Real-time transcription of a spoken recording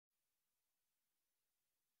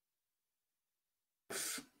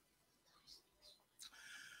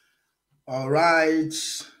All right,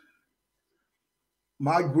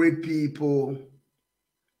 my great people,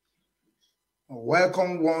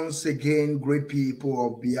 welcome once again, great people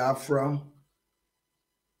of Biafra.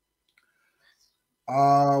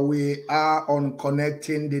 We are on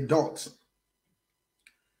connecting the dots.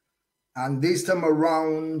 And this time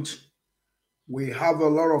around, we have a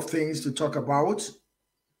lot of things to talk about.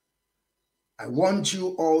 I want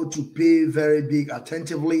you all to pay very big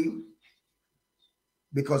attentively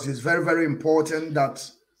because it's very, very important that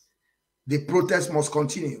the protest must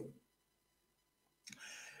continue.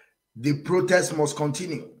 The protest must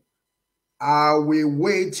continue. I will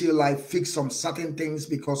wait till I fix some certain things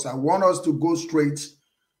because I want us to go straight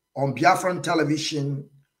on Biafran television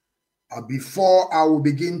before I will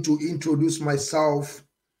begin to introduce myself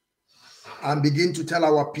and begin to tell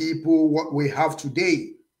our people what we have today.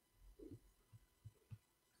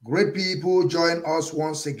 Great people, join us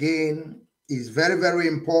once again. It's very, very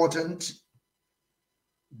important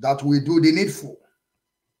that we do the needful.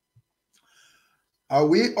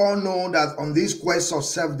 We all know that on this quest of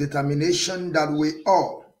self-determination that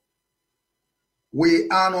we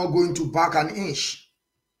are not going to back an inch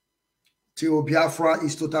till Biafra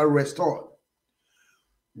is totally restored.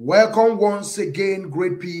 Welcome once again,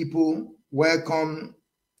 great people. Welcome,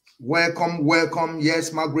 welcome, welcome.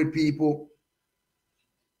 Yes, my great people.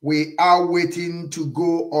 We are waiting to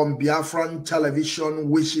go on Biafran television,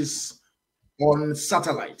 which is on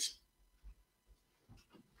satellite.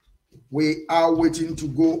 We are waiting to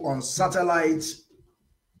go on satellite.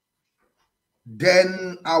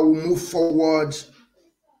 Then I will move forward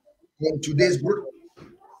on today's group.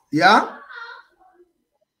 Yeah?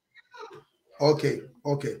 Okay,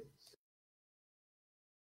 okay.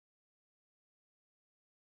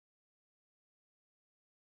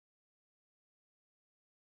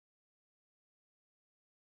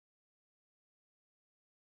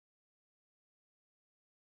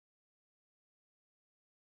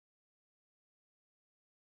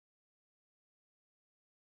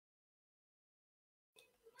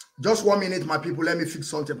 Just 1 minute, my people. Let me fix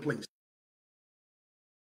something, please.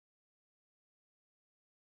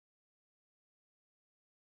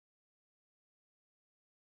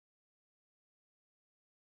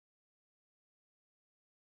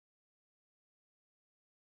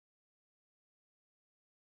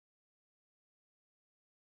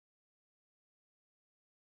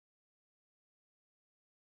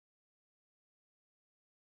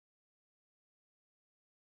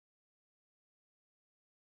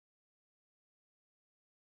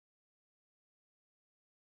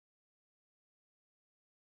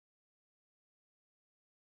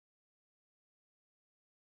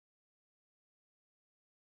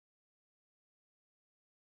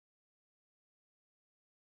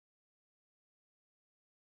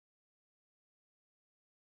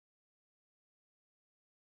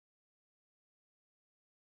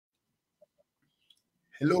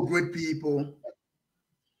 Hello, great people.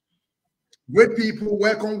 Great people,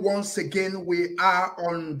 welcome once again. We are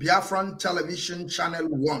on Biafran Television Channel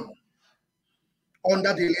 1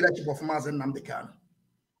 under the leadership of Mazi Nnamdi.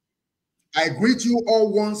 I greet you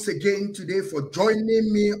all once again today for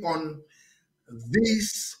joining me on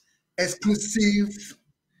this exclusive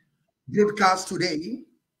broadcast today.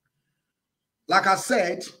 Like I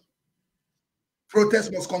said,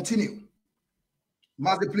 protest must continue.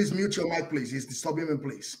 Mazi, please mute your mic, please. It's disturbing me,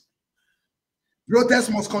 please. Protest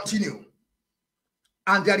must continue.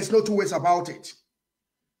 And there is no two ways about it.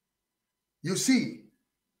 You see,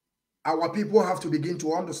 our people have to begin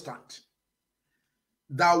to understand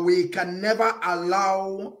that we can never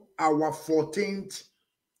allow our 14th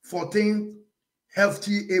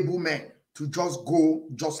healthy, able men to just go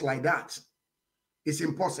just like that. It's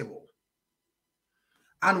impossible.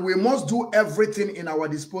 And we must do everything in our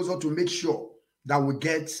disposal to make sure that we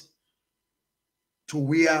get to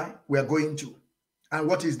where we're going to. And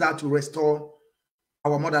what is that? To restore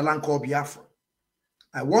our motherland called Biafra.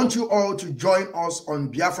 I want you all to join us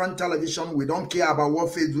on Biafran television. We don't care about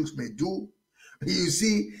what Facebook may do. You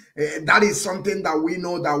see, that is something that we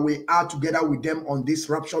know that we are together with them on this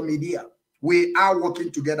Rapture media. We are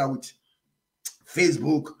working together with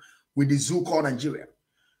Facebook, with the Zoo called Nigeria.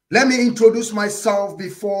 Let me introduce myself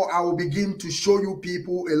before I will begin to show you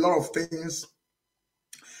people a lot of things,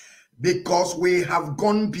 because we have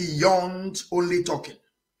gone beyond only talking.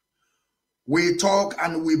 We talk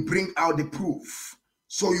and we bring out the proof,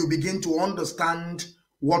 so you begin to understand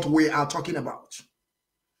what we are talking about.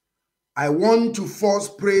 I want to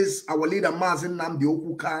first praise our leader, Mazi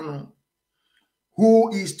Kanu,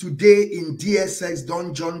 who is today in DSX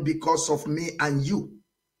dungeon because of me and you.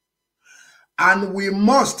 And we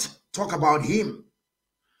must talk about him.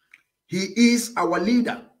 He is our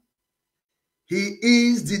leader. He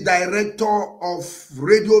is the director of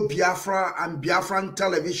Radio Biafra and Biafran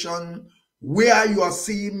television, where you are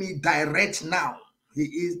seeing me direct now. He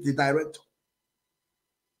is the director.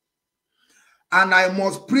 And I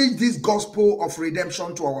must preach this gospel of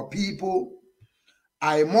redemption to our people.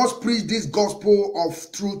 I must preach this gospel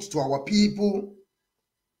of truth to our people,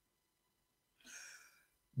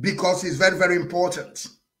 because it's very, very important.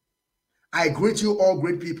 I greet you all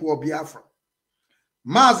great people of Biafra.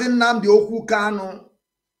 Mazi Nnamdi Okwu Kanu,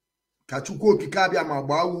 Kachukwu Okikabia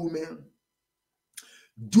Magbawu me,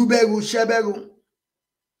 Dubegu Shebegu,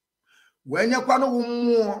 wenye kwano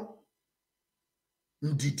umuo,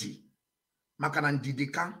 ndidi, makana ndidi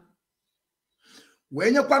ka,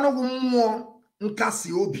 wenye kwano umuo,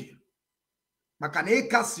 nkasi obi, makana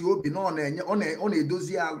ekasi obi no one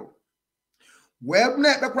edozi alo,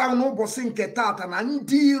 webne bekwa n'ubosi nke tata na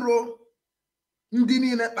ndị iro, ndị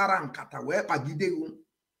niile kpara nkata wee kpagidegu,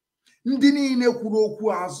 ndị niile kwuru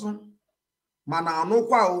okwu azụ, mana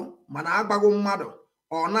anụkwa o, mana agbago mmadụ,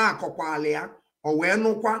 ọ na-akọkwala ya, o wee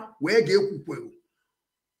nụkwa, wee ga-ekwukwe,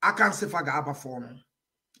 aka nsịfa ga-abafe ọnụ.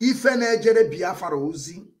 Ife na-ejere Biafra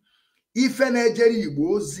ozi, ife na-ejere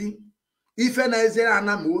Igbo ozi, ife na-ejere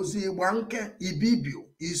Anam ozi, Igba nke, Ibibio,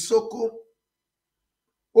 Isoko,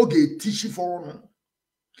 ọ ga-etichife ọnụ.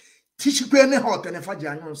 Tichikwe ne ha otenefa ji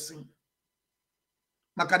anya nsị.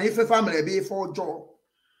 Maka na ife family ebe ife ọjọọ.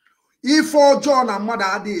 Ife ọjọọ na mmadụ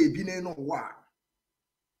adịghị ebi n'ụwa.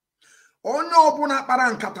 Onye ọbụla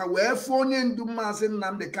kpara nkata wee fụ onye ndu Mazi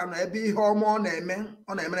Nnamdi Kanu ebe ihe ọma ọ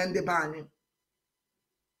na-emere ndị be anyị.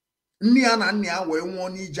 Nne ya na nna ya wee nwụọ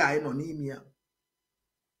n'ije anyị nọ n'ime ya.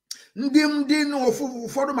 Ndị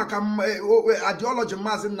ụfọdụ maka ideology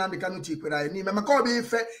Mazi Nnamdi Kanu tikwere anyị n'ime, maka ọ bụ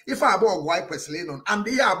ife abụọ ọgụ anyị kwesịrị ịnọ, and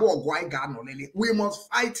ihe abụọ ọgụ anyị ga-anọ lele. We must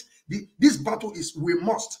fight. This battle is we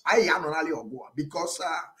must. Anyị anọrali ọgụ a, because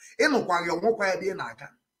ịnụkwa gị ọnwụkwa ya dị na-aga.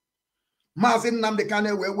 Mazi Nnamdi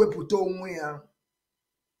Kanu wee wepụta onwe ya,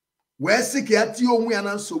 wee sị ka ya tie onwe ya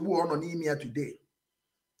na nsogbu ọ nọ n'ime ya today.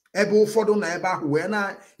 Ebe ụfọdụ na ebe ahụ wee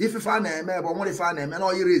na ifefe a na-eme ebe ọnwere ife a na-eme na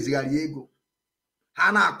oyiri ezigharị ego.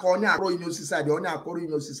 Ha na-akọ onye akọrọ inyo suicide, onye akọrọ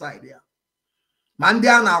inyo suicide ya. Ma ndị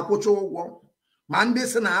a na-akwụcha ụgwọ, ma ndị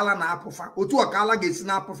si na ala na-apụfa, otu ọka ala ga-esi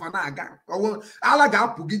na-apụfa na-aga. Ala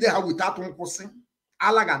ga-apụgide ha without nkwụsị.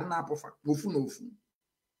 Ala ga-adị na-apụfa n'ofu n'ofu.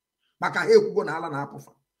 Maka ha ekwugo na ala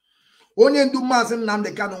na-apụfa. Onye ndu Mazi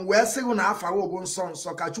Nnamdi Kanu wee sịghị na afa bụ nsọ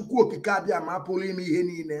nsọ, ka Chukwu okike abịa ma pụrụ ime ihe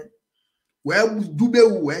niile. Wee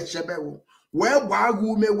dubewu, wee chebewu, wee gbaa gị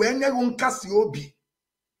ume, wee nye gị nkasi obi.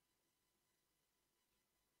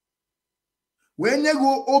 Wee nye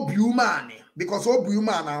gị obi umeanị, because obi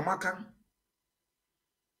umeanị amaka.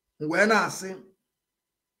 Wee na-asị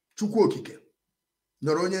Chukwu okike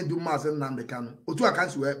nyere onye ndu Mazi Nnamdi Kanu otu aka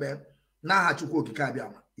nsi wee kpee n'aha Chukwu okike abịa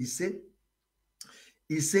ma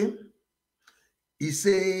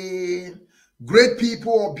ise great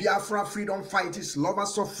people of Biafra, freedom fighters,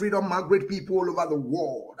 lovers of freedom, my great people all over the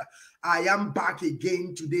world. I am back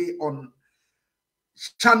again today on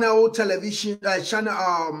channel television,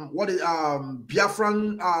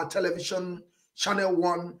 Biafran television, channel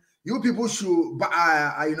 1. You people should,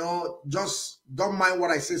 just don't mind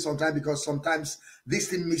what I say sometimes, because sometimes this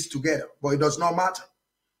thing mix together, but it does not matter.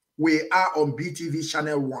 We are on BTV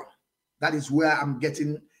channel 1. That is where I'm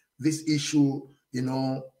getting this issue,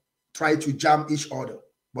 try to jam each other,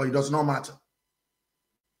 but it does not matter.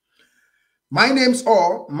 My name's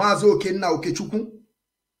all Mazi Okechukwu,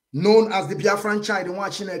 known as the Biafran child in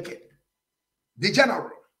Wachineke, the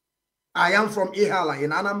general. I am from Ihala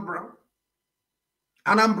in Anambra.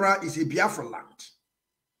 Anambra is a Biafra land.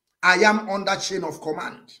 I am under chain of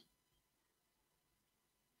command.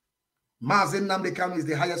 Mazi Nnamdi Kanu is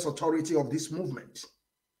the highest authority of this movement,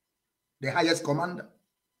 the highest commander,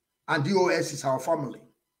 and DOS is our family.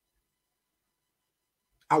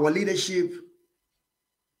 Our leadership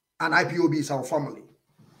and IPOB is our family.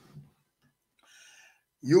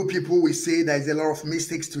 You people will say there is a lot of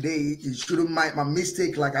mistakes today. You shouldn't mind my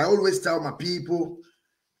mistake. Like I always tell my people,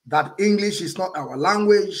 that English is not our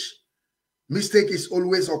language. Mistake is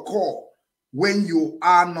always occur when you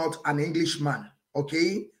are not an Englishman.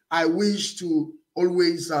 Okay, I wish to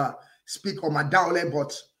always speak on my dialect,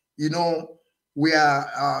 but where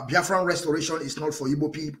Biafran restoration is not for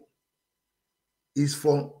Igbo people. It's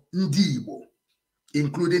for Ndi Igbo,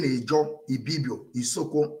 including Ijo, Ibibio,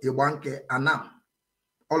 Isoko, Iwanke, Anam,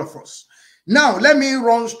 all of us. Now, let me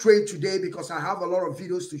run straight today because I have a lot of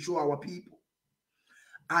videos to show our people.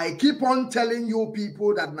 I keep on telling you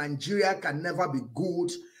people that Nigeria can never be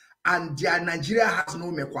good, and Nigeria has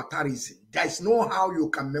no mekwatarism. There is no how you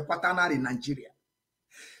can mekwatana in Nigeria.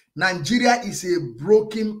 Nigeria is a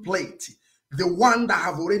broken plate, the one that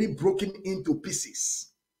have already broken into pieces.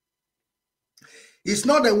 It's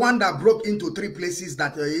not the one that broke into 3 places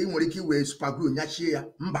that were super glue.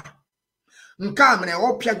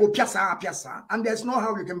 And there's no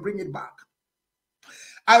how you can bring it back.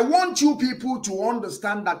 I want you people to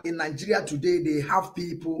understand that in Nigeria today, they have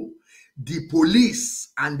people, the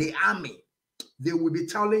police and the army, they will be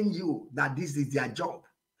telling you that this is their job.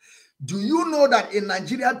 Do you know that in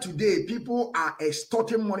Nigeria today, people are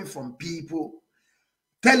extorting money from people,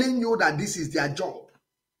 telling you that this is their job?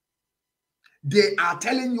 They are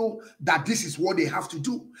telling you that this is what they have to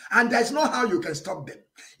do. And there's no how you can stop them.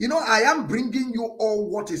 You know, I am bringing you all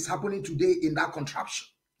what is happening today in that contraption,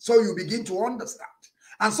 so you begin to understand.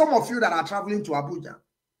 And some of you that are traveling to Abuja,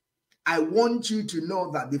 I want you to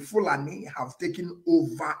know that the Fulani have taken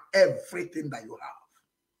over everything that you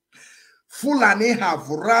have. Fulani have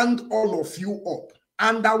rounded all of you up.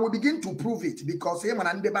 And I will begin to prove it, because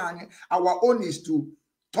our own is to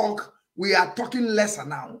talk. We are talking lesser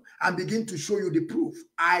now and begin to show you the proof.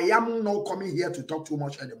 I am not coming here to talk too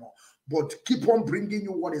much anymore, but keep on bringing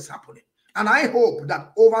you what is happening. And I hope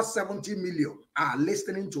that over 70 million are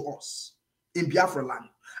listening to us in Biafra land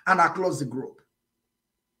and across the globe.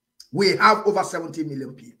 We have over 70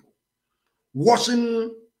 million people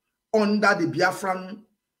watching under the Biafran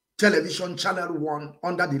television channel 1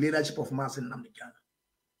 under the leadership of Mazi Nnamdi,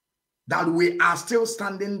 that we are still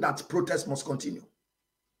standing, that protest must continue.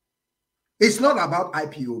 It's not about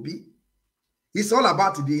IPOB. It's all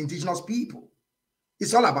about the indigenous people.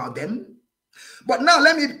 It's all about them. But now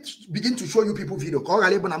let me begin to show you people video.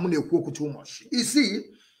 You see,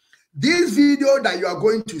 this video that you are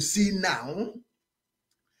going to see now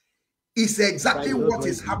is exactly what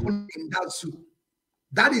is happening in that zoo.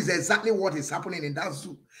 That is exactly what is happening in that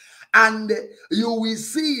zoo. And you will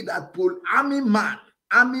see that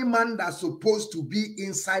army man that's supposed to be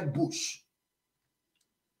inside bush,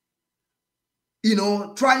 you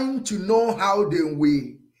know, trying to know how they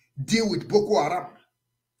will deal with Boko Haram.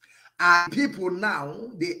 And people now,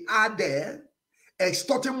 they are there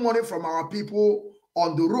extorting money from our people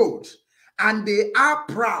on the road. And they are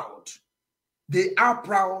proud. They are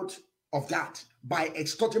proud of that by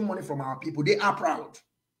extorting money from our people. They are proud.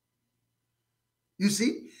 You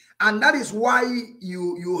see? And that is why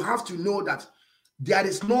you have to know that there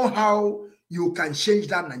is no how you can change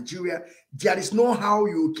that Nigeria. There is no how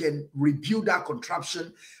you can rebuild that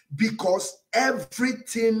contraption, because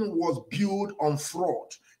everything was built on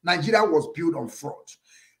fraud. Nigeria was built on fraud.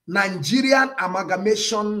 Nigerian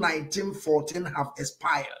amalgamation 1914 have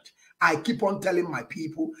expired. I keep on telling my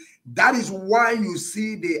people, that is why you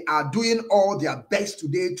see they are doing all their best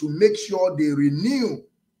today to make sure they renew.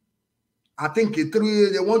 I think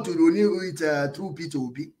they want to renew it through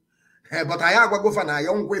P2B. But I go for a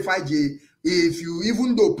young way 5G. If you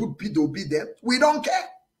even though put P2B there, we don't care.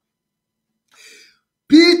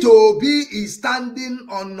 P2B is standing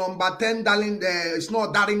on number 10 Darling, it's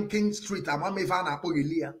not Darling King Street. I'm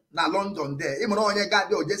na London there. Even on your guy,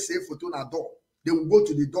 they'll just say photo na door. They will go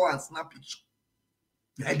to the door and snap picture.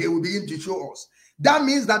 And they will begin to show us. That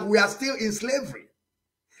means that we are still in slavery.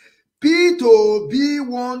 P2B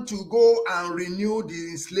want to go and renew the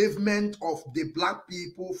enslavement of the black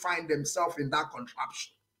people, find themselves in that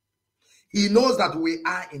contraption. He knows that we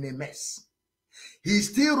are in a mess. He's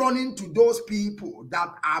still running to those people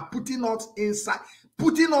that are putting us inside,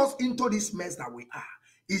 putting us into this mess that we are.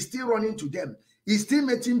 He's still running to them. He's still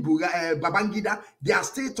meeting Babangida. They are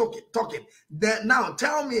still talking. Now,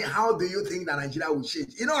 tell me, how do you think that Nigeria will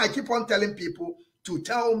change? You know, I keep on telling people to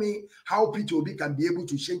tell me how P2B can be able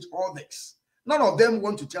to change all this. None of them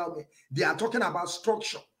want to tell me. They are talking about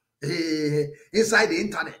structure inside the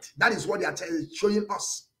internet. That is what they are showing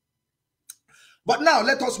us. But now,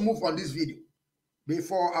 let us move on this video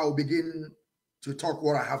before I will begin to talk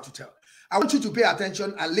what I have to tell. I want you to pay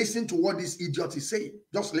attention and listen to what this idiot is saying.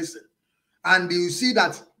 Just listen. And you see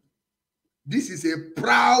that this is a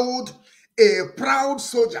proud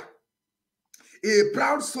soldier. A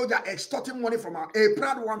proud soldier extorting money from a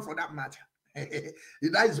proud one for that matter.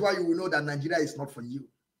 That is why you will know that Nigeria is not for you.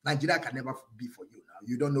 Nigeria can never be for you now.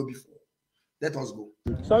 You don't know before. Let us go.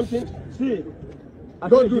 Something, see.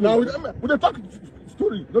 Don't do now. We talk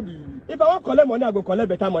story. If I want to collect money, I go collect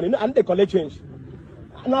better money. And they collect change.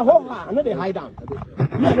 Now, I know they hide down.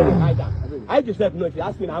 I just said, no, if you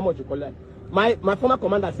ask me how much you collect. My former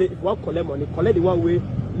commander said, if you want to collect money, collect the one way,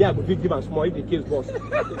 me I go give and small if the case boss.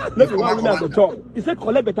 Maybe one way I go chop. He said,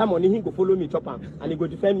 collect better money, he go follow me, chop him, and he go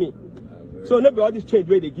defend me. So maybe all this change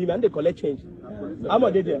where they give me, and they collect change. I'm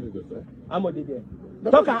not there. I'm not there.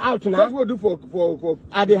 Talk her out now. That's what do for.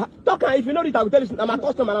 Talk her. If you know it, I will tell you. I'm a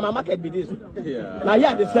customer. I'm a market with this. Yeah. Now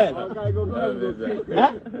here they sell.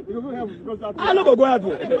 I no go help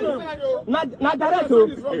you. Not direct.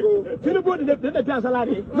 People they pay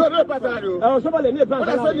salary. No, no, salary. Oh, somebody need pay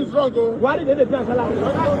salary. What I said is wrong. Why did they pay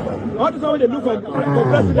salary? All this one they look for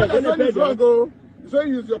president. What I said is wrong. So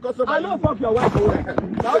you use your customer. I know fuck your wife.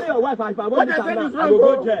 Only your wife. If I want to I will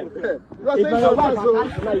go jail. If your wife,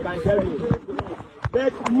 now you can tell me.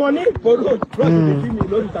 But money for road, give me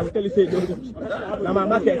no, you can tell you say no. Now my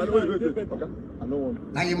market.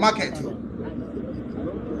 Now you market.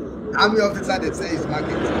 How many officers they say is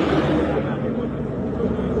market?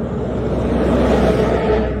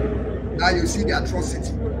 Now you see the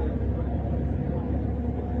atrocity.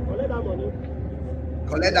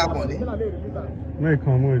 Collect that money. May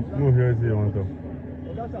come move here if you want to.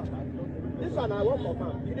 This one I work for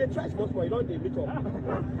farm. You dey try small small, you don't dey meet up.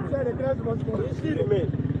 Say the try small small, you still remain.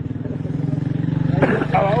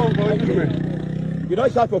 Our own police. You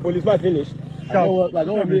don't shout for policeman finish. I don't want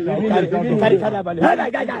to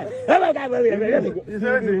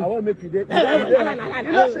make you dead.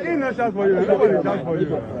 He no shout for you. Nobody shout for you.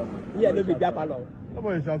 Yeah, no be Biafra law.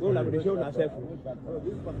 Nobody shout for you.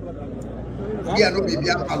 Yeah, no be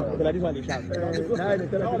Biafra. This one they shout.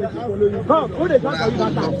 Come, who they shout for you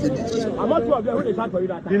that time? I'm not sure of who they shout for you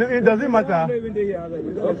that time. It doesn't matter. It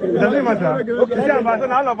doesn't matter. Okay, see,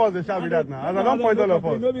 all of us they shout with that now. As I don't point all of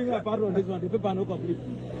us. No be apart from this one, the paper no complete.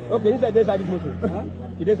 Okay, inside this side this motor. Huh?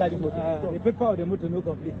 This side this motor. The paper of the motor no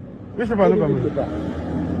complete. Which paper no complete?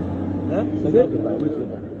 Huh?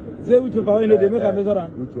 Say which paper you know they make a measure.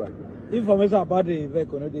 Which one? Information about the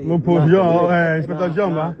vehicle. No problem. Inspector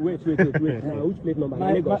John, wait. Which plate number?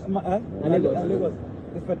 Lagos. Lagos.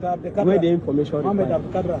 Inspector the Kadra. Where the information?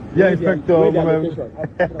 Yeah, Inspector.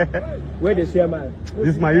 Where the chairman?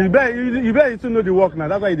 This man, you better to know the work now.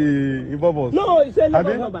 That's why they involve us. No, he said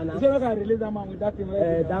Lagos number now. He said we can release that man with that thing.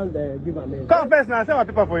 Down there, give a mail. Come first now. Say what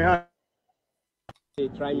paper for your hand. Hey,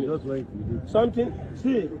 try me. Something.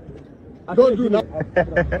 See. Don't do that.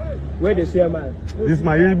 Where the chairman? This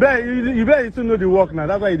man, you better to know the work now.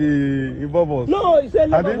 That's why they involve us. No, he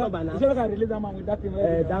said Lagos number now. He said we can release that man with that thing.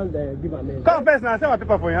 Down there, give a mail. Come first now. Say what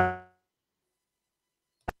paper for your hand.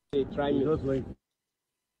 Hey, try me.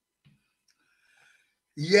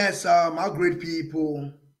 Yes, my great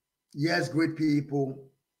people. Yes, great people.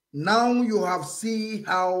 Now you have seen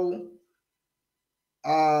how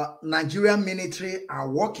Nigerian military are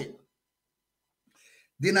working.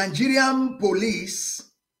 The Nigerian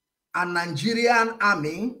police and Nigerian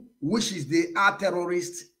army, which is the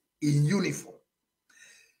terrorists in uniform.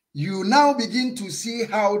 You now begin to see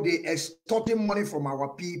how they extorting money from our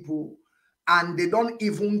people and they don't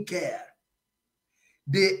even care.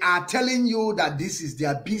 They are telling you that this is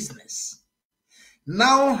their business.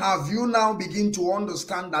 Now have you now begin to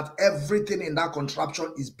understand that everything in that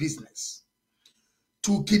contraption is business?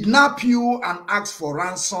 To kidnap you and ask for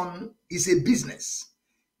ransom is a business.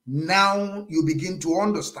 Now you begin to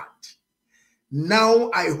understand. Now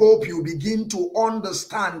I hope you begin to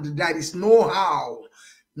understand there is no how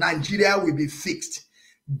Nigeria will be fixed.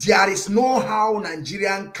 There is no how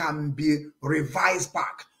Nigerian can be revised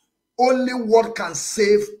back. Only what can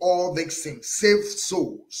save all these things, save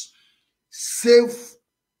souls, save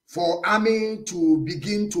for army to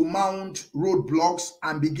begin to mount roadblocks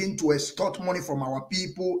and begin to extort money from our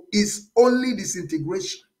people is only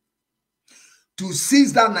disintegration. To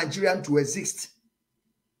seize that Nigerian to exist,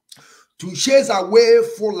 to chase away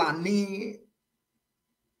Fulani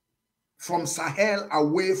from Sahel,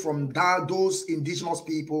 away from those indigenous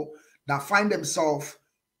people that find themselves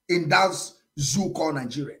in that zoo called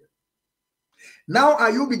Nigeria. Now,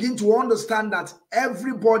 are you begin to understand that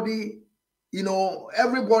everybody,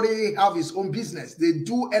 everybody have his own business. They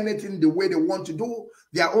do anything the way they want to do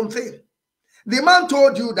their own thing. The man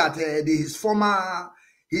told you that his former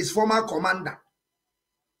commander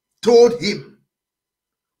told him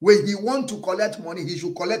when he want to collect money, he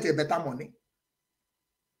should collect a better money.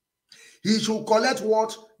 He should collect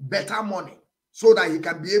what? Better money, so that he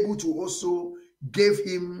can be able to also give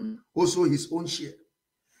him also his own share.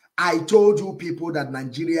 I told you people that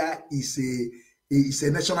Nigeria is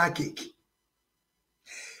a national cake.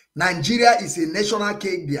 Nigeria is a national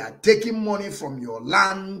cake. They are taking money from your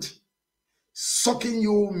land, sucking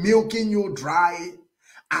you, milking you dry.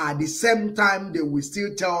 At the same time, they will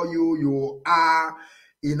still tell you you are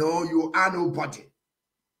nobody.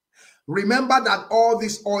 Remember that all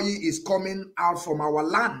this oil is coming out from our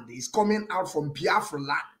land. It's coming out from Biafra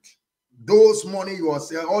land. Those money you are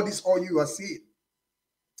seeing, all this oil you are seeing,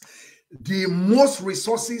 the most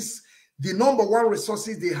resources, the number one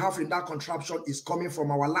resources they have in that contraption is coming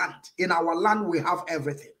from our land. In our land, we have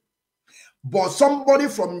everything. But somebody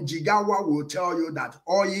from Jigawa will tell you that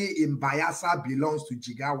oil in Bayelsa belongs to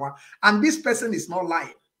Jigawa. And this person is not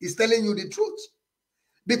lying. He's telling you the truth.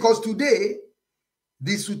 Because today,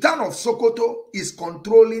 the Sultan of Sokoto is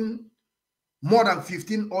controlling more than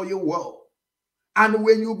 15 oil wells. And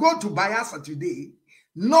when you go to Bayelsa today,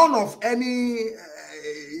 none of any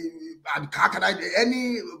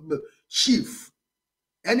chief,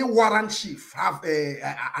 any warrant chief have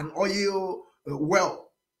an oil well.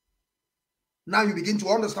 Now you begin to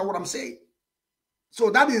understand what I'm saying.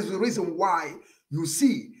 So that is the reason why you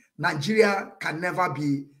see Nigeria can never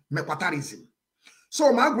be Mekpatarism.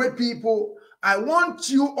 So my great people, I want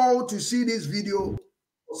you all to see this video.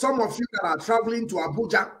 Some of you that are traveling to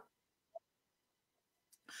Abuja,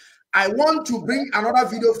 I want to bring another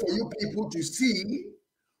video for you people to see.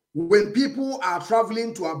 When people are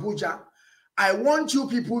traveling to Abuja, I want you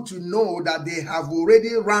people to know that they have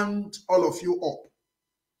already rounded all of you up.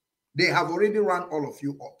 They have already run all of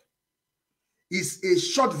you up. It's a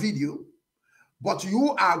short video, but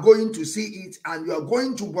you are going to see it and you are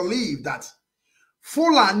going to believe that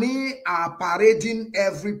Fulani are parading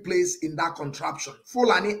every place in that contraption.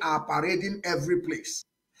 Fulani are parading every place.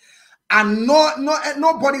 And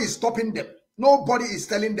nobody is stopping them. Nobody is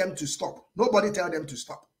telling them to stop. Nobody tell them to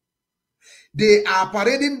stop. They are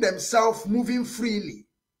parading themselves, moving freely,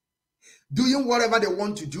 doing whatever they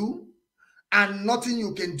want to do, and nothing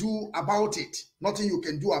you can do about it. Nothing you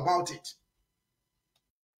can do about it.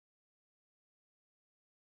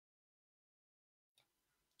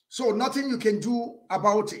 So nothing you can do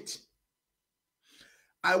about it.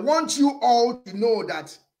 I want you all to know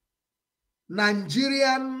that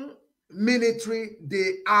Nigerian military,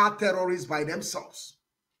 they are terrorists by themselves.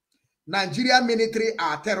 Nigerian military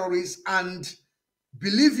are terrorists, and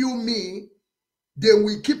believe you me, they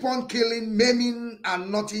will keep on killing, maiming,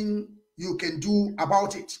 and nothing you can do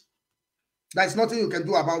about it. There's nothing you can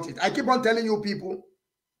do about it. I keep on telling you people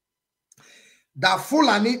that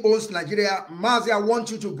Fulani owns Nigeria. Mazi, I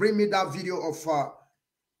want you to bring me that video of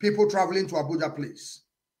people traveling to Abuja, please.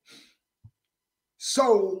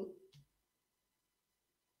 So,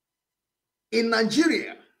 in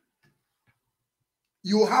Nigeria,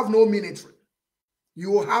 you have no military.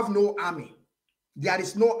 You have no army. There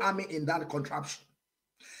is no army in that contraption.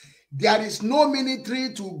 There is no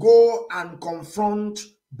military to go and confront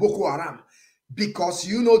Boko Haram, because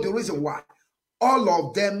you know the reason why. All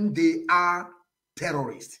of them, they are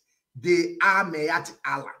terrorists. They are Mayat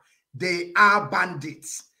Allah. They are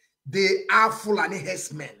bandits. They are Fulani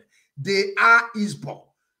herdsmen. They are Ipob.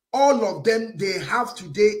 All of them, they have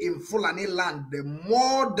today in Fulani land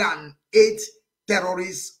more than 8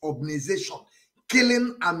 terrorist organizations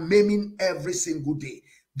killing and maiming every single day.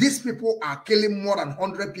 These people are killing more than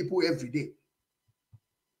 100 people every day.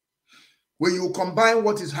 When you combine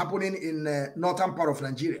what is happening in the northern part of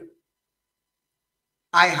Nigeria,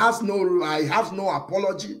 I have no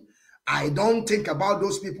apology. I don't think about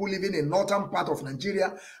those people living in northern part of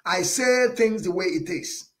Nigeria. I say things the way it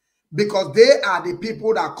is, because they are the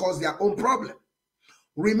people that cause their own problem.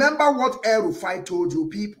 Remember what El Rufai told you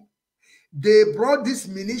people. They brought this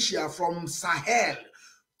militia from Sahel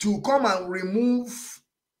to come and remove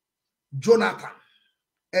Jonathan,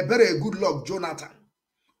 a very good luck Jonathan,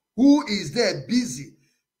 who is there busy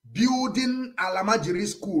building Alamajiri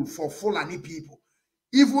school for Fulani people.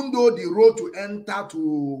 Even though the road to enter to,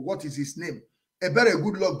 what is his name? A very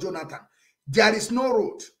good luck Jonathan. There is no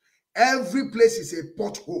road. Every place is a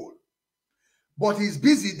pothole. But he's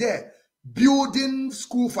busy there building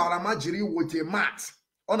school for Alamajiri with a mat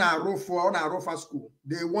on a Rofa school.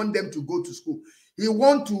 They want them to go to school. He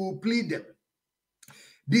want to plead them.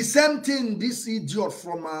 The same thing this idiot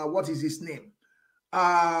from, what is his name?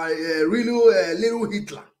 Little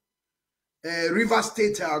Hitler, River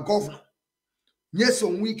State governor. Yes,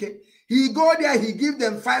 on weekend. He go there, he give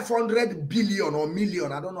them 500 billion or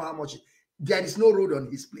million. I don't know how much. There is no road on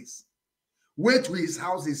his place. Way to his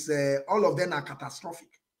house is, all of them are catastrophic.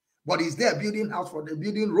 But he's there building house for them,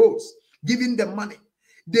 building roads, giving them money.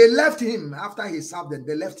 They left him after he served them.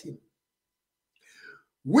 They left him.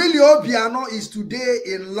 Willie Obiano is today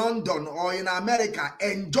in London or in America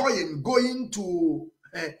enjoying going to,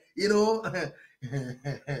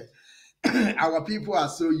 our people are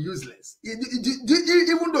so useless.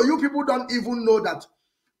 Even though you people don't even know that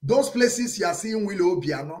those places you are seeing Willie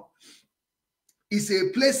Obiano is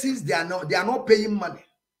a places they are not paying money.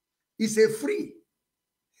 It's a free.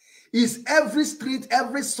 It's every street,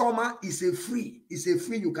 every summer is a free. It's a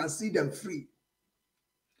free. You can see them free.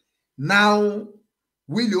 Now,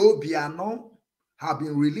 Willie Obiano have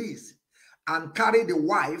been released. and carry the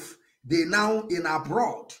wife. They now in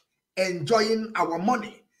abroad, enjoying our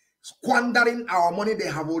money, squandering our money they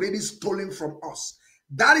have already stolen from us.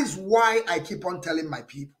 That is why I keep on telling my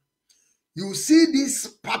people. You see this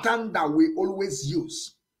pattern that we always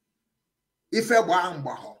use. If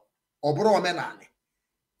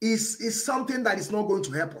is something that is not going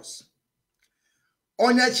to help us.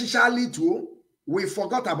 Onya Chishali too, we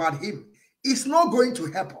forgot about him. It's not going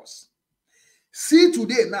to help us. See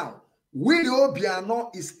today now, Willie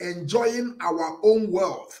Obiano is enjoying our own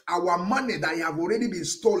wealth, our money that have already been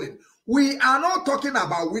stolen. We are not talking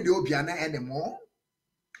about Willie Obiano anymore.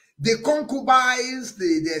 The concubines,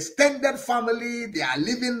 the extended family, they are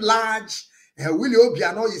living large. Willie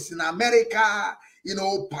Obiano is in America, you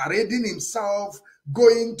know, parading himself,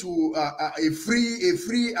 going to a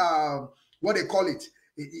free, what they call it.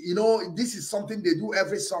 You know, this is something they do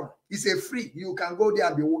every summer. It's a free. You can go there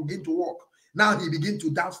and begin to walk. Now he begin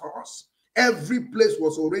to dance for us. Every place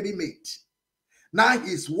was already made. Now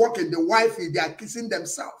he's walking. The wife, they are kissing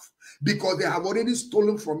themselves because they have already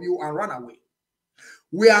stolen from you and run away.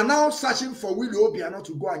 We are now searching for Willie Obiano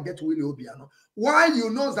to go and get Willie Obiano. Why you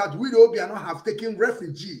know that Willie Obiano have taken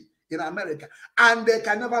refuge in America and they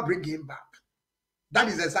can never bring him back. That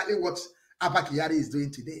is exactly what Abba Kyari is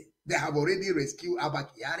doing today. They have already rescued Abba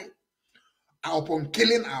Kyari upon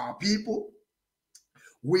killing our people.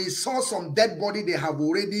 We saw some dead body they have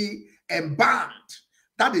already embalmed.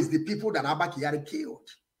 That is the people that Abba Kyari killed.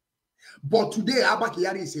 But today Abba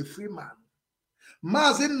Kyari is a free man.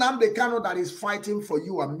 Mazi Nnamdi Kanu that is fighting for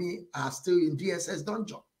you and me are still in DSS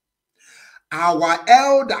dungeon. Our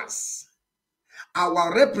elders,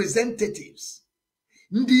 our representatives,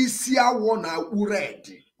 where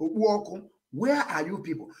are you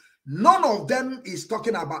people? None of them is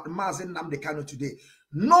talking about Mazi Nnamdi Kanu today.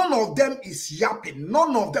 None of them is yapping.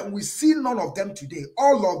 None of them, we see none of them today.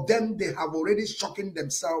 All of them, they have already shocking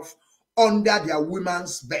themselves under their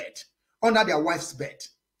women's bed, under their wife's bed.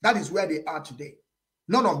 That is where they are today.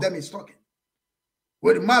 None of them is talking.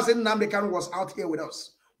 When Mazi Nnamdi Kanu was out here with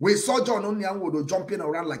us, we saw John Onyanwodo jumping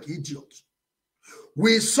around like idiots.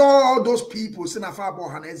 We saw all those people, Sinafa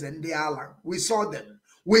Bohanes and Deala. We saw them.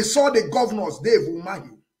 We saw the governors, Dave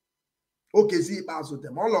Umahi. Okay, see, with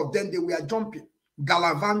them. All of them, they were jumping,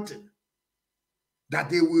 gallivanting. That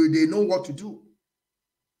they know what to do.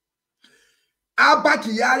 Abba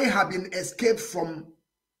Kyari have been escaped from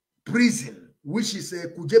prison, which is a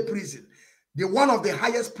Kuje prison. The one of the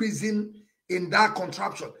highest prison in that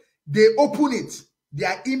contraption. They open it.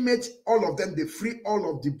 Their image, all of them, they free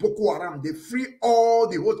all of the Boko Haram. They free all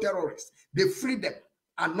the whole terrorists. They free them.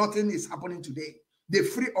 And nothing is happening today. They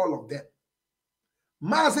free all of them.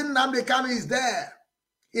 Mazi Nnamdi Kanu is there.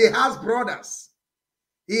 He has brothers.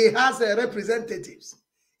 He has representatives.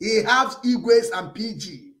 He has Igwes and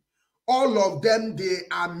PG. All of them, they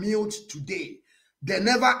are mute today. They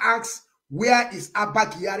never ask, where is Abba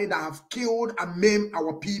Kyari that have killed and maimed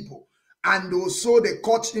our people? And also they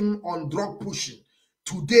caught him on drug pushing.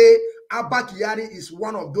 Today, Abba Kyari is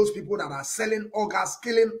one of those people that are selling organs,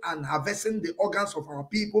 killing and harvesting the organs of our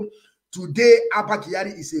people. Today, Abba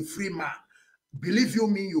Kyari is a free man. Believe you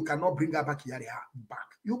me, you cannot bring Abba Kyari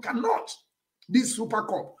back. You cannot. This super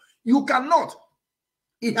cop, you cannot.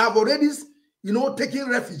 He have already, you know, taken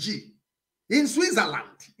refugee in Switzerland.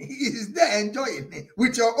 He is there enjoying it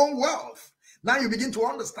with your own wealth. Now you begin to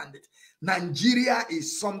understand it. Nigeria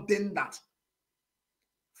is something that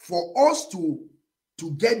for us to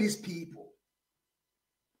get these people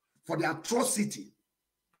for the atrocity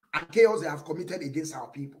and chaos they have committed against our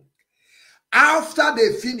people. After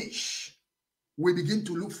they finish, we begin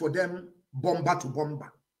to look for them bomber to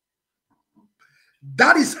bomber.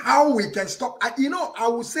 That is how we can stop. You know, I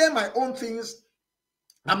will say my own things.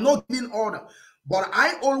 I'm not giving order, but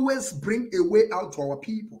I always bring a way out to our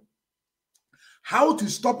people. How to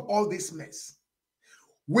stop all this mess.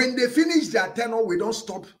 When they finish their tenure, we don't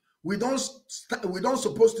stop. We don't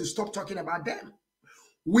supposed to stop talking about them.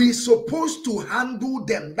 We're supposed to handle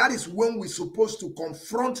them. That is when we're supposed to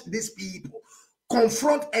confront these people.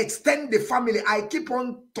 Confront, extend the family. I keep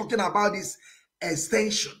on talking about this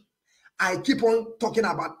extension. I keep on talking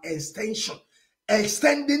about extension.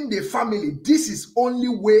 Extending the family. This is only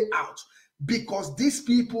way out. Because these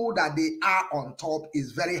people that they are on top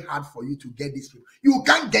is very hard for you to get these people. You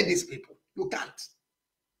can't get these people. You can't.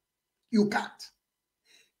 You can't.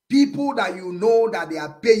 People that you know that they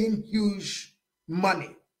are paying huge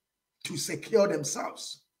money to secure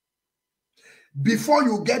themselves. Before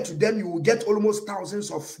you get to them, you will get almost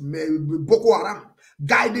thousands of Boko Haram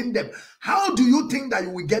guiding them. How do you think that you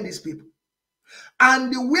will get these people?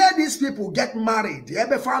 And where these people get married,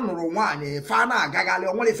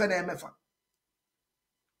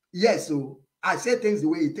 Yes, so I say things the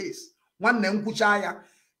way it is. One name kuchaya,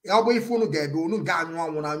 because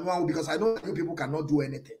I know you people cannot do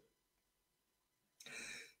anything.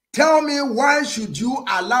 Tell me, why should you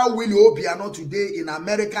allow Willie Obiano today in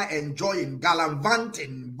America enjoying,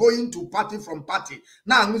 gallivanting, going to party from party?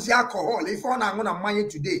 Now, I'm alcohol. If I'm going to money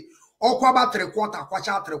today, or kwaba 3/4,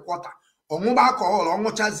 kwacha 3/4, or mobile alcohol, or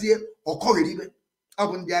mochazie, or koribe. I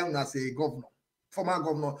wouldn't as a governor, former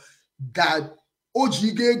governor, that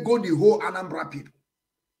OGG go the whole Anambra people,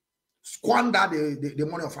 squander the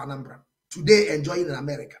money of Anambra, today enjoying in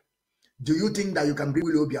America. Do you think that you can bring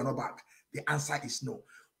Willie Obiano back? The answer is no.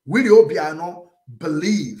 Willie Obiano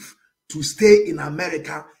believe to stay in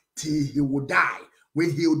America till he will die. When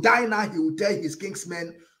he will die now, he will tell his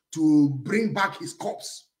kingsmen to bring back his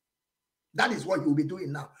corpse. That is what he will be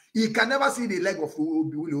doing now. You can never see the leg of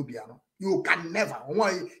Willie Obiano. You can never.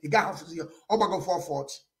 You got to see Obago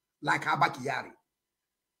 440 like Abakiyari.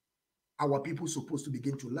 Our people supposed to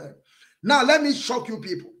begin to learn. Now, let me shock you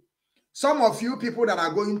people. Some of you people that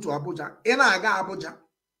are going to Abuja, Abuja,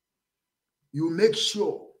 you make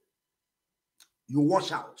sure you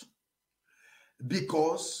watch out,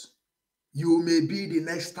 because you may be the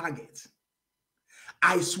next target.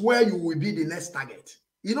 I swear you will be the next target.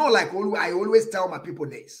 You know, like I always tell my people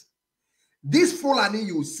this. This Fulani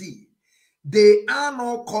you see, they are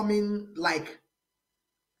not coming like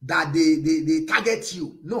that they target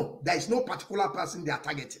you. No, there is no particular person they are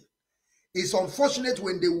targeting. It's unfortunate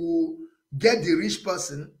when they will get the rich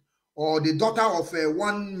person or the daughter of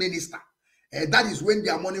one minister. That is when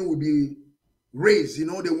their money will be raised. You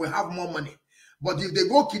know, they will have more money. But if they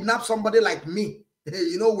go kidnap somebody like me,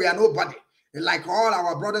 you know, we are nobody. Like all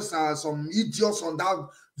our brothers are some idiots on that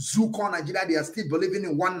zoo called Nigeria. They are still believing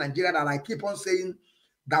in one Nigeria, that I keep on saying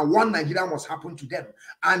that one Nigeria must happen to them.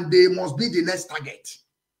 And they must be the next target.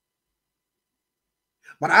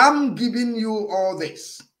 But I'm giving you all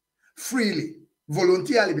this freely,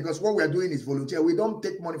 voluntarily, because what we are doing is volunteer. We don't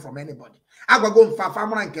take money from anybody. I go go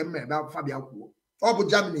farmer and kemme about Fabia. Obu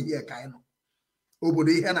Germany here, Kaino. Obu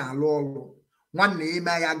de Hena Lolo. One name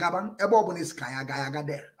I agaban, Ebob is Kayaga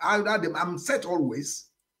there. I'm set always.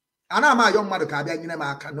 And I'm a young mother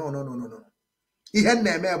Kabia. No. He had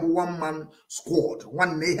never 1 man squad.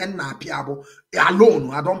 One name na piabo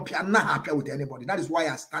alone. I don't pia not happy with anybody. That is why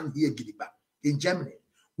I stand here, Gidiba, in Germany,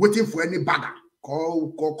 waiting for any bagger.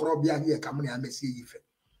 Call Krobia here, coming and Messi.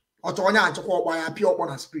 Otonya chokwa by a pure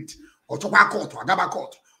on a spirit, or chokwa court, or gaba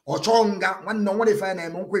court, or chonga, one no one if I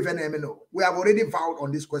name, no. We have already vowed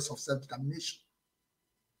on this quest of self-determination.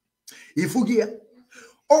 If we get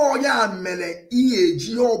oh ya mele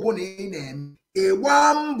boni name a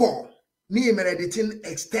wambo ni mereditin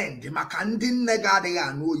extend makandin negade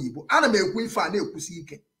ya no yibo ana mekwu ife na ekwusi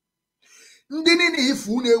ike ndị ni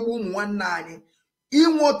ifu na-egbu nwanna anyị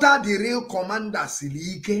inwota the real commander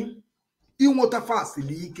sili ike inwota fast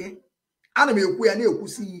sili ike ana mekwu ya na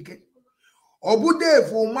ekwusi ike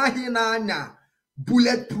obudevu mahi na anya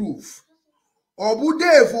bulletproof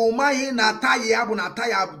obudevu mahi na taya bụ na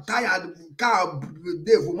taya ka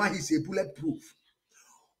devu mahi se bulletproof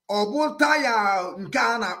obu taya nke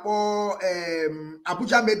a na-akpọ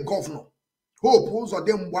Abuja made governor Hope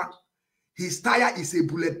Uzodimma, his tire is a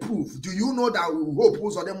bulletproof. Do you know that Hope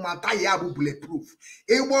Uzodimma tire is bulletproof?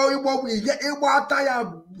 Ebo tire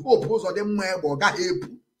Hope Uzodimma ebo ga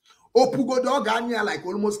epu. Opugo dog anya like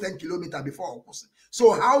almost 10 kilometers before.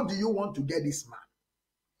 So how do you want to get this man?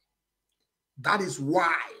 That is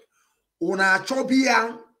why una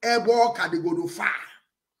chobia ebo kadigodo far.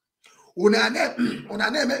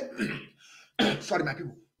 Sorry, my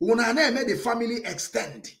people. Una name the family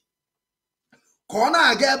extend. Kona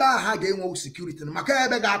ageba ha ga-enwe security maka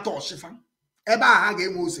ebe ga-atọ shifa. Ebe ha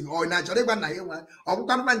ga-enwe security. O na chọrọ ịgwa na ya nwa. Ọ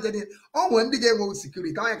bụkwa na nje o nwe ndị ga-enwe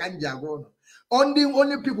security. Ọ ya ka nji agwa ụnụ.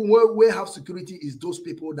 Only people where have security is those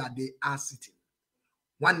people that they are sitting.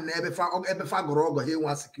 One ebe fa goro ogo he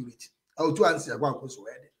nwa security. Otu ansi agwa ko so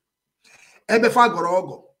ede. Ebe fa goro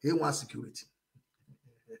ogo he nwa security.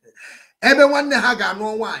 Ebe nwanne ha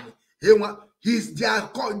ga-anụ nwaanyị he nwa his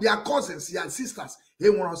their cousins and sisters he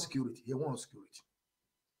want security. He wants security.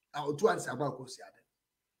 Otu ansi agwa ko si ade.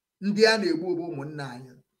 Ndị a na-egbu ogbo ụmụnna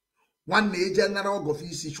anyị. One general ogo fi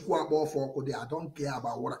isi chukwu akpọ ọfọ ọkụ dị I don't care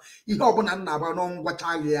about what. Ihe ọbụla nna aba no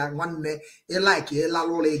ngwacha ya nwanne like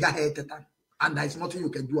elalụla ị gaghị eteta. And there is nothing you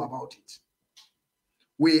can do about it.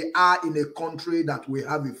 We are in a country that we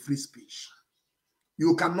have a free speech.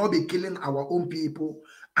 You cannot be killing our own people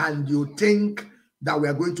and you think that we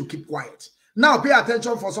are going to keep quiet. Now pay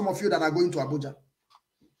attention for some of you that are going to Abuja.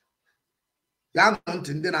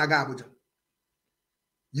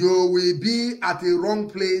 You will be at a wrong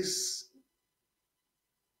place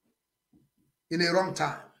in a wrong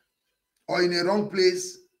time or in a wrong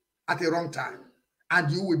place at a wrong time, and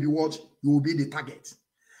you will be what? You will be the target.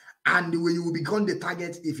 And when you will become the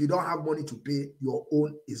target, if you don't have money to pay, your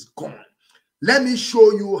own is gone. Let me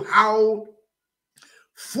show you how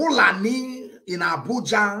Fulani in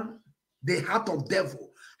Abuja, the heart of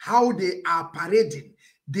devil, how they are parading.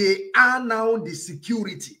 They are now the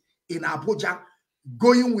security in Abuja,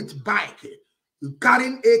 going with bike,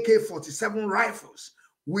 carrying AK-47 rifles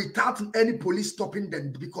without any police stopping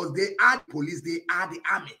them, because they are the police, they are the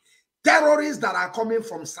army. Terrorists that are coming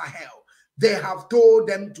from Sahel, they have told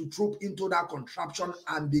them to troop into that contraption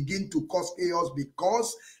and begin to cause chaos,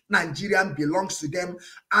 because Nigerian belongs to them.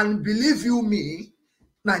 And believe you me,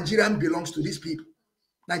 Nigerian belongs to these people.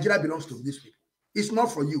 Nigeria belongs to these people. It's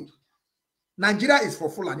not for you. Nigeria is for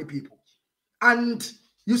Fulani people. And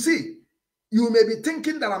you see, you may be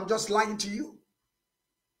thinking that I'm just lying to you.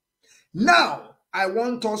 Now, I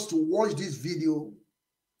want us to watch this video,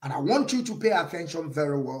 and I want you to pay attention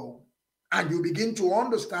very well. And you begin to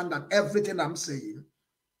understand that everything I'm saying,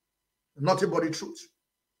 nothing but the truth.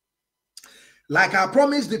 Like I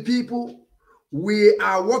promised the people, we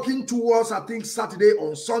are working towards, I think, Saturday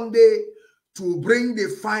or Sunday to bring the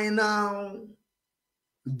final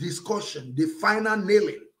discussion, the final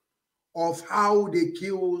nailing of how they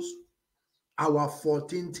killed our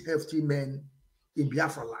 14th hefty men in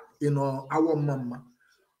Biafra land, in our mama.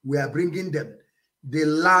 We are bringing them the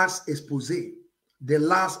last expose. The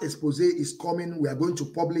last expose is coming. We are going to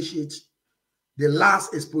publish it. The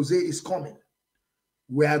last expose is coming.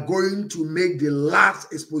 We are going to make the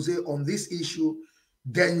last expose on this issue.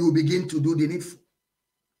 Then you begin to do the needful.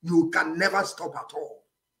 You can never stop at all.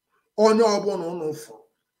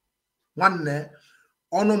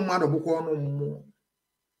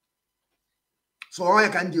 So I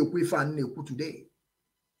can do today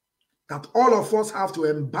that all of us have to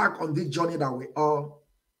embark on this journey that we are,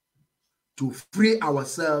 to free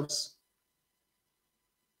ourselves.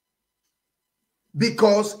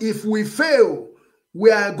 Because if we fail, we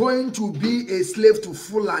are going to be a slave to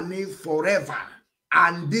Fulani forever.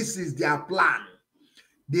 And this is their plan.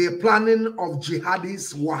 The planning of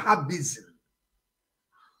jihadist Wahhabism.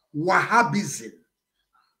 Wahhabism.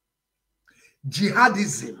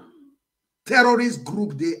 Jihadism. Terrorist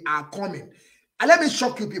group, they are coming. And let me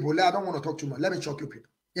shock you people. I don't want to talk too much. Let me shock you people.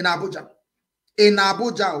 In Abuja. In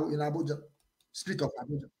Abuja. Spirit of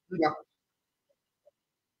Abuja. Yeah.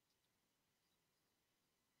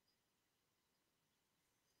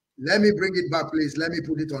 Let me bring it back, please. Let me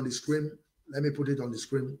put it on the screen. Let me put it on the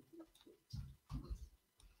screen.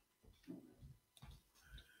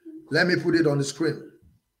 Let me put it on the screen.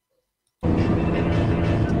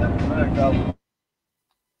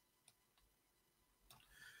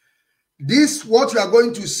 This, what you are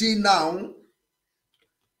going to see now,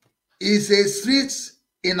 is a street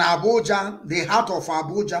in Abuja, the heart of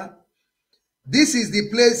Abuja. This is the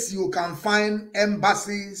place you can find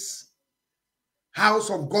embassies, house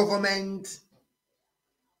of government,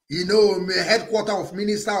 you know, headquarter of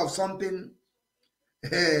minister of something,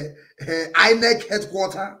 INEC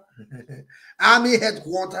headquarter, army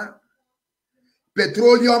headquarter,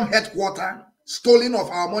 petroleum headquarter, stealing of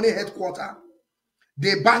our money headquarter,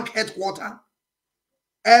 the bank headquarter,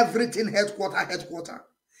 everything headquarter.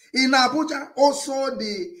 In Abuja, also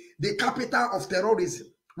the capital of terrorism,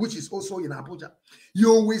 which is also in Abuja.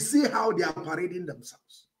 You will see how they are parading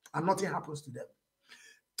themselves and nothing happens to them.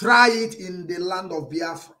 Try it in the land of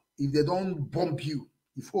Biafra. If they don't bomb you,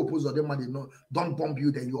 if oppose of them don't bomb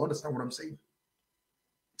you, then you understand what I'm saying.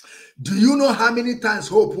 Do you know how many times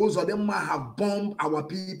oppose of them have bombed our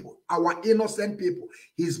people, our innocent people?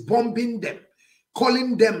 He's bombing them,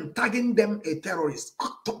 calling them, tagging them a terrorist,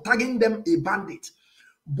 tagging them a bandit.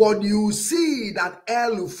 But you see that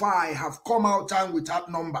El-Rufai have come out town without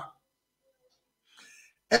number.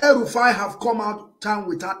 El-Rufai have come out town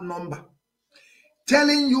without number,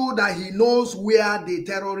 telling you that he knows where the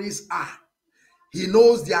terrorists are. He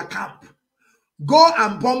knows their camp. Go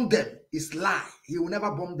and bomb them. It's lie. He will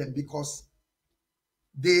never bomb them because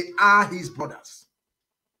they are his brothers.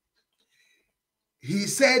 He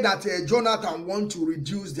said that Jonathan wants to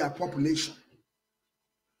reduce their population.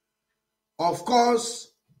 Of course,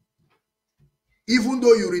 even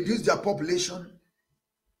though you reduce their population,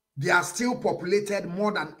 they are still populated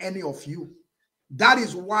more than any of you. That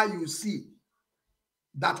is why you see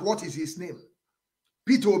that, what is his name?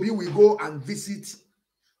 Peter Obi will go and visit,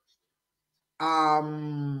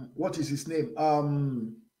 what is his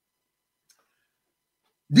name?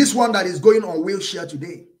 This one that is going on wheelchair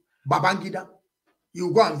today, Babangida.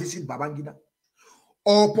 You go and visit Babangida.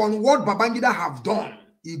 Upon what Babangida have done,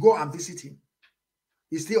 you go and visit him.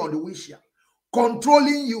 He's still on the wheelchair.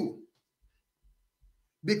 controlling you,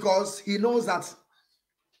 because he knows that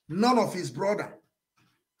none of his brother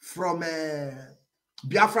from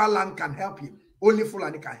Biafra land can help him. Only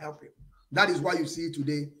Fulani can help him. That is why you see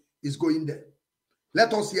today is going there.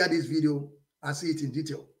 Let us hear this video and see it in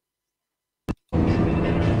detail.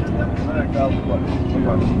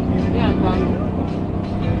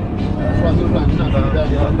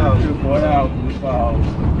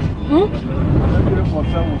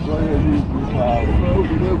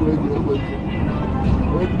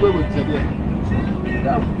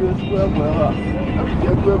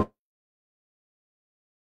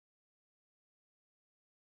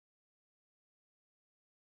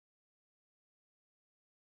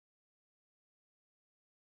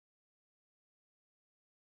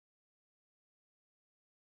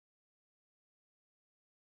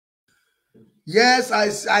 Yes,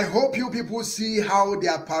 I hope you people see how they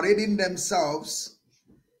are parading themselves.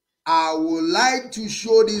 I would like to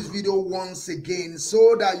show this video once again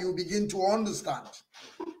so that you begin to understand.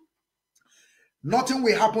 Nothing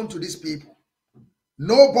will happen to these people.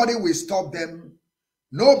 Nobody will stop them.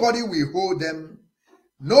 Nobody will hold them.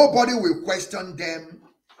 Nobody will question them.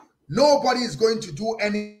 Nobody is going to do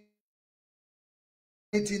anything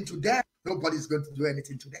to them. Nobody is going to do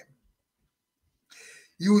anything to them.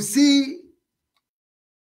 You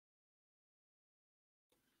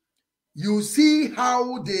see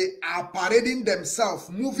how they are parading themselves,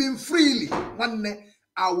 moving freely.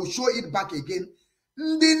 I will show it back again.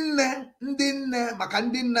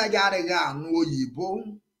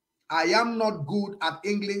 I am not good at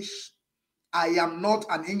English. I am not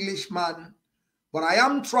an Englishman, but I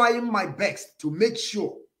am trying my best to make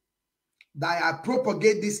sure that I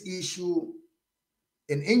propagate this issue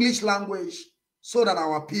in English language so that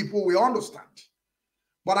our people will understand.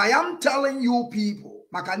 But I am telling you people,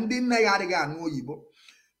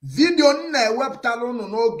 video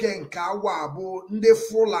ndị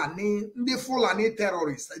Fulani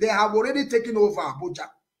terrorists, they have already taken over Abuja.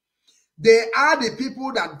 They are the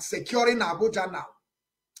people that securing Abuja now,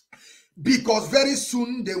 because very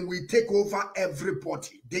soon they will take over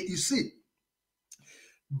everybody. You see,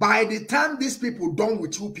 by the time these people done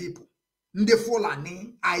with you people, the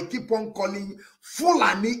Fulani, I keep on calling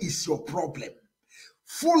Fulani is your problem.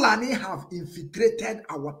 Fulani have infiltrated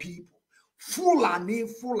our people. Fulani,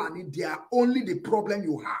 they are only the problem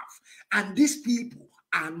you have. And these people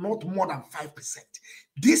are not more than 5%.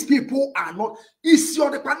 These people are not.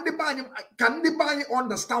 Can anybody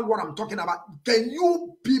understand what I'm talking about? Can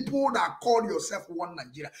you people that call yourself one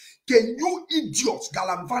Nigeria, can you idiots,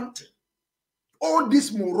 Galamvante, all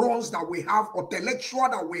these morons that we have, intellectual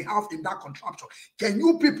that we have in that contraption, can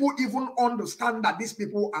you people even understand that these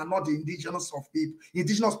people are not the indigenous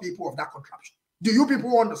people of that contraption? Do you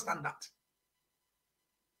people understand that?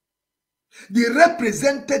 The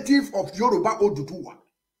representative of Yoruba Oduduwa,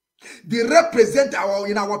 the representative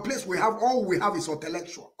in our place, all we have is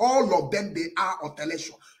intellectual. All of them, they are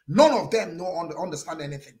intellectual. None of them understand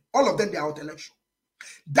anything. All of them, they are intellectual.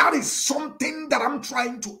 That is something that I'm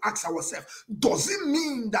trying to ask ourselves. Does it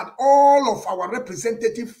mean that all of our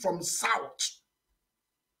representatives from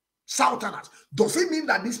Southerners, does it mean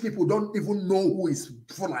that these people don't even know who is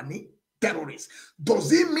Fulani terrorists?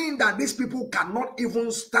 Does it mean that these people cannot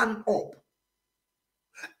even stand up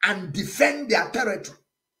and defend their territory?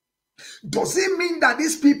 Does it mean that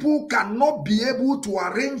these people cannot be able to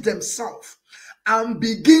arrange themselves and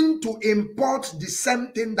begin to import the same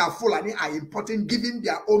thing that Fulani are importing, giving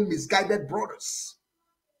their own misguided brothers?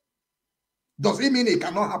 Does it mean it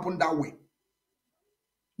cannot happen that way?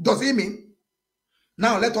 Does it mean?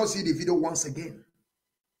 Now let us see the video once again.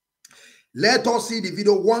 Let us see the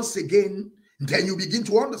video once again, then you begin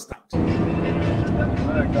to understand.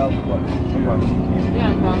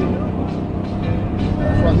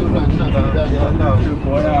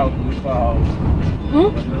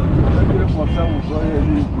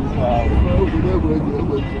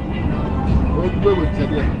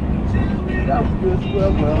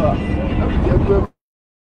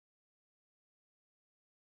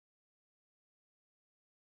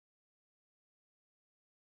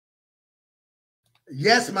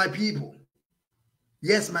 Yes, my people.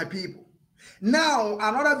 Yes, my people. Now,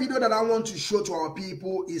 another video that I want to show to our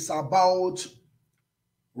people is about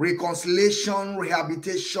reconciliation,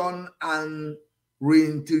 rehabilitation, and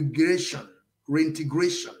reintegration,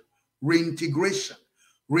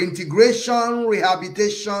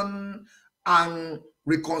 rehabilitation, and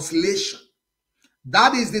reconciliation.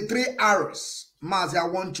 That is the 3 R's. Mazi, I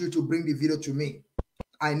want you to bring the video to me.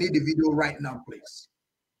 I need the video right now, please.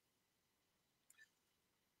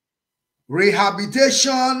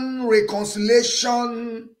 Rehabilitation,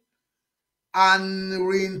 reconciliation, and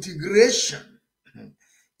reintegration.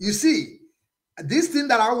 You see, this thing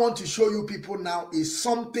that I want to show you people now is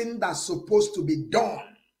something that's supposed to be done.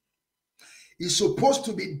 It's supposed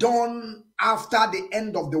to be done after the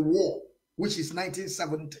end of the war, which is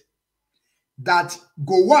 1970. That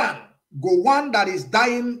Gowon that is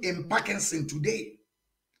dying in Parkinson today.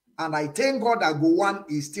 And I thank God that Gowon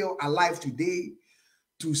is still alive today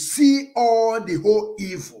to see all the whole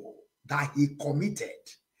evil that he committed.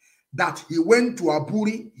 That he went to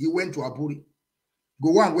Aburi.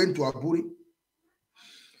 Gowon went to Aburi.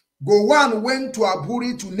 Gowon went to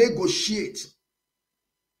Aburi to negotiate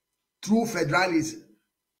through federalism.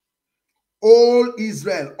 All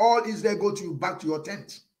Israel go to back to your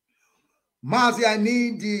tent. Mazi, I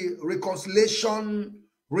need the reconciliation,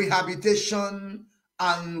 rehabilitation,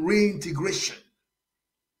 and reintegration.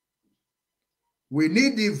 We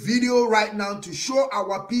need the video right now to show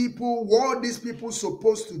our people what these people are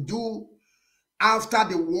supposed to do after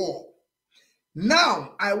the war.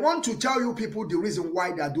 Now, I want to tell you people the reason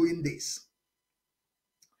why they are doing this.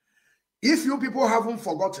 If you people haven't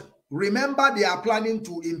forgotten, remember they are planning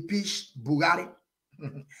to impeach Buhari.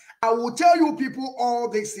 I will tell you people all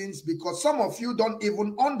these things because some of you don't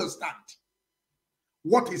even understand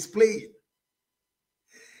what is playing.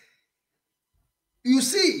 You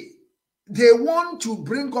see, they want to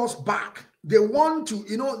bring us back. They want to,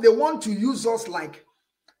 they want to use us like,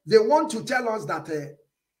 they want to tell us that,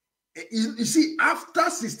 you see, after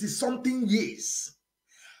 60-something years,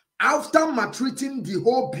 after maltreating the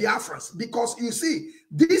whole Biafrans, because you see,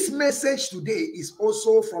 this message today is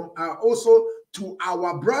also from also to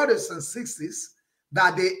our brothers and sisters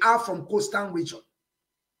that they are from coastal region.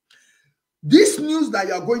 This news that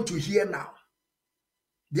you are going to hear now,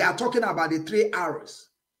 they are talking about the 3 hours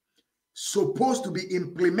supposed to be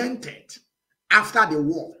implemented after the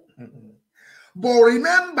war. But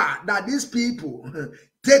remember that these people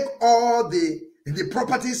take all the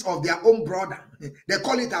properties of their own brother. They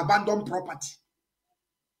call it abandoned property.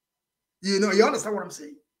 You understand what I'm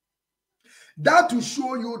saying? That to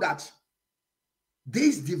show you that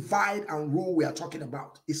this divide and rule we are talking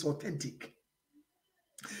about is authentic.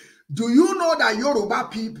 Do you know that Yoruba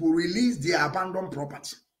people release their abandoned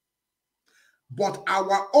property? But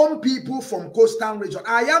our own people from coastal region,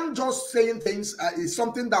 I am just saying things, is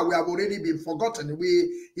something that we have already been forgotten.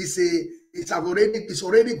 It's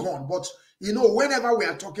already gone. But whenever we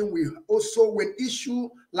are talking, we also, when issue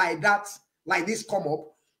like that, like this come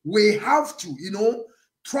up, we have to,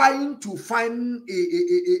 trying to find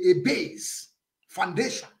a base,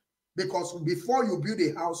 foundation. Because before you build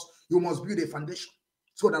a house, you must build a foundation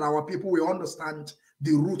so that our people will understand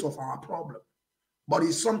the root of our problem. But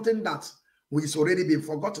it's something that it's already been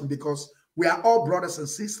forgotten because we are all brothers and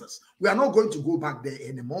sisters. We are not going to go back there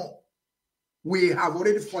anymore. We have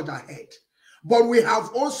already forged ahead. But we have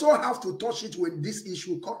also have to touch it when this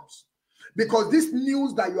issue comes. Because this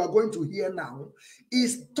news that you are going to hear now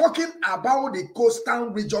is talking about the coastal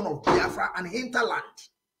region of Biafra and hinterland.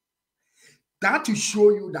 That to show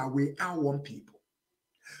you that we are one people.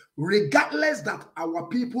 Regardless that our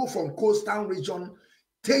people from coastal region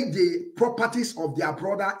take the properties of their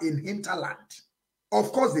brother in hinterland.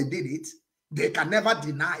 Of course, they did it. They can never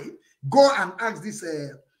deny. Go and ask this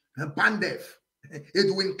Pandev,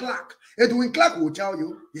 Edwin Clark. Edwin Clark will tell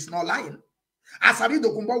you he's not lying. Asari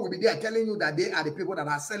Dokumba will be there telling you that they are the people that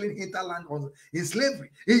are selling hinterland in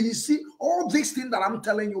slavery. And you see, all these things that I'm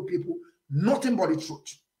telling you people, nothing but the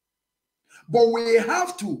truth. But we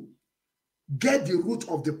have to get the root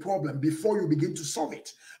of the problem before you begin to solve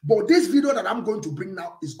it. But this video that I'm going to bring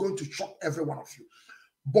now is going to shock every one of you.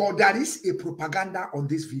 But there is a propaganda on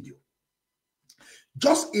this video.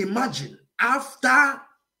 Just imagine after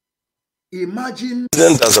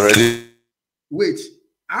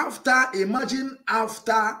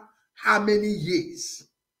how many years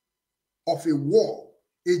of a war,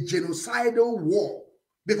 a genocidal war,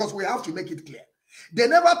 because we have to make it clear. They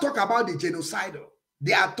never talk about the genocidal.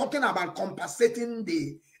 They are talking about compensating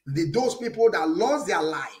those people that lost their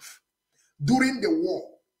life during the war.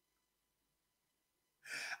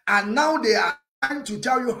 And now they are trying to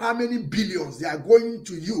tell you how many billions they are going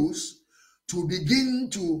to use to begin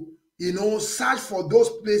to, search for those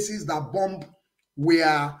places that bomb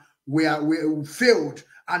were failed,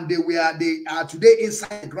 and they are today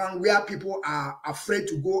inside the ground where people are afraid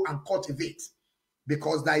to go and cultivate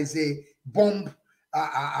because there is a bomb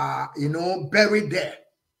buried there.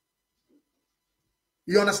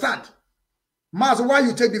 You understand? Mazi, why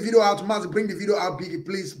you take the video out? Mazi, bring the video out, Biggie,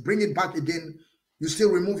 please bring it back again. You still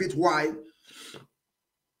remove it. Why?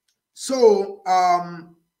 So,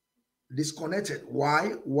 disconnected.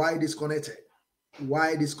 Why disconnected?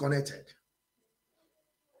 Why disconnected?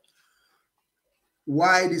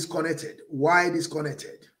 Why disconnected? Why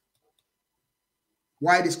disconnected?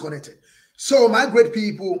 Why disconnected? So, my great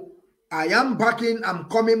people, I am backing. I'm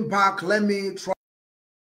coming back. Let me try.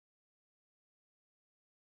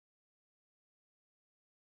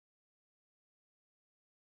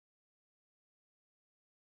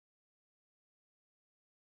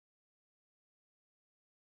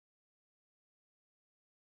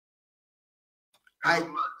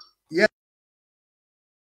 Yeah.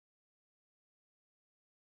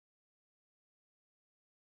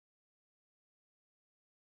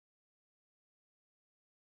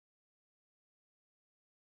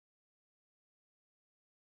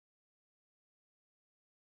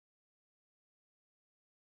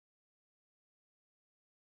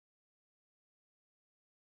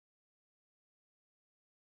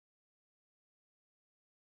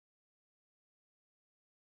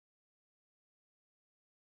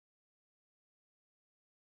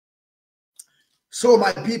 So,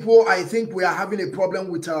 my people, I think we are having a problem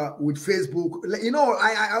with Facebook. You know,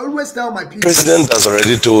 I always tell my people, President has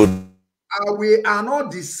already told we are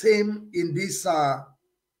not the same in this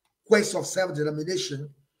quest of self-determination.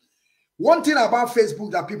 One thing about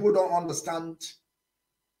Facebook that people don't understand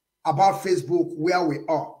about Facebook, where we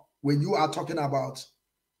are when you are talking about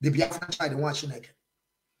the Biafran child in Washineke.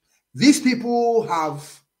 These people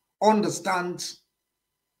have understand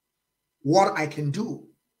what I can do.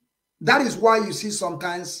 That is why you see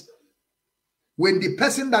sometimes when the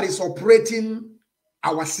person that is operating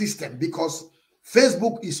our system, because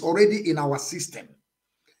Facebook is already in our system,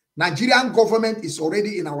 Nigerian government is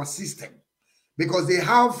already in our system, because they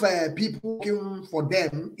have people working for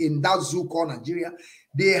them in that zoo called Nigeria.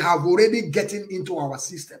 They have already gotten into our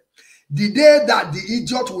system. The day that the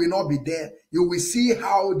idiot will not be there, you will see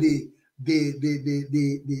how I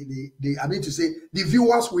mean to say, the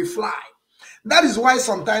viewers will fly. That is why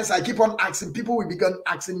sometimes I keep on asking, people will begin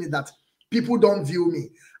asking me that people don't view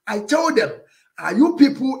me. I tell them, are you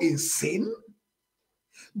people insane?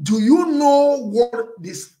 Do you know what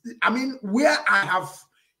this, I mean, where I have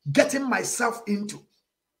gotten myself into?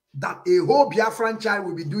 That a whole Biafran child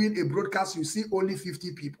will be doing a broadcast, you see only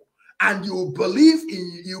 50 people. And you believe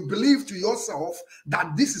to yourself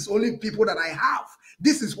that this is only people that I have.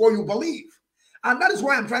 This is what you believe. And that is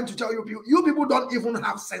why I'm trying to tell you, you people don't even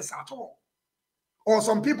have sense at all. Or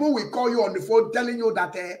some people will call you on the phone telling you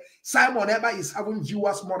that Simon Eber is having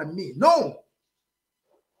viewers more than me. No,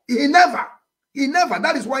 he never.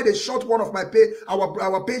 That is why they shut one of my page,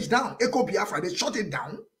 our page down, Echo Biafra. They shut it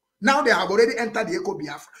down. Now they have already entered the Echo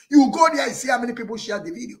Biafra. You go there and see how many people share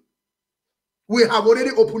the video. We have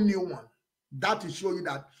already opened new one. That will show you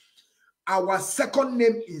that our second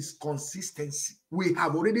name is consistency. We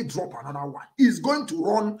have already dropped another one. It's going to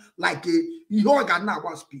run like a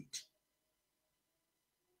Yoga speed.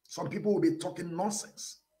 Some people will be talking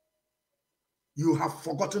nonsense. You have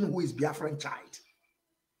forgotten who is Biafran child.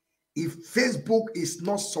 If Facebook is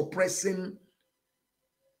not suppressing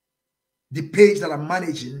the page that I'm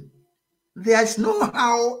managing, there is no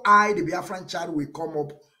how I, the Biafran child, will come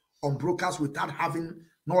up on broadcast without having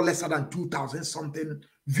no lesser than 2,000 something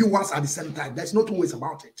viewers at the same time. There's no two ways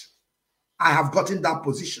about it. I have gotten that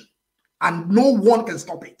position and no one can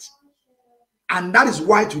stop it. And that is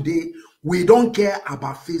why today we don't care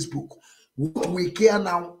about Facebook. What we care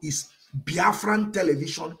now is Biafran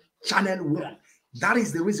Television Channel 1. That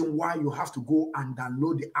is the reason why you have to go and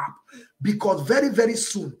download the app. Because very, very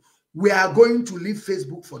soon, we are going to leave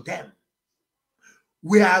Facebook for them.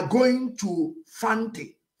 We are going to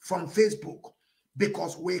Fante from Facebook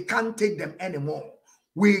because we can't take them anymore.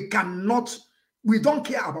 We cannot, we don't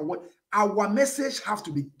care about what, our message has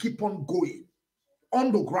to be keep on going on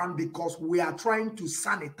the ground because we are trying to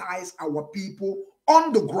sanitize our people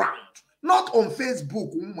on the ground, not on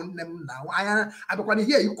Facebook. I don't want to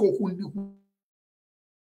hear you Facebook.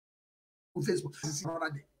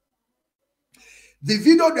 The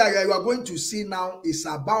video that you are going to see now is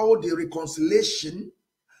about the reconciliation,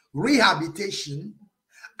 rehabilitation,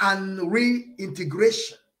 and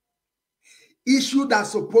reintegration issue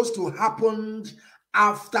that's supposed to happen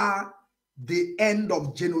after the end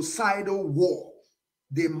of genocidal war.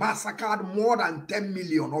 They massacred more than 10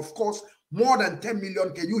 million. Of course, more than 10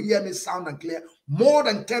 million. Can you hear me sound and clear? More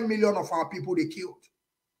than 10 million of our people they killed.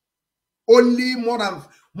 Only more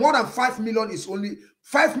than 5 million is only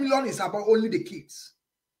 5 million is about only the kids,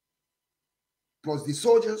 plus the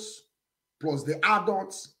soldiers, plus the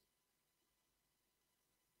adults.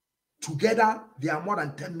 Together, there are more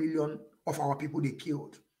than 10 million of our people they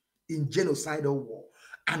killed in genocidal war.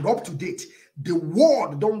 And up to date, the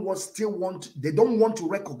world don't want to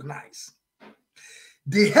recognize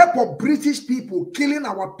the help of British people killing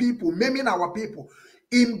our people, maiming our people.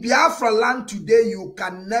 In Biafra land today, you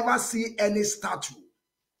can never see any statue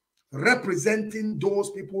representing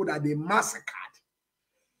those people that they massacred.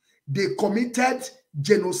 They committed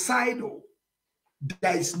genocidal.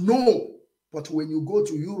 There is no, but when you go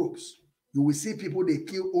to Europe, you will see people they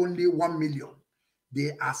kill only 1 million.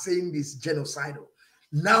 They are saying this genocidal.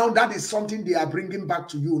 Now that is something they are bringing back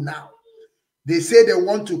to you now. They say they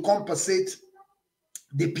want to compensate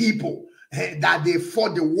the people that they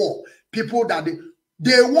fought the war. People that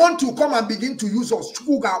they want to come and begin to use us.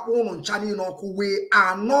 We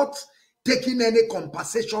are not taking any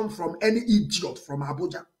compensation from any idiot from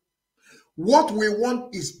Abuja. What we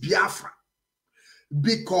want is Biafra.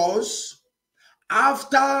 Because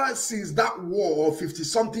since that war of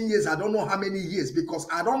 50-something years, I don't know how many years, because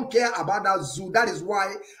I don't care about that zoo. That is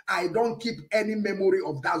why I don't keep any memory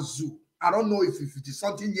of that zoo. I don't know if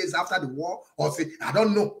 50-something years after the war or I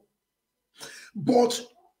don't know. But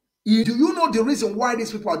do you know the reason why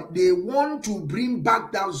these people, they want to bring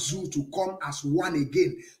back that zoo to come as one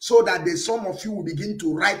again, so that some of you will begin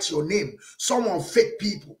to write your name, some of fake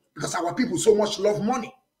people, because our people so much love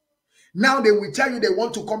money. Now they will tell you they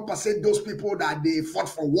want to compensate those people that they fought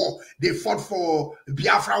for war. They fought for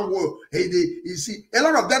Biafran war. You see, a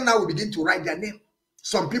lot of them now will begin to write their name.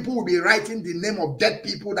 Some people will be writing the name of dead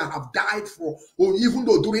people that have died or even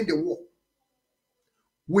though during the war.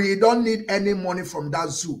 We don't need any money from that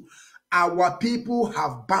zoo. Our people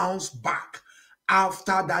have bounced back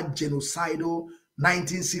after that genocidal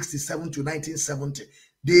 1967 to 1970.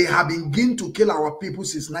 They have begun to kill our people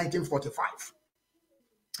since 1945.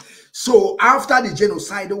 So after the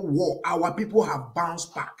genocidal war, our people have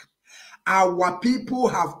bounced back. Our people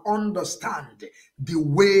have understand the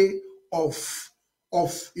way of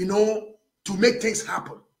to make things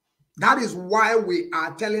happen. That is why we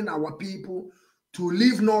are telling our people to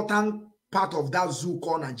leave northern part of that zoo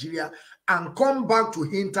called Nigeria and come back to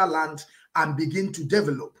hinterland and begin to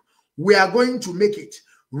develop. We are going to make it.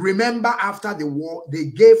 Remember, after the war, they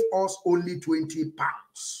gave us only 20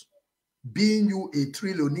 pounds. Being you a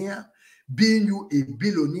trillionaire, being you a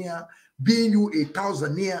billionaire, being you a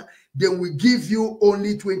thousandaire, then we give you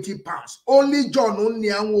only 20 pounds. Only John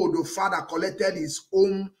Onyango, the father, collected his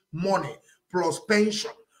own money, plus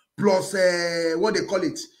pension, plus what they call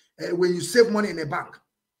it, when you save money in a bank,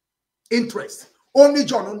 interest. Only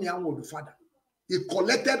John Onyango, the father, he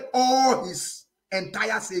collected all his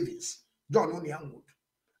entire savings. John Onyango.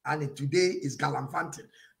 And today is gallivanting.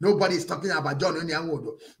 Nobody is talking about John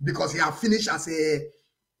Onyango because he have finished as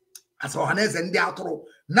Ohanes and Deatro.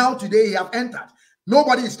 Now today he have entered.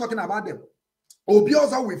 Nobody is talking about them.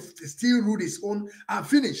 Obioza will still rule his own and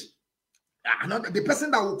finish. The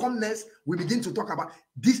person that will come next, we begin to talk about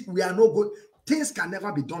this. We are no good. Things can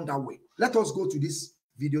never be done that way. Let us go to this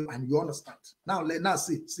video and you understand. Now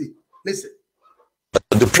see, listen.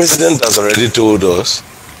 The president has already told us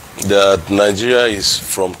that Nigeria is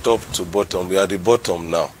from top to bottom. We are the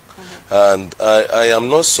bottom now. And I am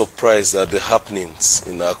not surprised at the happenings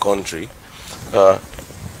in our country,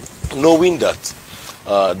 knowing that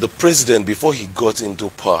the president, before he got into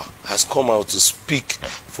power, has come out to speak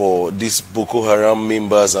for these Boko Haram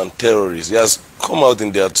members and terrorists. He has come out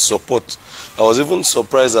in their support. I was even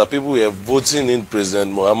surprised that people were voting in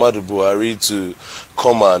President Muhammadu Buhari to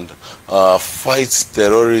come and fight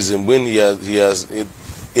terrorism when he has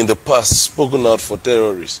in the past spoken out for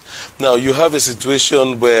terrorists. Now you have a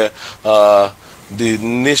situation where the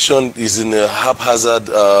nation is in a haphazard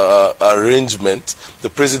arrangement. The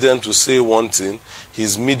president will say one thing,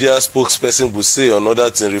 his media spokesperson will say another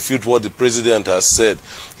thing, refute what the president has said.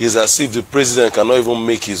 It's as if the president cannot even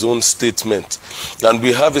make his own statement. And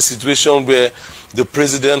we have a situation where the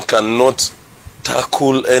president cannot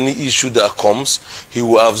tackle any issue that comes. He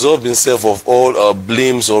will absorb himself of all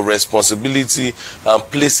blames or responsibility and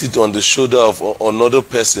place it on the shoulder of another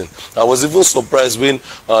person. I was even surprised when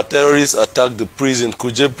terrorists attacked the prison,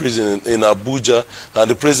 Kuje prison in Abuja, and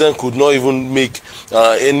the president could not even make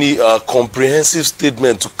any comprehensive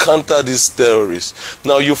statement to counter these terrorists.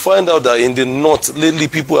 Now you find out that in the north, lately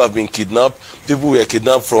people have been kidnapped. People were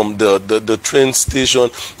kidnapped from the train station.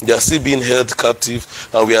 They are still being held captive,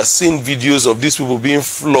 and we are seeing videos of these people being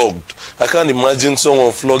flogged. I can't imagine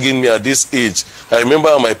someone flogging me at this age. I remember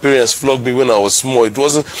how my parents flogged me when I was small. It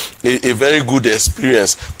wasn't a very good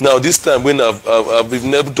experience. Now this time when I've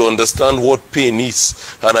been able to understand what pain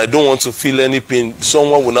is, and I don't want to feel any pain,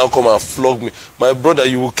 someone will now come and flog me. My brother,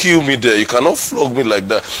 you will kill me there. You cannot flog me like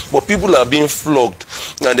that. But people are being flogged,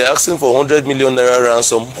 and they're asking for 100 million naira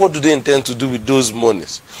ransom. What do they intend to do with those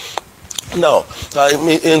monies? Now, I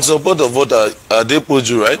mean, in support of what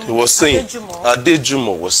Adepoju, right, he was saying,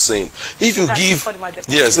 Adejumo was saying, if you give,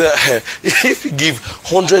 yes, if you give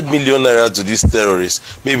 100 million naira to these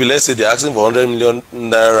terrorists, maybe let's say they're asking for 100 million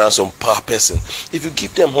naira ransom per person. If you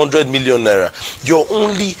give them 100 million naira, you're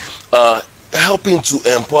only helping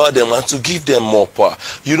to empower them and to give them more power.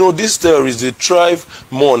 You know, these terrorists, they thrive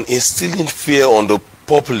more on instilling fear on the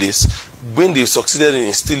populace. When they succeeded in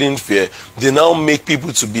instilling fear, they now make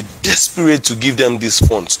people to be desperate to give them these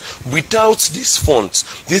funds. Without these funds,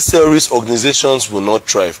 these terrorist organizations will not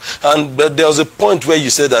thrive. And but there was a point where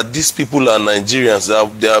you said that these people are Nigerians,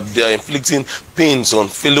 they are inflicting pains on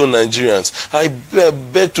fellow Nigerians. I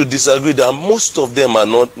beg to disagree that most of them are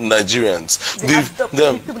not Nigerians.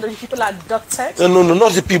 The people adopted? No,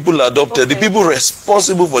 not the people adopted. Okay. The people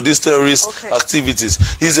responsible for these terrorist activities.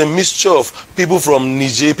 It's a mixture of people from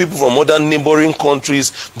Niger, people from other neighboring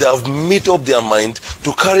countries that have made up their mind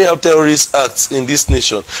to carry out terrorist acts in this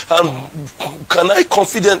nation. And can I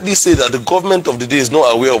confidently say that the government of the day is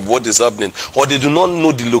not aware of what is happening, or they do not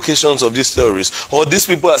know the locations of these terrorists, or these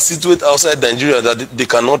people are situated outside Nigeria that they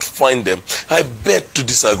cannot find them? I beg to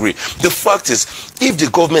disagree. The fact is, if the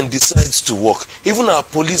government decides to work, even our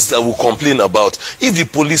police that will complain about, if the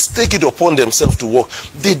police take it upon themselves to work,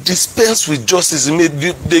 they dispense with justice.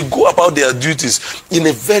 They go about their duties in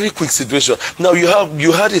a very quick situation. Now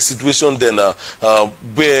you had a situation then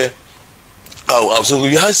where so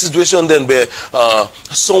we had a situation then where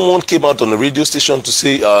someone came out on a radio station to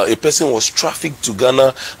say a person was trafficked to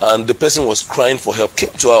Ghana and the person was crying for help,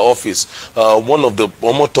 came to our office. One of the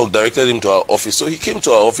Omo Talk directed him to our office. So he came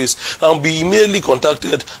to our office and we immediately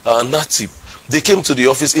contacted Nazi. They came to the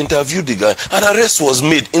office, interviewed the guy, and arrest was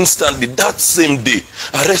made instantly. That same day,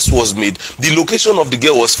 arrest was made. The location of the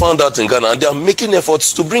girl was found out in Ghana, and they are making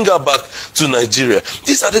efforts to bring her back to Nigeria.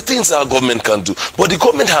 These are the things our government can do. But the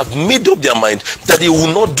government have made up their mind that they will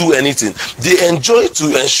not do anything. They enjoy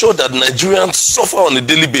to ensure that Nigerians suffer on a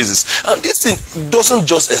daily basis. And this thing doesn't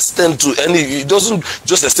just extend to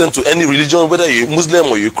any religion, whether you're a Muslim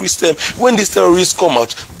or you're a Christian. When these terrorists come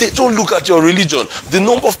out, they don't look at your religion. The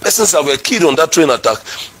number of persons that were killed on that train attack,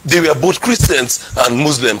 they were both Christians and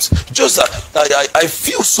Muslims. Just that I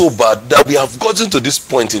feel so bad that we have gotten to this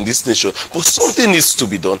point in this nation, but something needs to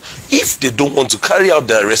be done. If they don't want to carry out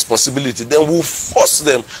their responsibility, then we'll force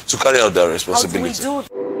them to carry out their responsibility. How do we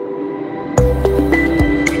do?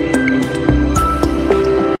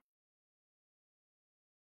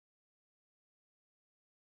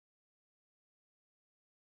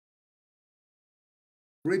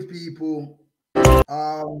 Great people.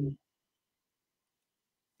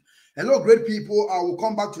 Hello, great people. I will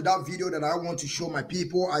come back to that video that I want to show my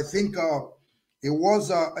people. I think it was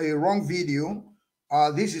a wrong video.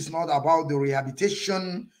 This is not about the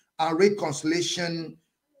rehabilitation and reconciliation.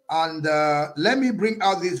 And let me bring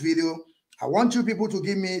out this video. I want you people to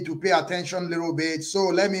pay attention a little bit. So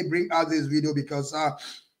let me bring out this video because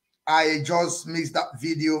I just missed that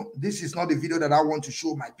video. This is not the video that I want to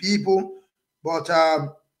show my people. But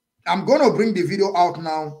I'm going to bring the video out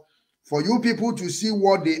now for you people to see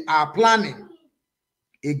what they are planning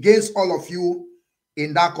against all of you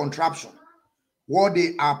in that contraption. What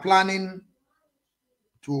they are planning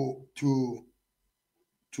to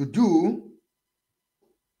do.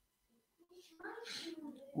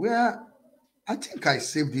 Where I think I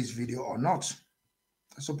saved this video or not.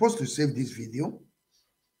 I'm supposed to save this video.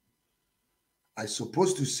 I'm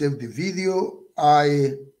supposed to save the video.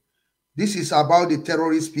 This is about the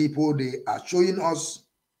terrorist people. They are showing us.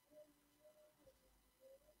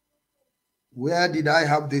 Where did I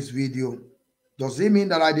have this video? Does it mean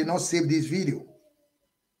that I did not save this video?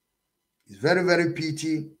 It's very, very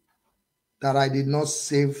pity that I did not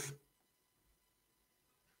save.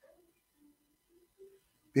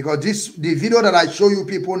 Because the video that I show you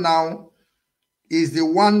people now is the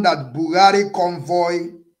one that Bugatti convoy.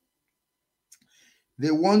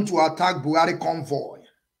 They want to attack Bugatti convoy.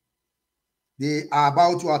 They are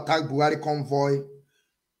about to attack Bugatti convoy.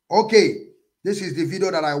 Okay, this is the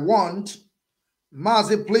video that I want.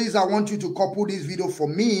 Mazi, please, I want you to couple this video for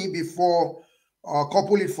me before,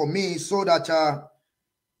 couple it for me so that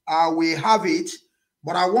I will have it.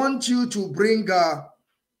 But I want you to bring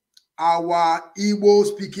our Igbo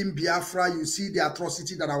speaking Biafra. You see the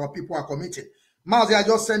atrocity that our people are committing. Mazi, I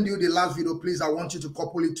just sent you the last video. Please, I want you to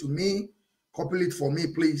couple it to me. Couple it for me,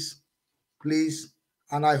 please. Please.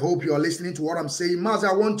 And I hope you are listening to what I'm saying. Mazi,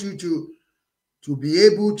 I want you to be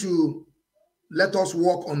able to let us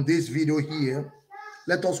work on this video here.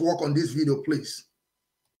 Let us work on this video, please.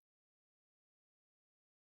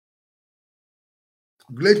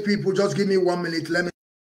 Great people, just give me 1 minute. Let me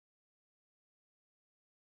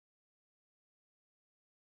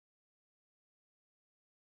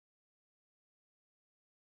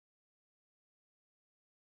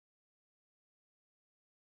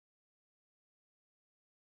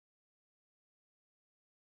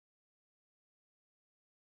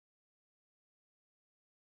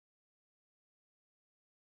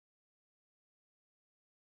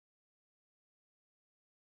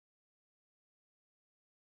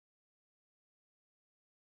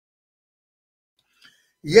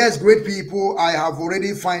Yes, great people. I have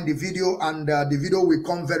already found the video, and the video will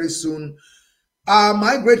come very soon.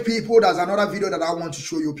 My great people, there's another video that I want to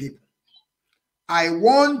show you people. I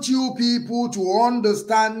want you people to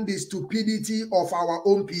understand the stupidity of our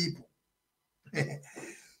own people.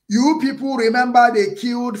 You people remember they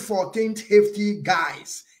killed 14 hefty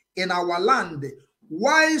guys in our land.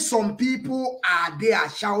 Why some people are there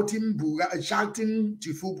shouting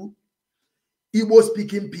Tifubu? Igbo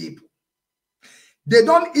speaking people. They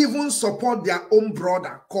don't even support their own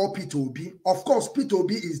brother called P2B. Of course,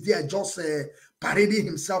 P2B is there just parading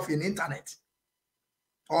himself in internet.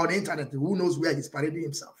 On the internet, who knows where he's parading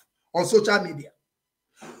himself? On social media.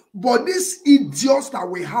 But these idiots that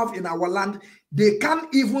we have in our land, they can't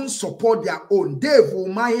even support their own. Dave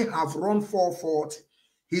Umahi have run 440.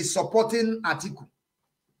 He's supporting Atiku.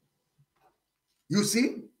 You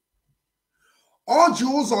see?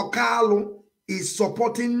 Oju's Okalo is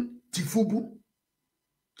supporting Tifubu.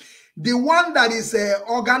 The one that is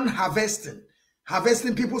organ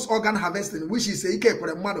harvesting people's organ harvesting, which is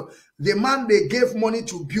the man they gave money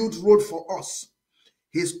to build road for us.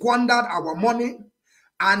 He squandered our money,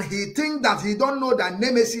 and he think that he don't know that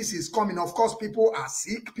Nemesis is coming. Of course, people are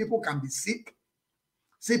sick. People can be sick.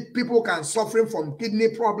 Sick people can suffering from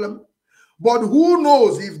kidney problem. But who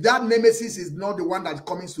knows if that Nemesis is not the one that's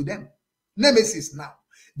coming to them? Nemesis now.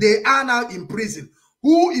 They are now in prison.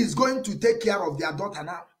 Who is going to take care of their daughter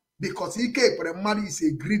now? Because Ike Premari is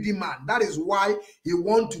a greedy man. That is why he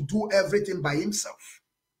wants to do everything by himself.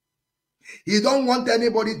 He don't want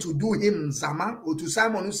anybody to do him Zama or to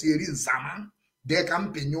Simon Usiri Zama. They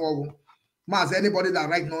can pay you. Mas anybody that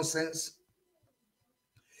write nonsense,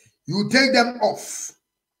 you take them off.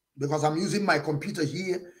 Because I'm using my computer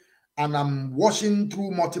here and I'm watching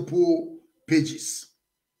through multiple pages.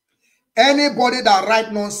 Anybody that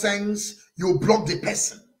write nonsense, you block the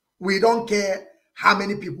person. We don't care how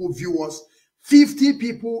many people view us. 50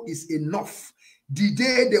 people is enough. The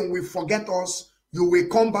day they will forget us, you will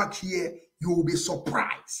come back here, you will be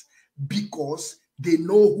surprised because they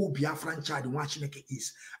know who Biafran child Nwachineke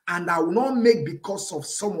is. And I will not make because of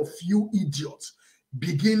some of you idiots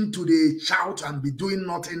begin to shout and be doing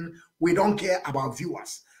nothing. We don't care about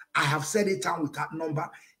viewers. I have said it down with that number.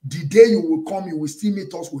 The day you will come, you will still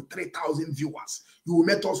meet us with 3,000 viewers. You will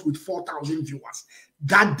meet us with 4,000 viewers.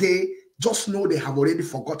 That day, just know they have already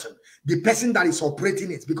forgotten the person that is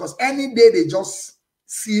operating it, because any day they just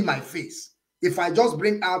see my face. If I just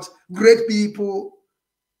bring out great people,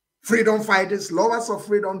 freedom fighters, lovers of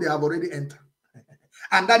freedom, they have already entered.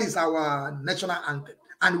 And that is our national anthem.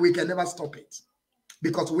 And we can never stop it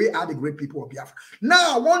because we are the great people of Biafra.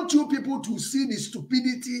 Now, I want you people to see the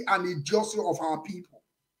stupidity and idiocy of our people.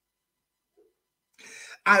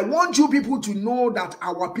 I want you people to know that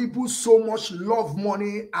our people so much love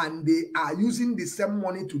money and they are using the same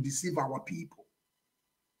money to deceive our people.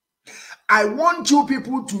 I want you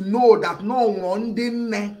people to know that no one they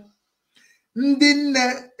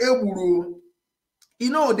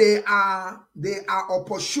are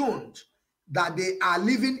opportuned that they are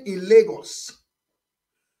living in Lagos.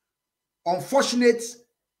 Unfortunate,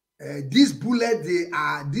 this bullet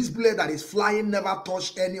that is flying never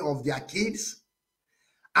touched any of their kids.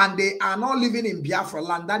 And they are not living in Biafra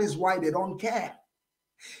land. That is why they don't care.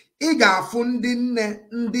 You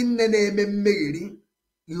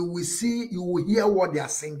will see, you will hear what they are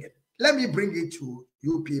singing. Let me bring it to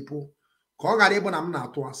you people.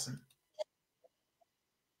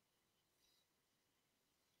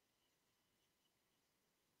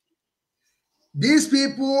 These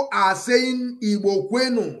people are saying Igbo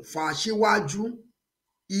kwenu fashiwaju.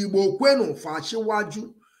 Igbo kwenu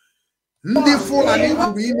fashiwaju. Ndi Fulani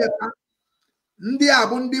turu imefa. Ndi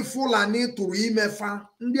abu ndi Fulani turu imefa.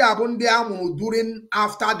 Ndi abu ndi amuru during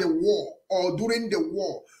after the war or during the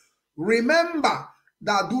war. Remember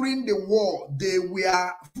that during the war,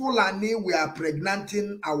 Fulani were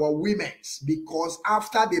pregnanting our women because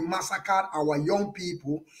after they massacred our young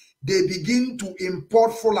people, they begin to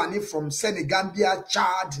import Fulani from Senegambia,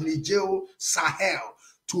 Chad, Niger, Sahel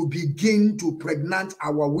to begin to pregnant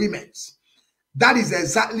our women. That is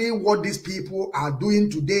exactly what these people are doing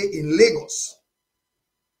today in Lagos.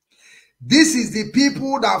 This is the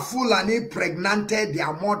people that Fulani pregnanted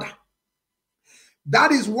their mother.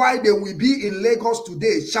 That is why they will be in Lagos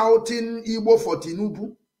today shouting Igbo for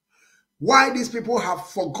Tinubu. Why these people have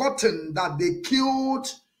forgotten that they killed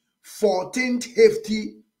 14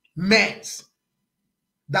 hefty men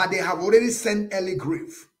that they have already sent early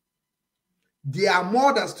grave. Their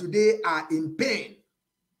mothers today are in pain.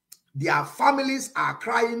 Their families are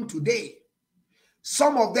crying today.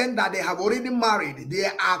 Some of them that they have already married, they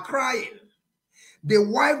are crying. The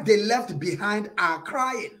wife they left behind are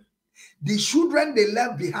crying. The children they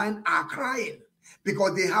left behind are crying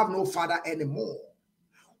because they have no father anymore.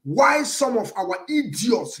 Why some of our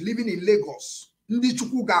idiots living in Lagos, ndị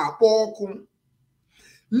chukwu ga-akpọ ọkụ,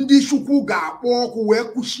 ndị chukwu ga-akpọ ọkụ wee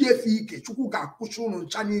kuchie efe ike, chukwu ga-akụchi unu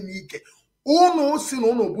ncha niile ike. Unu si na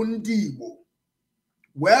unu bụ ndị Igbo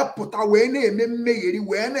wee pụta wee na-eme mmegheri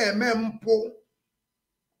wee na-eme mpụ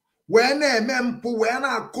wee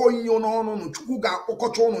na-akọ inyo n'ọnụ unu, chukwu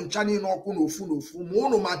ga-akpọkọcha unu ncha niile ọkụ n'ofu n'ofu ma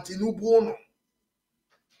unu ma Tinubu unu.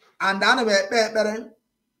 And ana m ekpe ekpere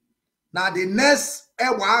na the next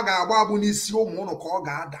egbe a ga-agba bụ n'isi ụmụ unu ka ọ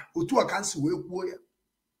ga-ada. Otu a ka nsi wee kwuo ya.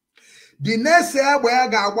 The next egbe a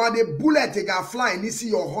ga-agba, the bullet ga-fly n'isi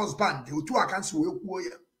your husband. Otu a ka nsi wee kwuo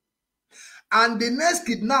ya. And the next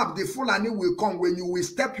kidnap, the Fulani will come when you will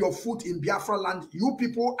step your foot in Biafra land. You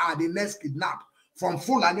people are the next kidnap from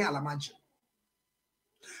Fulani Alamanche.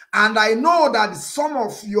 And I know that some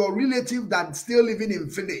of your relatives that still living in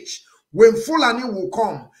village, when Fulani will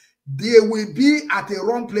come, they will be at a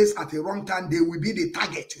wrong place at a wrong time. They will be the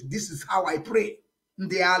target. This is how I pray.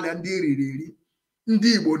 Ndị ala ndị riri,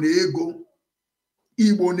 ndị Igbo na-ego,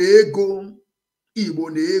 Igbo na-ego, Igbo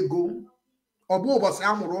na-ego. Obu ụbọchị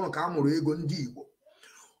amụrụ unu ka amụrụ ego ndị Igbo.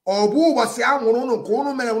 Obu ụbọchị amụrụ unu ka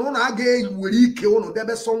unu mere unu aga-ewere ike unu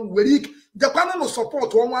debe sọ were ike. Jekwana unu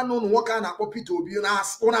support ọnwa unu nwoke a na-akpọ Peter Obi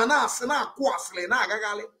na-asị na-akụ asịrị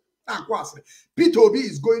na-agagharị na-akụ asịrị. Peter Obi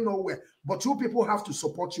is going nowhere, but you people have to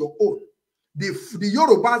support your own. The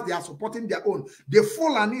Yorubas, they are supporting their own. The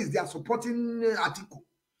Fulanis, they are supporting Atiku.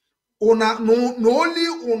 Only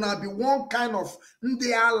be one kind of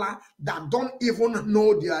Ndiala that don't even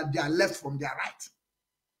know their left from their right.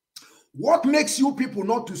 What makes you people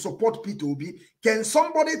not to support Peter Obi? Can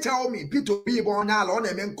somebody tell me Peter Obi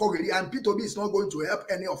and Peter Obi is not going to help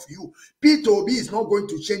any of you? Peter Obi is not going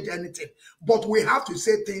to change anything. But we have to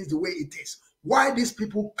say things the way it is. Why these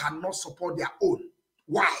people cannot support their own?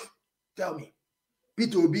 Why? Tell me.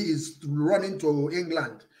 Peter Obi is running to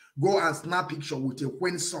England. Go and snap picture with a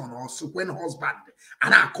queen son or queen husband.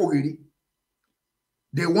 And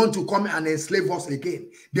they want to come and enslave us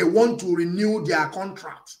again. They want to renew their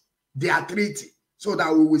contract, their treaty, so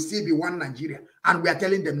that we will still be one Nigeria. And we are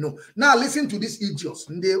telling them no. Now listen to these idiots.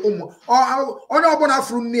 Here,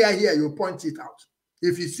 you point it out.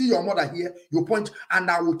 If you see your mother here, you point,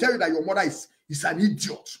 and I will tell you that your mother is an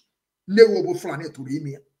idiot.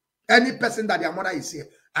 Any person that their mother is here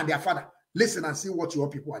and their father, listen and see what your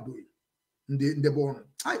people are doing. In the born.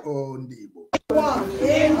 I own the Igbo.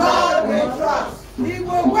 In God we trust.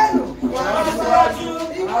 Igbo kwenu. Wasiwaju.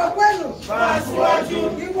 Igbo kwenu. Wasiwaju.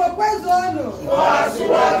 Igbo kwenu.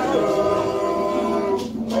 Wasiwaju.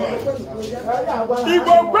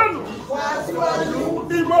 Igbo kwenu. Wasiwaju.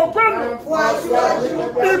 Igbo kwenu. Wasiwaju.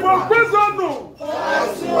 Igbo kwenu.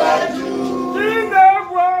 Wasiwaju.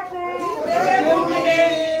 Inegwaku.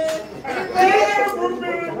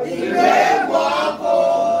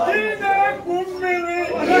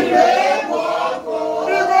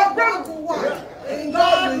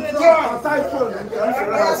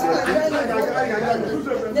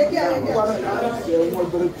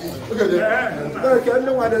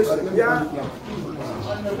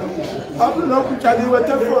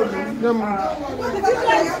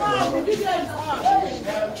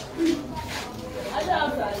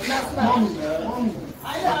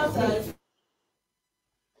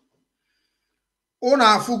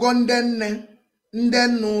 Una afugo ndenne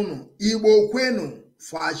unu Igbo kwenu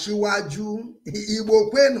fashiwaju Igbo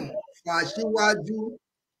kwenu fashiwaju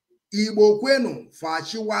Igbo kwenu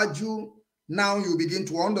fashiwaju. Now you begin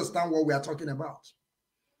to understand what we are talking about.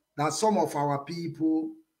 That some of our people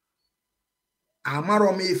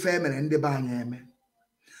amaromi ife mere ndị banye eme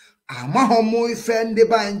amahomo ife ndị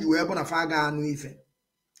banye ju ebe na faga anu ife.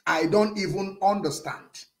 I don't even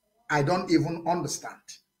understand. I don't even understand.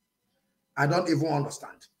 I don't even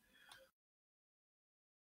understand.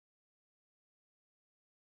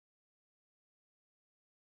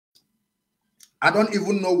 I don't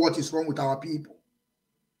even know what is wrong with our people.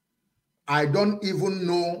 I don't even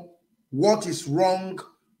know what is wrong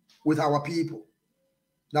with our people.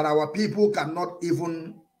 That our people cannot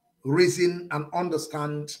even reason and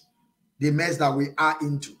understand the mess that we are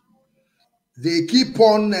into. They keep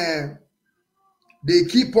on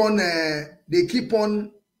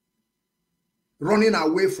running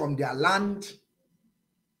away from their land,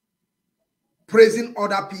 praising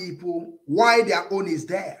other people while their own is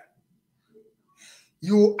there.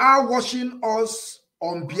 You are watching us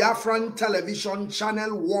on Biafran television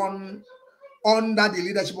channel 1 under the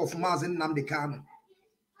leadership of Mazi Nnamdi Kanu.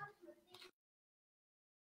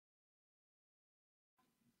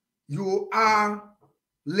 You are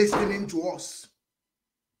listening to us.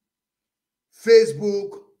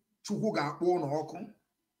 Facebook, Chukwu ga-akpọ n'ọkụ.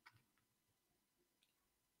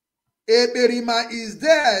 Eberima is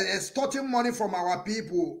there extorting money from our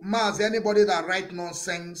people. Mazi, anybody that write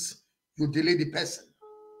nonsense, you delete the person.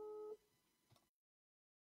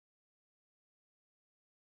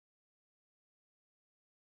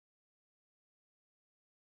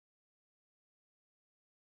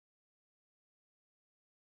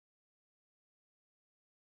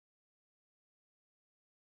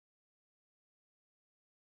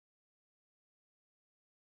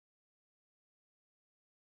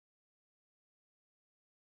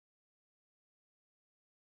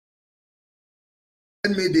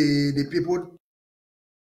 Send me the people.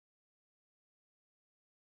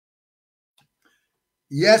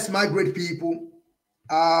 Yes, my great people.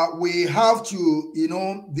 We have to,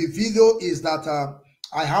 the video is that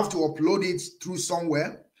I have to upload it through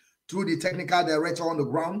somewhere, through the technical director on the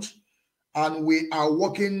ground. And we are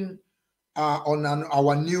working on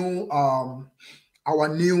our new,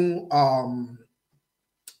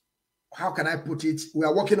 how can I put it? We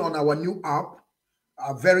are working on our new app.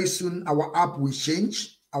 Very soon, our app will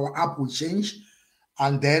change.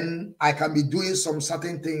 And then I can be doing some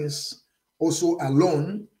certain things also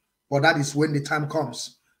alone, but that is when the time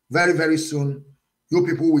comes. Very, very soon, you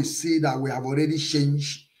people will see that we have already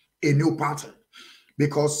changed a new pattern,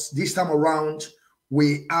 because this time around,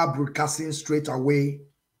 we are broadcasting straight away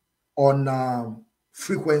on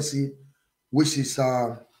frequency, which is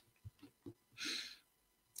a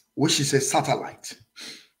satellite.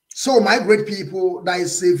 So, my great people, there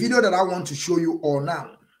is a video that I want to show you all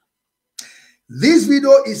now. This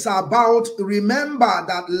video is about, remember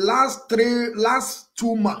that last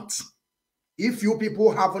 2 months, if you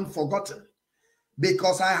people haven't forgotten,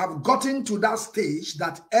 because I have gotten to that stage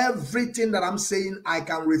that everything that I'm saying, I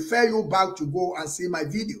can refer you back to go and see my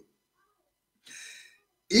video.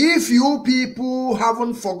 If you people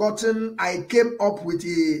haven't forgotten, I came up with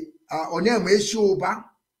a Onyemeshoba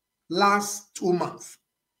last 2 months.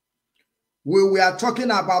 We were talking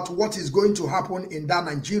about what is going to happen in that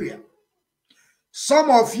Nigeria. Some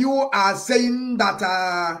of you are saying that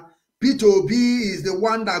P2B is the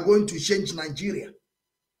one that is going to change Nigeria.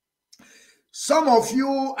 Some of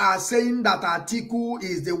you are saying that Atiku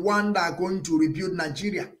is the one that is going to rebuild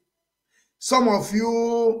Nigeria. Some of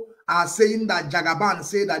you are saying that Jagaban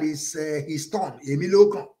say that is his turn,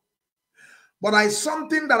 Emilio. But it's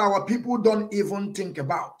something that our people don't even think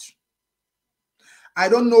about. I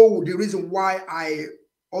don't know the reason why I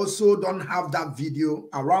also don't have that video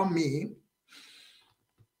around me.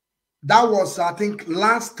 That was, I think,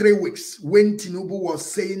 last 3 weeks when Tinubu was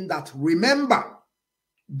saying that, remember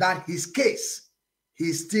that his case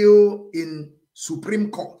is still in Supreme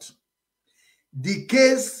Court. The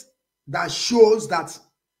case that shows that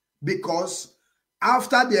because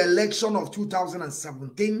after the election of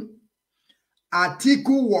 2017,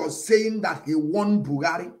 Atiku was saying that he won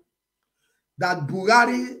Buhari, that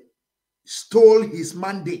Buhari stole his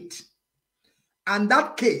mandate. And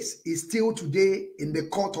that case is still today in the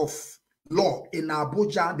court of law in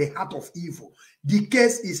Abuja, the heart of evil. The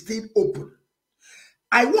case is still open.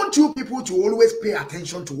 I want you people to always pay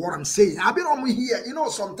attention to what I'm saying. I've been on here,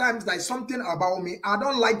 sometimes there's something about me. I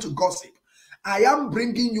don't like to gossip. I am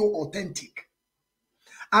bringing you authentic.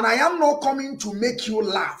 And I am not coming to make you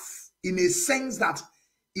laugh in a sense that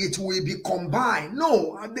it will be combined.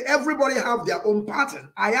 No, everybody have their own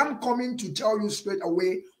pattern. I am coming to tell you straight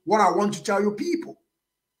away what I want to tell you people.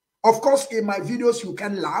 Of course, in my videos, you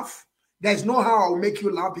can laugh. There's no how I'll make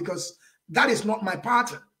you laugh because that is not my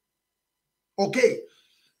pattern. Okay.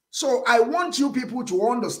 So I want you people to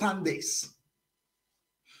understand this.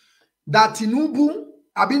 That Tinubu,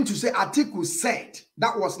 I've been to say Atiku said,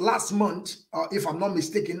 that was last month, if I'm not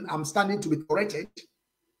mistaken, I'm standing to be corrected,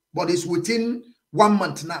 but it's within 1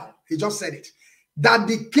 month now. He just said it. That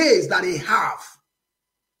the case that he have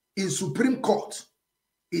in Supreme Court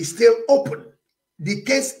is still open. The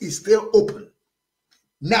case is still open.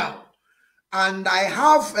 Now, and I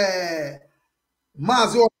have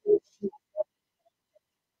Mazi Okechukwu.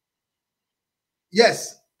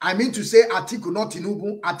 Yes, I mean to say Atiku, not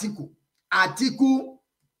Tinubu, Atiku. Atiku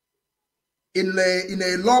in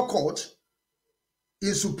a law court,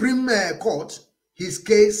 in Supreme Court, his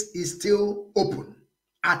case is still open.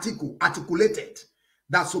 Atiku, articulated,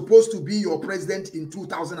 that's supposed to be your president in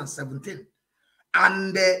 2017.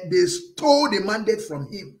 And they stole the mandate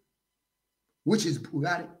from him, which is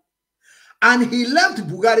Buhari. And he left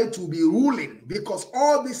Buhari to be ruling because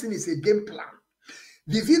all this thing is a game plan.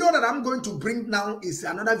 The video that I'm going to bring now is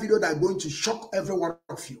another video that is going to shock every one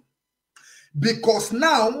of you. Because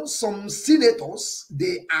now some senators,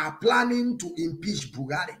 they are planning to impeach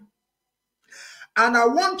Buhari. And I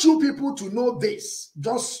want you people to know this.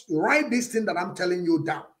 Just write this thing that I'm telling you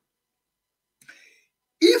down.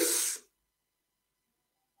 If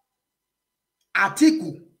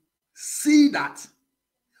Atiku see that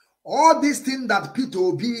all these things that Peter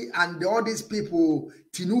Obi and all these people,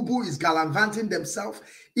 Tinubu is gallivanting themselves,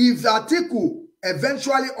 if Atiku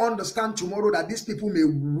eventually understand tomorrow that these people may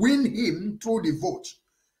win him through the vote,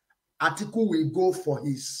 Atiku will go for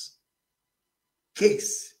his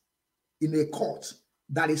case in a court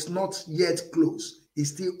that is not yet closed, is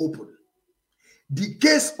still open. The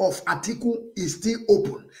case of Atiku is still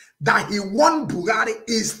open. That he won Buhari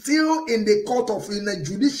is still in the court of in the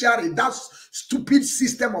judiciary. That stupid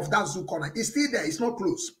system of that Zukona is still there. It's not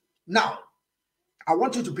closed. Now, I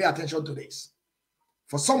want you to pay attention to this.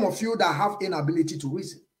 For some of you that have inability to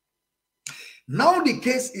reason. Now the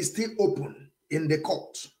case is still open in the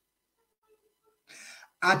court.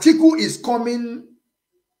 Atiku is coming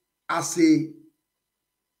as a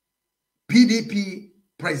PDP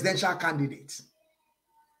presidential candidate.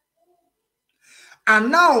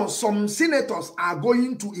 And now some senators are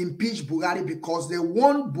going to impeach Buhari because they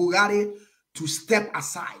want Buhari to step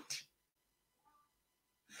aside.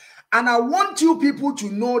 And I want you people to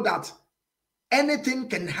know that anything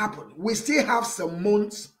can happen. We still have some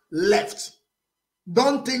months left.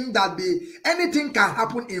 Don't think that anything can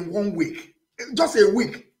happen in 1 week. Just a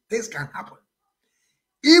week, things can happen.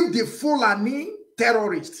 If the Fulani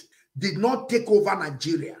terrorists did not take over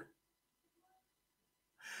Nigeria,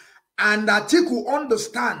 and Atiku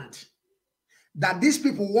understand that these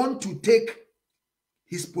people want to take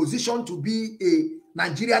his position to be a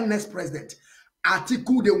Nigerian next president,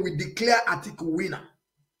 Atiku, they will declare Atiku winner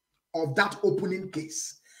of that opening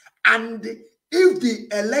case. And if the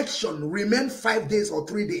election remains 5 days or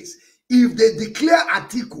 3 days, if they declare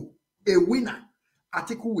Atiku a winner,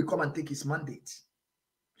 Atiku will come and take his mandate.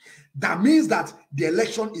 That means that the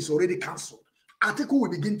election is already cancelled. Atiku will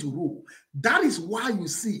begin to rule. That is why you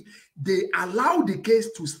see they allow the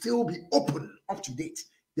case to still be open up to date.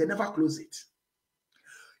 They never close it.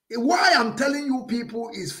 Why I'm telling you people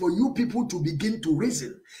is for you people to begin to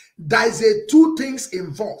reason. There is two things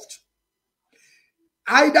involved.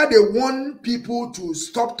 Either they want people to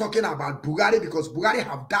stop talking about Buhari because Buhari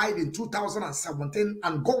have died in 2017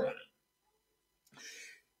 and gone.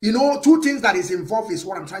 You know, two things that is involved is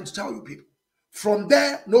what I'm trying to tell you people. From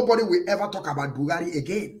there, nobody will ever talk about Buhari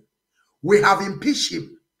again. We have impeached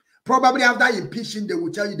him. Probably after impeaching, they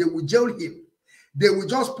will tell you they will jail him. They will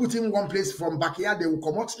just put him one place from backyard, they will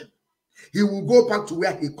promote him. He will go back to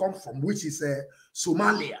where he come from, which is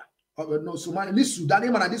Somalia. No, Somalia. This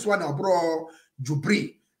Sudan, man, this one, bro,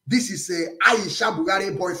 Jubri. This is Aisha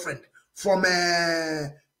Buhari boyfriend from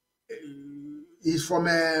he's from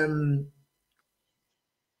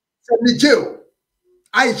Niger.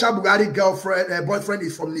 Aisha Buhari girlfriend, boyfriend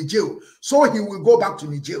is from Niger. So he will go back to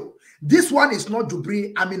Niger. This one is not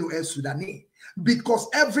Jubri Aminu El Sudani because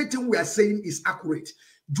everything we are saying is accurate.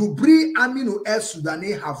 Jubri Aminu El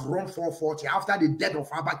Sudani have run 440 after the death of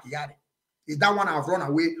Abba Kyari. Is that one have run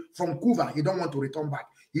away from Cuba? He don't want to return back.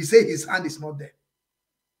 He said his hand is not there.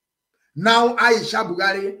 Now Aisha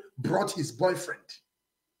Buhari brought his boyfriend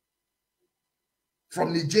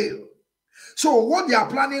from Niger. So what they are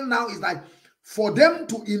planning now is like for them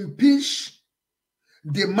to impeach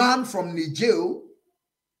the man from Niger,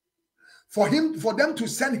 for them to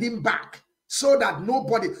send him back so that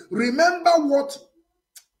nobody remember what,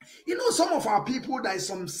 you know, some of our people, there is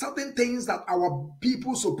some certain things that our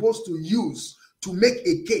people supposed to use to make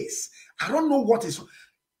a case. I don't know what is.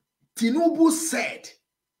 Tinubu said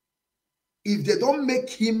if they don't make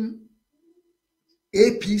him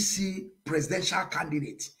APC presidential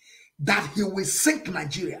candidate, that he will sink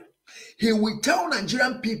Nigeria. He will tell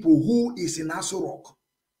Nigerian people who is in Aso Rock.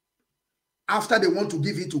 After they want to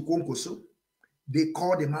give it to Konkoso, they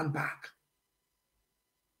call the man back.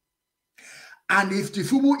 And if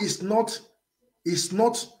Tifubu is not,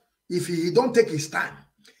 if he don't take his time,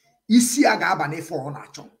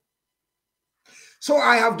 so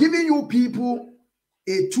I have given you people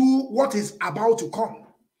a tool, what is about to come.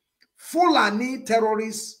 Fulani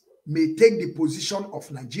terrorists may take the position of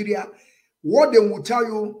Nigeria. What they will tell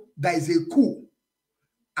you, there is a coup,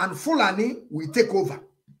 and Fulani will take over.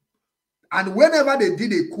 And whenever they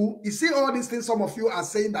did a coup, you see all these things, some of you are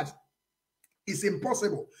saying that it's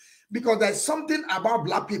impossible. Because there's something about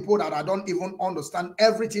black people that I don't even understand.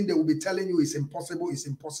 Everything they will be telling you is impossible, is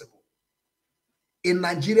impossible. In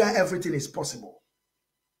Nigeria, everything is possible.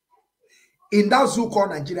 In that zoo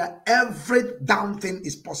called Nigeria, every damn thing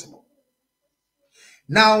is possible.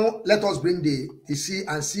 Now let us bring the see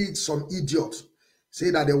and see some idiots say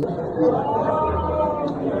that they want.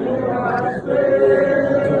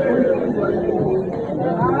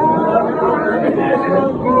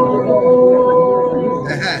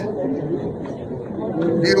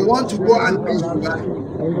 They want to go and preach Buhari.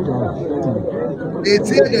 They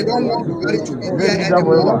say they don't want Buhari to be there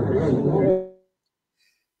anymore.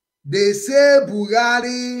 They say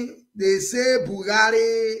Buhari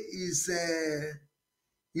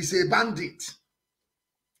is a bandit.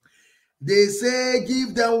 They say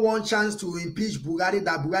give them one chance to impeach Buhari,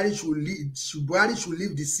 that Buhari should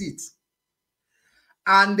leave the seat.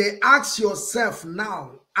 And they ask yourself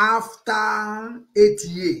now, after 8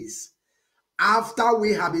 years, after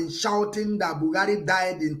we have been shouting that Buhari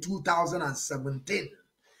died in 2017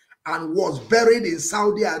 and was buried in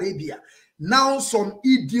Saudi Arabia, now some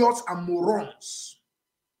idiots and morons,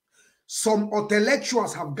 some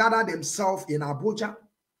intellectuals have gathered themselves in Abuja,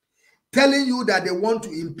 telling you that they want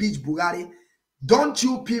to impeach Buhari. Can't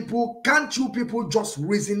you people just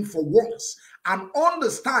reason for once and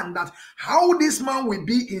understand that how this man will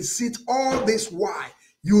be in seat all this while?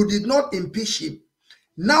 You did not impeach him.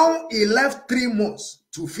 Now he left 3 months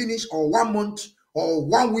to finish, or 1 month or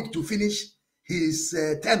 1 week to finish his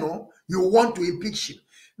tenure. You want to impeach him.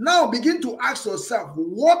 Now begin to ask yourself,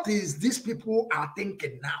 what is these people are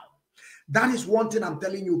thinking now? That is one thing I'm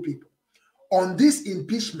telling you people. On this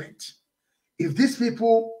impeachment, if these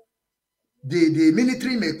people, the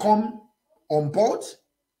military may come on board,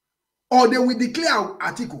 or they will declare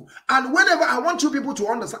Atiku. And whenever, I want you people to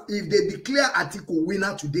understand, if they declare Atiku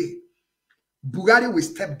winner today, Buhari will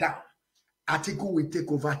step down. Atiku will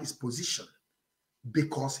take over his position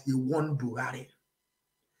because he won Buhari.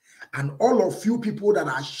 And all of you people that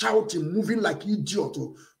are shouting, moving like idiots,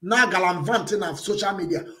 now galamvanting of social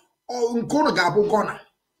media,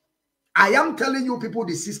 I am telling you people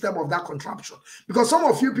the system of that contraption, because some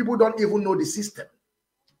of you people don't even know the system.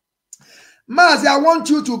 Mazi, I want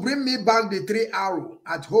you to bring me back the 3 arrow.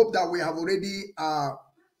 I hope that we have already,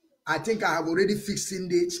 I think I have already fixed in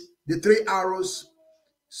it, the 3 arrows,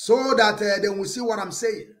 so that they will see what I'm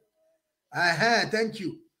saying. Thank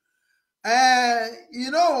you.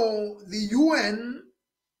 You know, the UN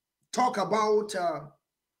talk about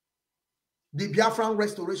the Biafran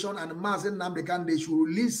restoration, and Mazi Nnamdi, they should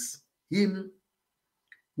release him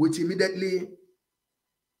with immediately.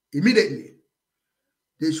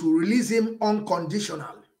 They should release him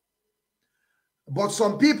unconditionally. But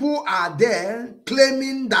some people are there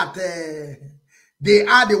claiming that they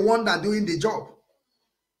are the one that are doing the job.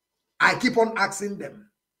 I keep on asking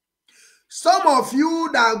them. Some of you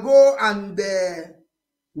that go and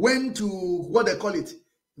went to, what they call it,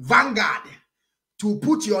 Vanguard, to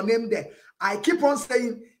put your name there. I keep on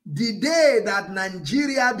saying, the day that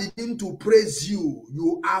Nigeria begin to praise you,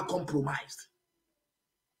 you are compromised.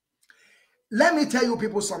 Let me tell you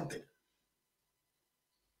people something.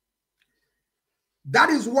 That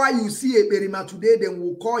is why you see Eberima today, then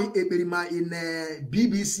we'll call Eberima in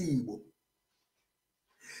BBC.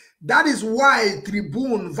 That is why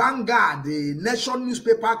Tribune, Vanguard, the Nation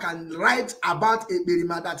newspaper can write about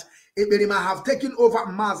Eberima, that Eberima have taken over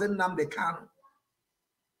Mazi Nnamdi Kanu.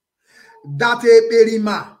 That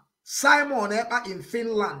Eberima, Simon in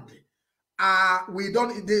Finland, we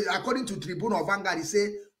don't, according to Tribune or Vanguard, he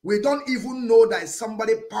say, we don't even know that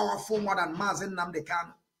somebody powerful more than Mazi Nnamdi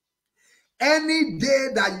Kanu. Any day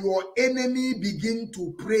that your enemy begin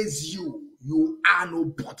to praise you, you are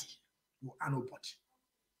nobody. You are nobody.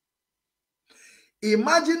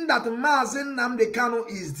 Imagine that Mazi Nnamdi Kanu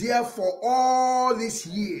is there for all this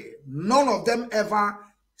year. None of them ever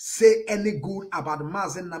say any good about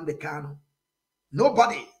Mazi Nnamdi Kanu.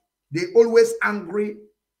 Nobody. They always angry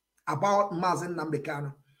about Mazi Nnamdi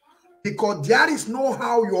Kanu. Because there is no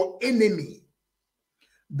how your enemy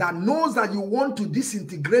that knows that you want to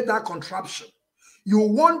disintegrate that contraption, you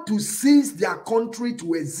want to seize their country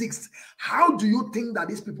to exist. How do you think that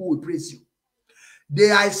these people will praise you?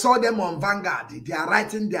 I saw them on Vanguard. They are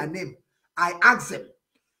writing their name. I asked them,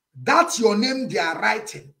 that's your name they are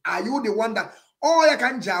writing. Are you the one that, all of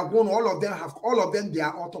them, they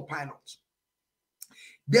are autopilot.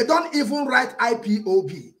 They don't even write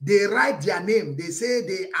IPOB. They write their name. They say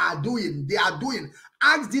they are doing.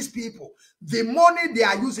 Ask these people the money they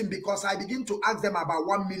are using, because I begin to ask them about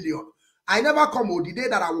 1 million. I never come on the day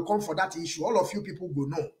that I will come for that issue. All of you people will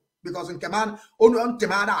know. Because in Keman, when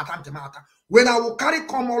I will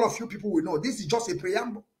come, all of you people will know. This is just a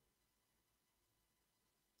preamble.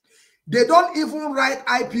 They don't even write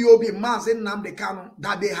IPOB, Mazi Nnamdi Kanu,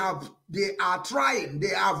 that they are trying. They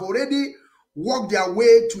have already worked their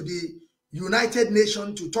way to the United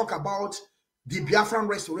Nations to talk about the Biafran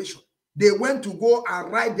restoration. They went to go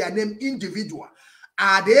and write their name individual.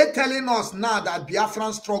 Are they telling us now that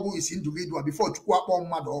Biafran struggle is individual before Chukwakpo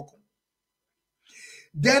Madoko?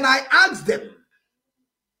 Then I asked them,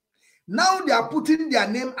 now they are putting their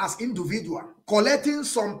name as individual, collecting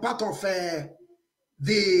some part of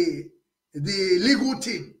the legal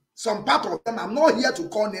team, some part of them. I'm not here to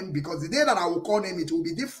call name because the day that I will call name, it will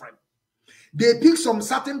be different. They pick some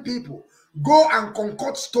certain people, go and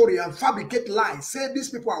concoct story and fabricate lies, say these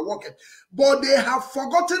people are working. But they have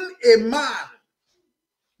forgotten a man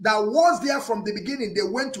that was there from the beginning. They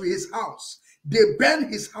went to his house. They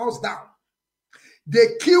burned his house down.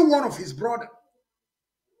 They killed one of his brothers.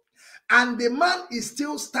 And the man is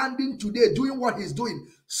still standing today doing what he's doing.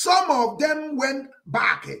 Some of them went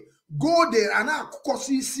back, go there, and now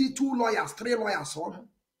see 2 lawyers, 3 lawyers on.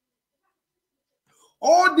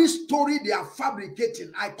 All this story they are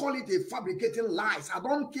fabricating, I call it a fabricating lies. I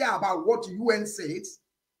don't care about what UN says.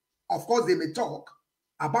 Of course, they may talk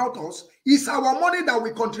about us. It's our money that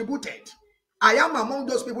we contributed. I am among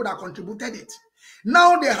those people that contributed it.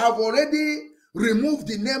 Now they have already removed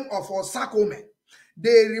the name of Osakome.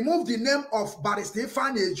 They removed the name of Barrister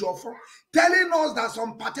Fanny Ejiofor, telling us that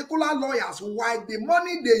some particular lawyers, why the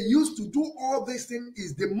money they used to do all this thing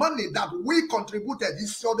is the money that we contributed.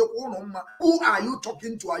 Who are you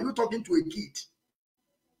talking to? Are you talking to a kid?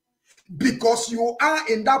 Because you are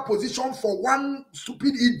in that position for one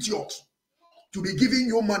stupid idiot to be giving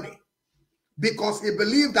you money because he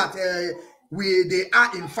believes that they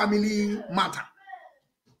are in family matter.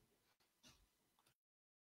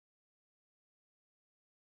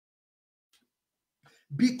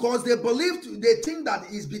 Because they think that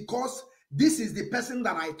is because this is the person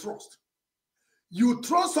that I trust. You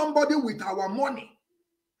trust somebody with our money,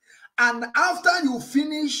 and after you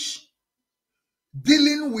finish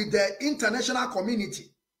dealing with the international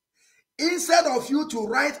community, instead of you to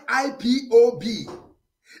write IPOB,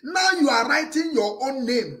 now you are writing your own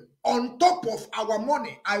name on top of our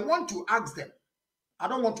money. I want to ask them. I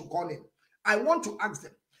don't want to call him. I want to ask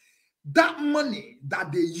them. That money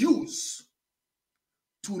that they use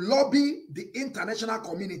to lobby the international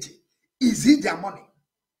community, is it their money?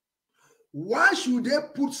 Why should they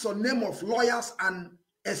put some name of lawyers and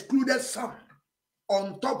excluded some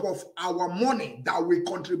on top of our money that we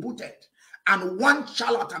contributed, and one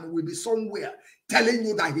charlatan will be somewhere telling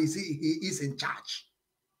you that he is in charge?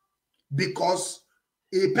 Because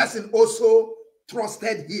a person also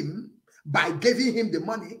trusted him by giving him the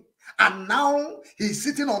money, and now he's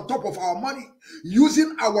sitting on top of our money,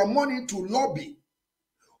 using our money to lobby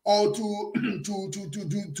or to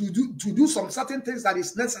do some certain things that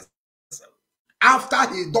is necessary. After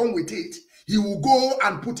he's done with it, he will go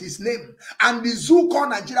and put his name, and the zoo called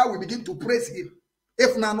Nigeria will begin to praise him.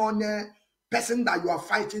 If Nanone person that you are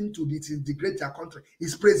fighting to disintegrate their country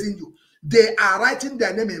is praising you, they are writing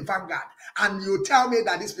their name in Vanguard, and you tell me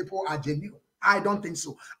that these people are genuine. I don't think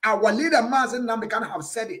so. Our leader Mazi Okechukwu have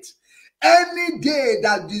said it. Any day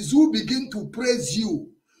that the zoo begin to praise you,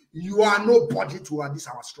 you are nobody to this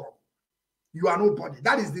our struggle. You are nobody.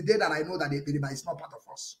 That is the day that I know that the Epidemic is not part of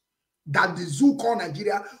us. That the zoo called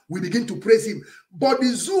Nigeria will begin to praise him. But the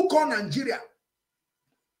zoo called Nigeria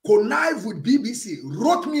connive with BBC,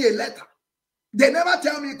 wrote me a letter. They never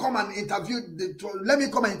tell me come and interview. Let me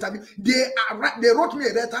come and interview. They wrote me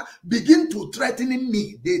a letter, begin to threatening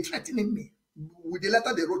me. They threatening me with the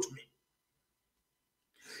letter they wrote me.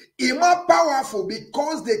 More powerful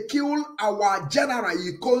because they killed our general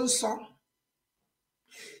Ikonso.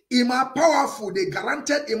 More powerful, they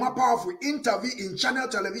guaranteed a more powerful interview in channel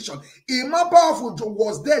television. More powerful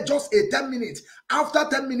was there just a 10 minutes. After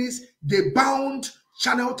 10 minutes, they bound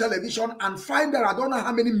channel television and find that I don't know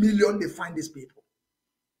how many million they find these people.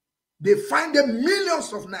 They find them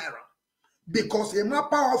millions of naira because a more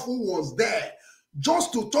powerful was there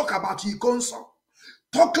just to talk about Ikonso.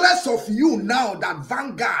 Talk less of you now that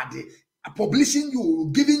Vanguard are publishing you,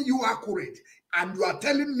 giving you accurate, and you are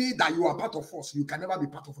telling me that you are part of us. You can never be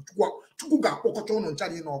part of us.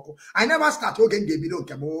 I never start again.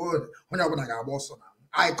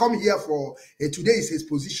 I come here for today is his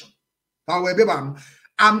position.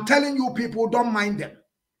 I'm telling you people, don't mind them.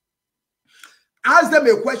 Ask them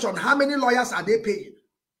a question. How many lawyers are they paying?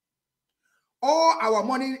 All our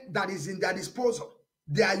money that is in their disposal,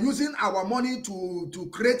 they are using our money to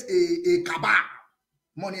create a cabal.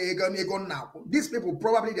 Money now. These people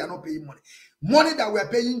probably they are not paying money. Money that we are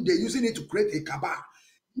paying, they're using it to create a cabal.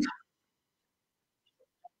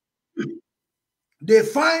 They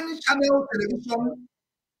find channel television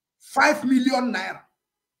 5 million naira.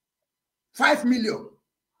 5 million.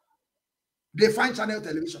 They find channel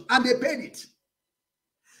television and they paid it.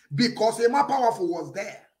 because Emma Powerful was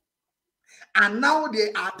there. And now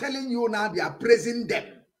they are telling you now they are praising them.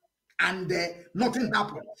 And nothing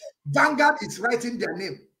happened. Vanguard is writing their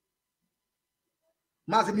name.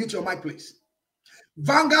 Mazi, mute your mic, please.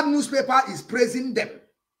 Vanguard newspaper is praising them,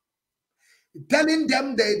 telling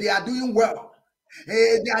them that they are doing well.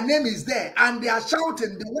 Their name is there, and they are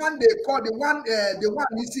shouting. The one they call the one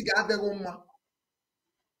Nisi Gadegoma.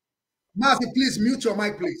 Mazi, please mute your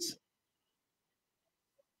mic, please.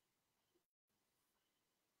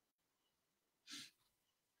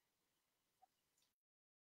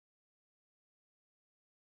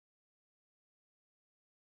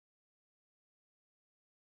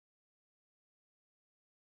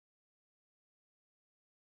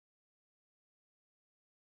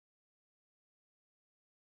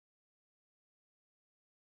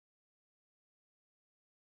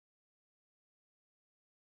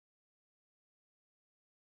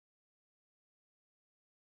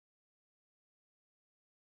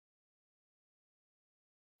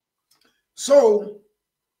 So,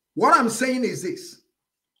 what I'm saying is this.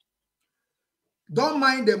 Don't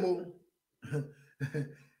mind them all.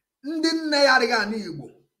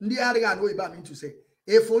 To say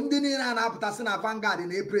if Undini and Aptasina Vanguard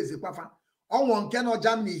in April, on one cannot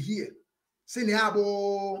jam me here.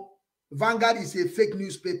 Siniabo Vanguard is a fake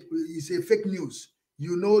newspaper, is a fake news.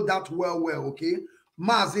 You know that well, okay?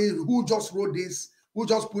 Mazi, who just wrote this, who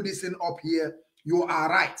just put this in up here, you are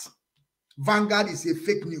right. Vanguard is a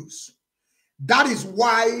fake news. That is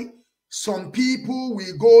why some people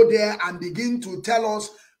will go there and begin to tell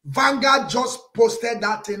us Vanguard just posted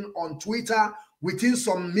that thing on Twitter. Within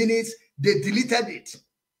some minutes, they deleted it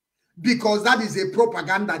because that is a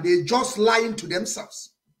propaganda. They're just lying to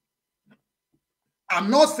themselves.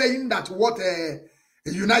 I'm not saying that what the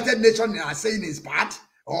United Nations are saying is bad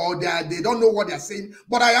or they don't know what they're saying,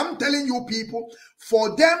 but I am telling you people,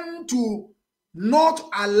 for them to not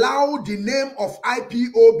allow the name of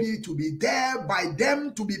IPOB to be there, by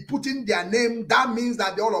them to be putting their name, that means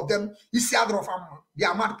that all of them, they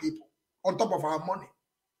are mad people on top of our money.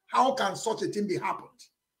 How can such a thing be happened?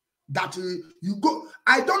 That you go,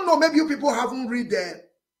 I don't know, maybe you people haven't read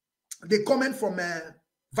the comment from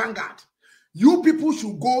Vanguard. You people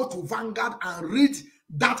should go to Vanguard and read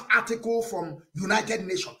that article from United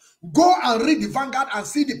Nations. Go and read the Vanguard and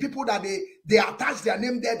see the people that they attach their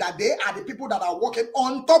name there, that they are the people that are working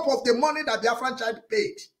on top of the money that their franchise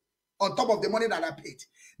paid. On top of the money that I paid.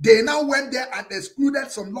 They now went there and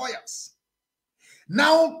excluded some lawyers.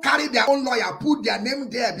 Now carry their own lawyer, put their name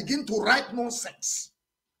there, begin to write nonsense.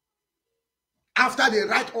 After they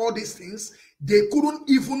write all these things, they couldn't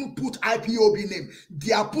even put IPOB name.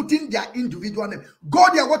 They are putting their individual name. Go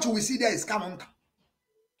there, what you will see there is Kanunta.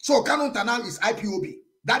 So Kanunta now is IPOB.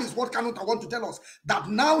 That is what Kanunta want to tell us. That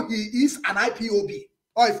now he is an IPOB.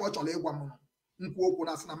 Or if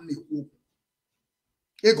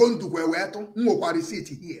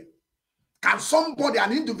here. Can somebody,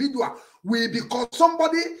 an individual, will because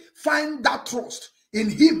somebody find that trust in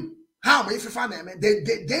him? How if you find them,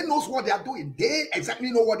 they knows what they are doing. They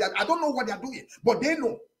exactly know what they are. I don't know what they are doing, but they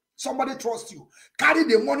know. Somebody trusts you. Carry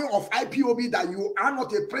the money of IPOB that you are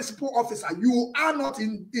not a principal officer. You are not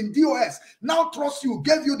in DOS. Now trust you,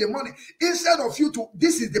 gave you the money. Instead of you to,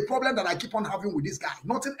 this is the problem that I keep on having with this guy.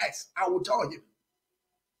 Nothing else. I will tell him.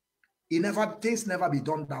 Things never be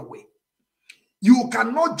done that way. You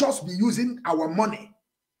cannot just be using our money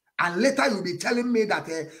and later you'll be telling me that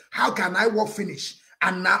how can I work finish?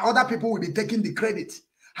 And now other people will be taking the credit.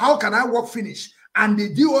 How can I work finish? And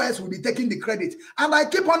the DOS will be taking the credit. And I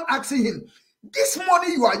keep on asking him, this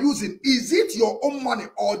money you are using, is it your own money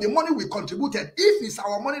or the money we contributed? If it's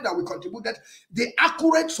our money that we contributed, the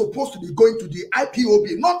accurate supposed to be going to the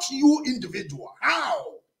IPOB, not you individual.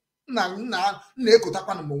 How?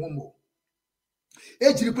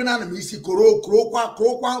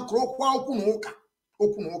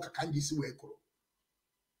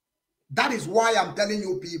 That is why I'm telling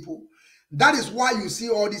you people. That is why you see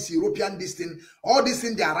all this European this thing, all this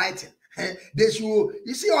thing they are writing. They should,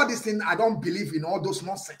 you see all this thing, I don't believe in all those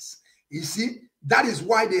nonsense. You see, that is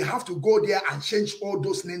why they have to go there and change all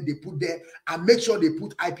those names they put there and make sure they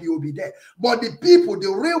put IPOB there. But the people, the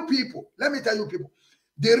real people, let me tell you people,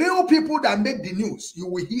 the real people that make the news, you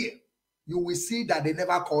will hear, you will see that they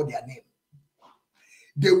never call their name.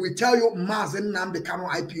 They will tell you, Mazi Nnamdi Kanu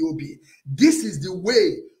IPOB. This is the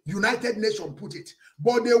way United Nations put it.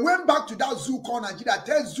 But they went back to that zoo called Nigeria,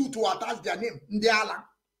 tell zoo to attach their name.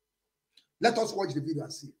 Let us watch the video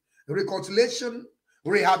and see. Reconciliation,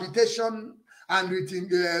 rehabilitation, and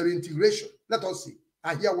reintegration. Let us see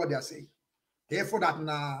and hear what they are saying. Therefore, that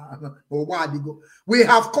we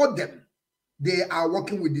have caught them. they are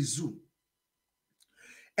working with the zoo.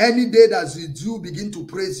 Any day that the zoo begin to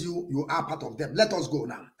praise you, you are part of them. Let us go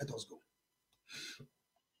now. Let us go.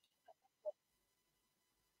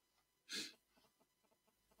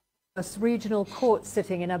 A regional court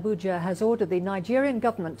sitting in Abuja has ordered the Nigerian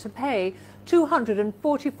government to pay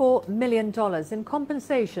 $244 million in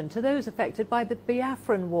compensation to those affected by the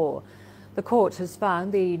Biafran War. The court has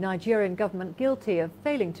found the Nigerian government guilty of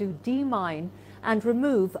failing to demine and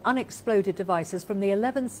remove unexploded devices from the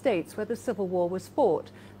 11 states where the civil war was fought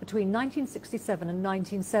between 1967 and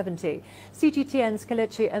 1970. CGTN's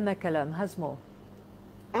Kelechi Emekelem has more.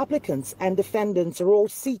 Applicants and defendants are all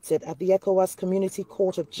seated at the ECOWAS Community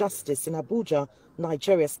Court of Justice in Abuja,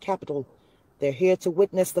 Nigeria's capital. They're here to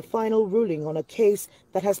witness the final ruling on a case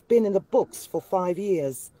that has been in the books for 5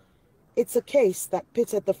 years. It's a case that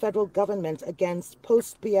pitted the federal government against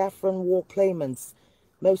post-Biafran war claimants.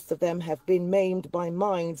 Most of them have been maimed by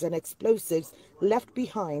mines and explosives left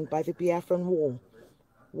behind by the Biafran war.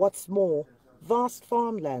 What's more, vast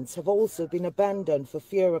farmlands have also been abandoned for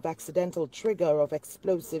fear of accidental trigger of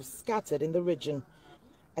explosives scattered in the region.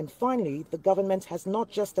 And finally, the government has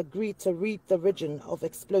not just agreed to rid the region of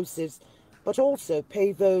explosives, but also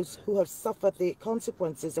pay those who have suffered the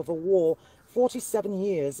consequences of a war 47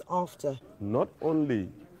 years after. Not only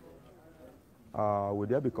will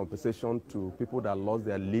there be compensation to people that lost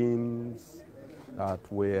their limbs, that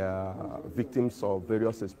were victims of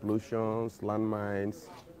various explosions, landmines,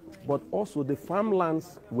 but also the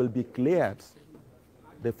farmlands will be cleared.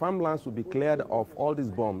 The farmlands will be cleared of all these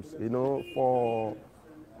bombs. You know, for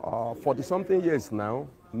 40-something years now,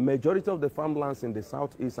 majority of the farmlands in the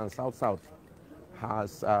southeast and south-south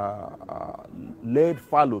has laid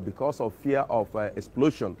fallow because of fear of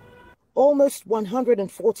explosion. Almost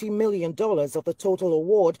 $140 million of the total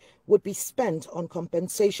award would be spent on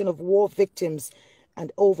compensation of war victims,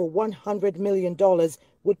 and over $100 million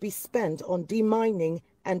would be spent on demining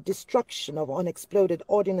and destruction of unexploded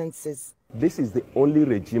ordinances. This is the only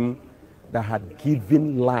regime that had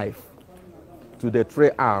given life to the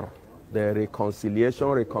 3R, the reconciliation,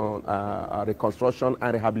 reconstruction,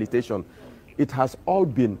 and rehabilitation. It has all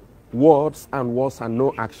been words and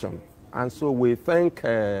no action. And so we thank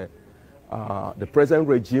the present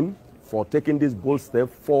regime for taking this bold step,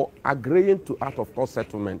 for agreeing to out-of-court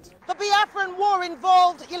settlement. The Biafran War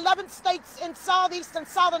involved 11 states in southeast and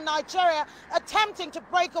southern Nigeria attempting to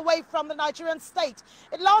break away from the Nigerian state.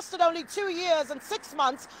 It lasted only 2 years and 6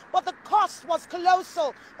 months, but the cost was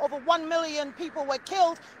colossal. Over 1 million people were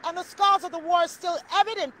killed, and the scars of the war are still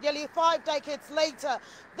evident nearly 5 decades later.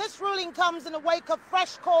 This ruling comes in the wake of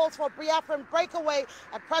fresh calls for Biafran breakaway,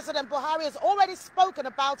 and President Buhari has already spoken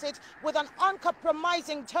about it with an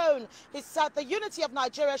uncompromising tone. He said the unity of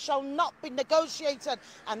Nigeria shall not be negotiated,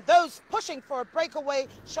 and those pushing for a breakaway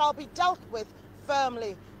shall be dealt with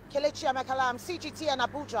firmly. Kelechi Emekelem, CGTN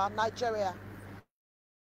Abuja, Nigeria.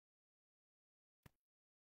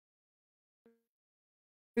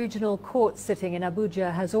 Regional court sitting in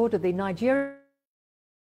Abuja has ordered the Nigerian...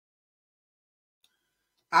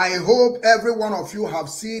 I hope every one of you have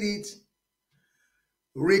seen it.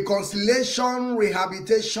 Reconciliation,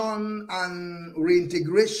 rehabilitation, and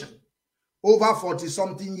reintegration over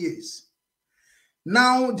 40-something years.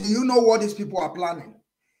 Now, do you know what these people are planning?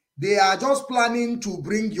 They are just planning to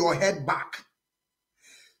bring your head back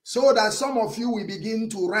so that some of you will begin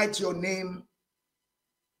to write your name.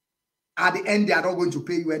 At the end, they are not going to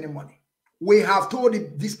pay you any money. We have told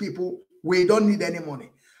these people we don't need any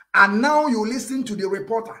money. And now you listen to the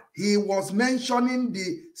reporter. He was mentioning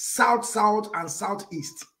the south, and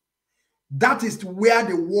southeast. That is where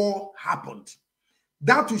the war happened.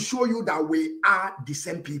 That to show you that we are the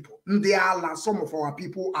same people. Some of our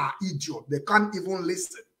people are idiots. They can't even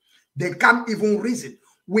listen. They can't even reason.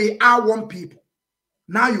 We are one people.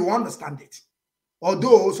 Now you understand it.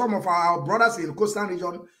 Although some of our brothers in the coastal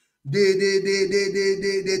region, they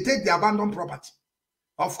take the abandoned property.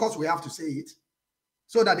 Of course, we have to say it,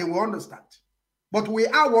 so that they will understand. But we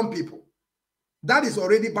are one people. That is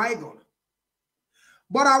already bygone.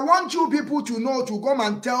 But I want you people to know, to come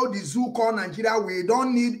and tell the zoo called Nigeria, we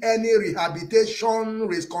don't need any rehabilitation,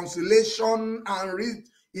 reconciliation, and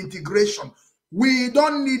reintegration. We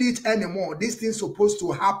don't need it anymore. This thing's supposed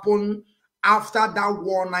to happen after that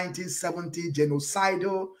war, 1970,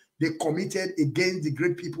 genocidal, they committed against the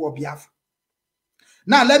great people of Biafra.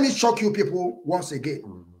 Now, let me shock you people once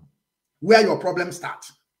again where your problems start.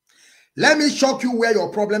 Let me shock you where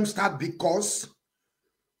your problems start, because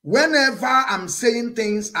whenever I'm saying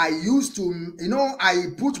things, I used to, I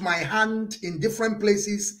put my hand in different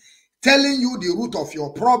places telling you the root of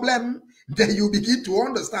your problem. Then you begin to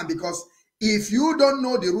understand, because If you don't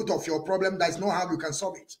know the root of your problem, there is no how you can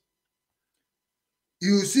solve it.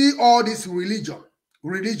 You see all this religion.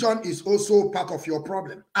 Religion is also part of your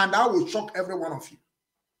problem. And I will shock every one of you.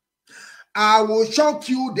 I will shock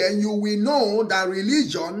you, then you will know that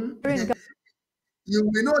religion, you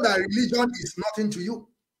will know that religion is nothing to you.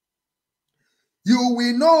 You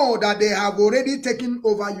will know that they have already taken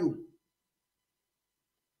over you.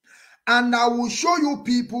 And I will show you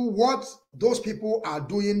people what those people are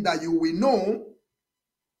doing, that you will know.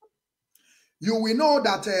 You will know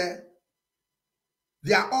that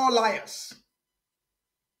they are all liars.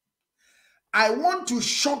 I want to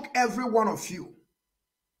shock every one of you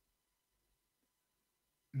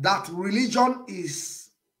that religion is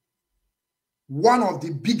one of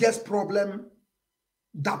the biggest problems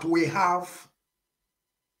that we have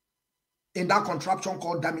in that contraption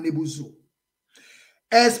called Damnable Zoo.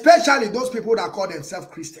 Especially those people that call themselves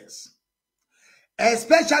Christians.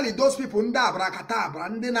 Especially those people nda abrakata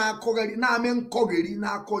ndi na kogeri na amen kogeri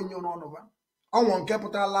na konyo no no. On one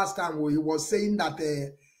capital last time he was saying that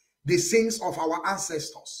the sins of our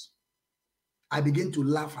ancestors. I begin to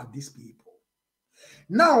laugh at these people.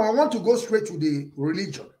 Now I want to go straight to the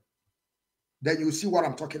religion. Then you see what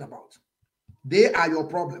I'm talking about. They are your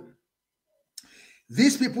problem.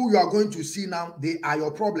 These people you are going to see now, they are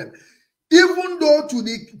your problem. Even though to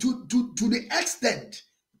the extent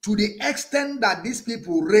that these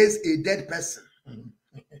people raise a dead person.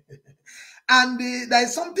 And there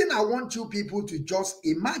is something I want you people to just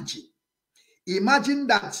imagine. Imagine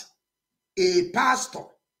that a pastor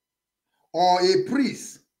or a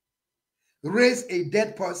priest raised a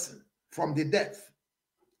dead person from the death.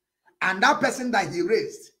 And that person that he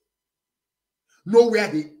raised know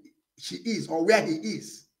where she is or where he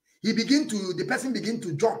is. The person begin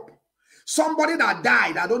to jump. Somebody that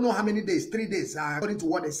died, I don't know how many days, 3 days, according to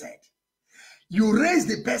what they said. You raise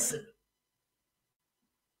the person.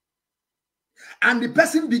 And the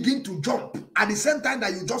person begin to jump. At the same time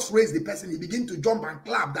that you just raise the person, he begin to jump and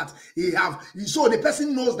clap that so the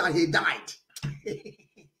person knows that he died.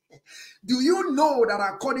 Do you know that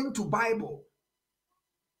according to Bible,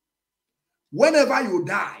 whenever you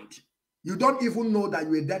died, you don't even know that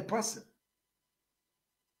you're a dead person.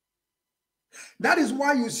 That is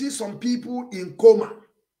why you see some people in coma.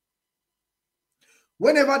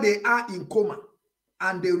 Whenever they are in coma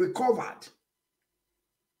and they recovered,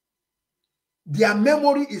 their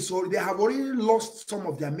memory is, they have already lost some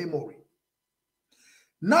of their memory.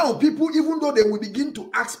 Now people, even though they will begin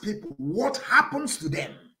to ask people what happens to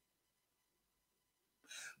them.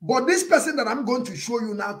 But this person that I'm going to show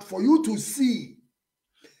you now, for you to see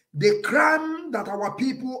the crime that our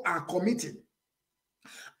people are committing,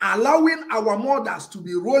 allowing our mothers to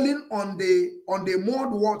be rolling on the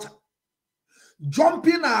mud water,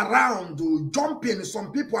 jumping around, jumping.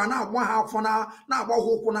 Some people are now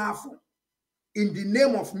in the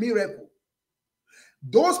name of miracle.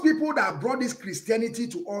 Those people that brought this Christianity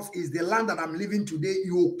to us is the land that I'm living today.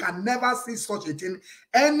 You can never see such a thing.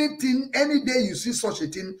 Any day you see such a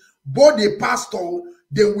thing, both the pastor,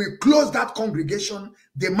 they will close that congregation.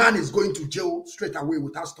 The man is going to jail straight away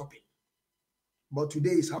without stopping. But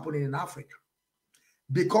today it's happening in Africa.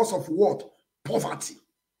 Because of what? Poverty.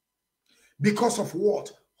 Because of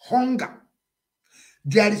what? Hunger.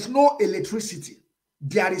 There is no electricity.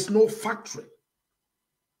 There is no factory.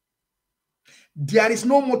 There is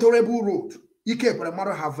no motorable road. Ike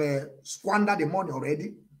Premaro have squandered the money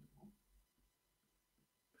already.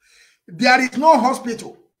 There is no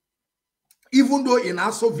hospital. Even though in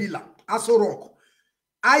Aso Villa, Aso Rock,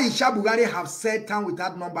 Aisha Bugari have said down with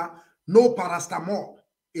that number, no paracetamol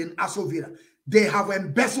in Aso Villa. They have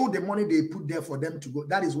embezzled the money they put there for them to go.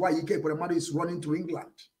 That is why Ike Premaro is running to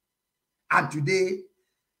England. And today,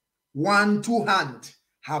 2 hands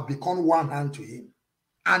have become 1 hand to him.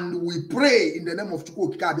 And we pray in the name of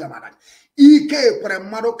Chukwu Kikabia Marat. Ike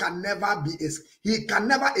Premaro can never be, he can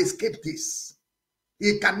never escape this.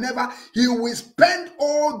 He will spend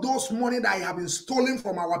all those money that he have been stolen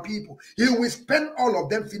from our people. He will spend all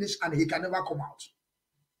of them finish and he can never come out.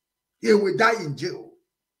 He will die in jail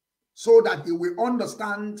so that he will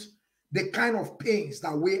understand the kind of pains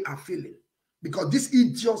that we are feeling. Because these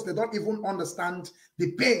idiots, they don't even understand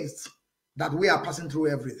the pains that we are passing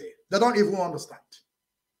through every day. They don't even understand.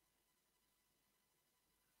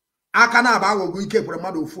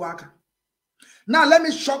 Now let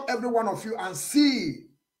me shock every one of you and see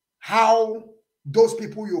how those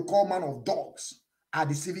people you call man of dogs are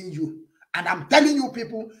deceiving you. And I'm telling you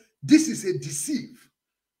people, this is a deceive.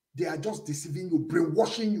 They are just deceiving you,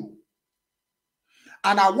 brainwashing you.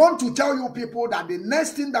 And I want to tell you people that the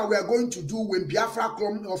next thing that we are going to do when Biafra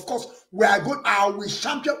comes, of course, we are going, we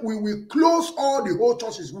champion, we will close all the whole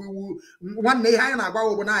churches. We will,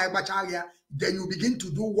 then you begin to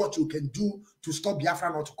do what you can do to stop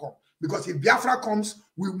Biafra not to come. Because if Biafra comes,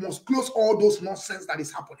 we must close all those nonsense that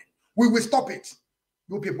is happening. We will stop it.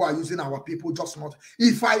 You people are using our people just not.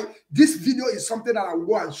 This video is something that I will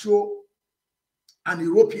go and show an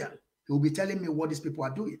European, he will be telling me what these people are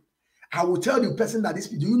doing. I will tell the person that do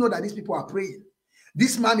you know that these people are praying?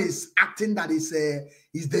 This man is acting that is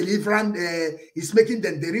delivering, is making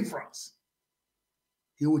them deliverance.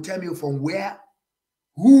 He will tell me from where,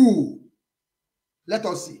 who. Let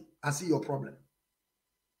us see and see your problem.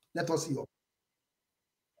 Let us see your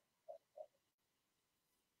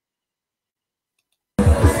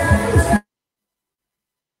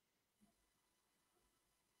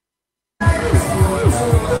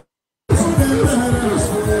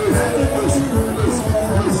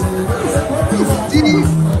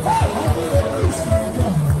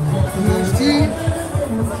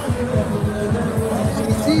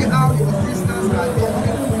see how your sisters are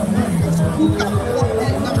jumping. Look at what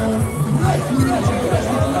they are doing to your sisters.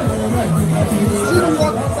 See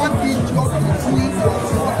what idiot is doing to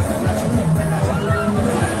us.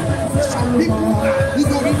 Some people are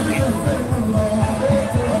ignoring them.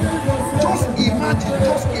 Just imagine,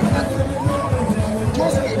 just imagine.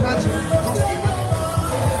 Just imagine, just imagine.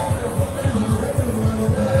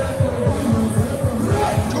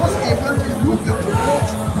 Just imagine, look at what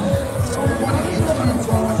somebody is doing to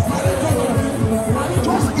our sisters.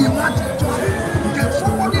 Just imagine, can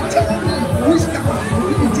somebody tell me which kind of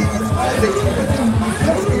community is all this?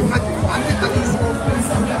 Just imagine, and that is all this.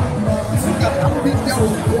 Look at how big they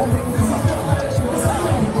will go.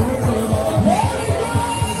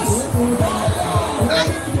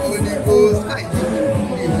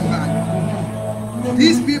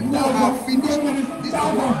 These people have finished.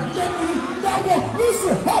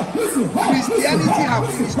 Christianity have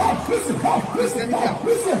finished. Christianity have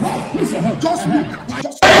finished. Just look at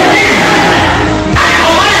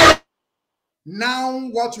it. Now,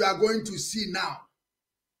 what you are going to see now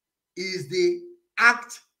is the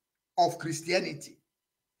act of Christianity.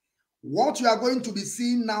 What you are going to be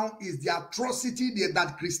seeing now is the atrocity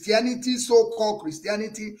that Christianity, so-called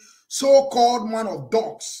Christianity, so-called man of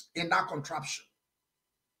dogs in that contraption.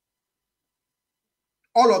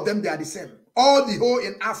 All of them, they are the same. All the whole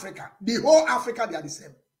in Africa, the whole Africa, they are the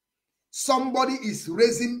same. Somebody is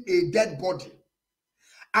raising a dead body.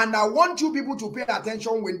 And I want you people to pay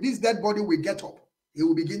attention when this dead body will get up. She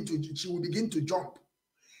will begin to jump.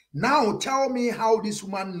 Now tell me how this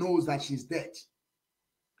woman knows that she's dead.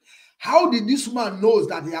 How did this woman knows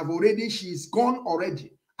that she's gone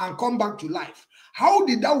already and come back to life? How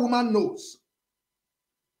did that woman knows?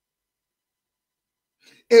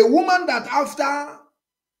 A woman that after,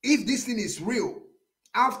 if this thing is real,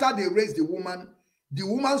 after they raise the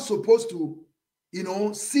woman's supposed to,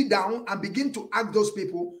 sit down and begin to ask those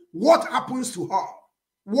people, what happens to her?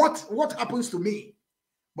 What happens to me?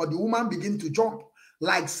 But the woman begin to jump.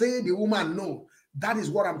 Like say the woman, no. That is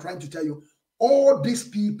what I'm trying to tell you. All these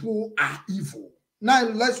people are evil. Now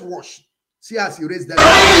let's watch. See as he raised that.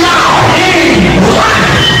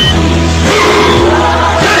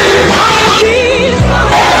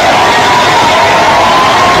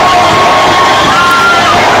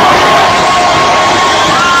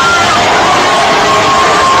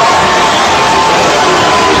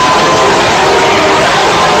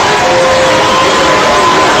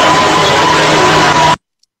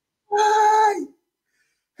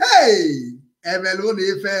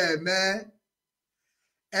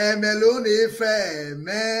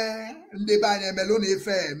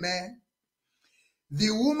 The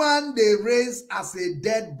woman they raise as a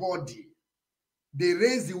dead body. They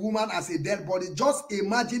raise the woman as a dead body. Just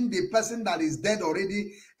imagine the person that is dead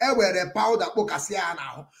already.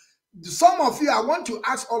 Some of you, I want to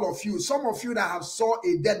ask all of you, some of you that have saw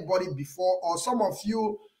a dead body before, or some of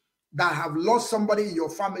you that have lost somebody in your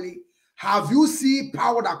family, have you seen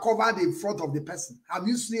powder cover the front of the person? Have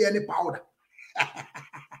you seen any powder?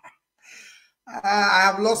 I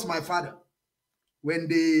have lost my father. When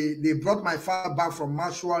they brought my father back from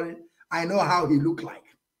mortuary, I know how he looked like.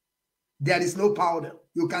 There is no powder.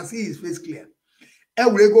 You can see his face clear.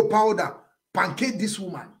 Eurego powder pancake this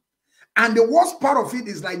woman. And the worst part of it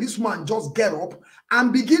is like this man just get up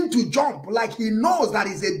and begin to jump like he knows that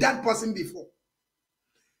he's a dead person before.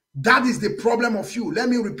 That is the problem of you. Let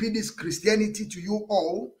me repeat this Christianity to you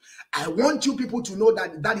all. I want you people to know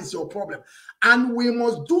that that is your problem. And we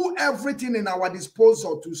must do everything in our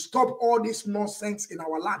disposal to stop all this nonsense in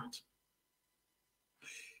our land.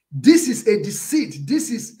 This is a deceit. This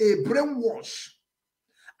is a brainwash.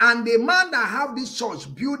 And the man that have this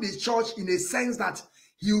church build this church in a sense that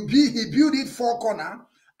he build it four corner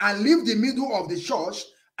and leave the middle of the church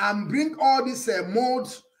and bring all this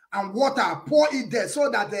mold and water, pour it there so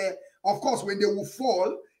that of course when they will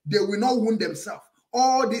fall, they will not wound themselves.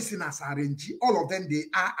 All this in as RNG, all of them they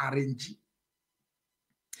are RNG.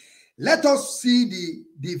 Let us see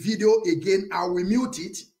the video again. I will mute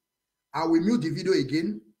it. I will mute the video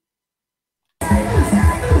again.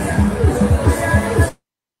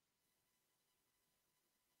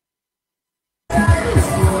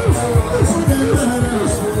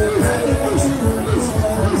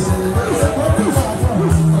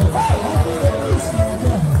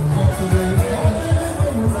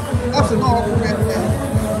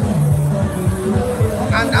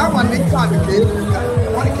 And I want to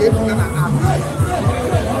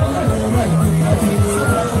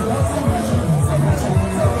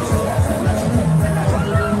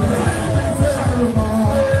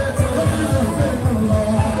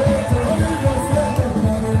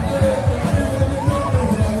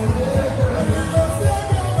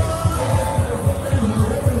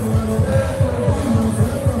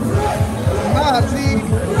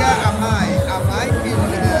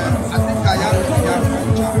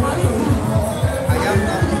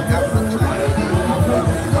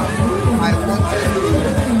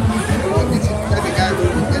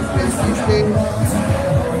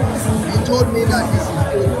me that this is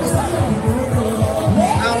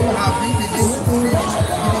now have we begun to see the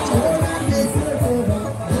stability of our people.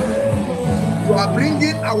 You are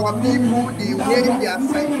bringing our people the way they are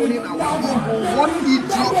siphoning our people. One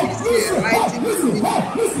idiot is here writing this video.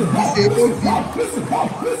 It's a old video.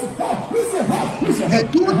 And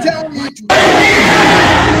don't tell me to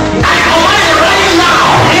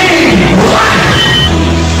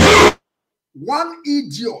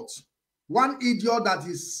one idiot that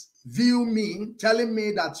is view me, telling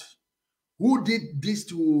me that who did this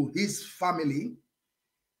to his family,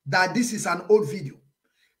 that this is an old video.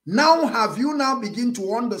 Now have you now begin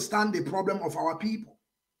to understand the problem of our people?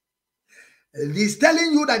 He's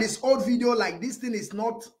telling you that this old video, like this thing is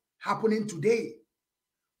not happening today.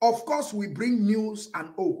 Of course, we bring news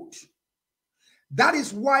and old. That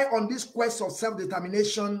is why on this quest of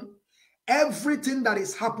self-determination, everything that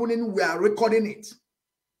is happening, we are recording it.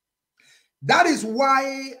 That is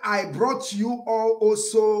why I brought you all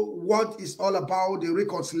also what is all about the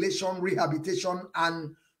reconciliation, rehabilitation,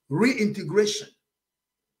 and reintegration.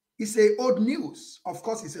 It's a old news. Of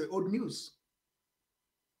course, it's a old news.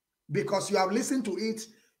 Because you have listened to it,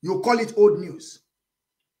 you call it old news.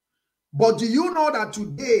 But do you know that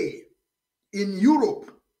today in Europe,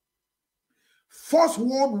 First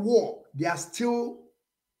World War, they are still,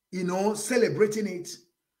 celebrating it,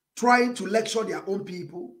 trying to lecture their own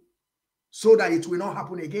people, so that it will not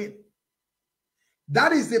happen again.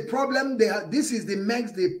 That is the problem. This is the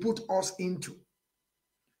mess they put us into.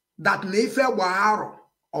 That nefe waharo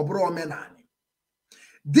obro menani.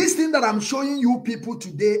 This thing that I'm showing you people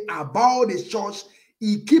today about the church,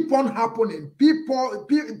 it keep on happening. People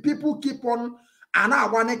keep on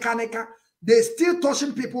they still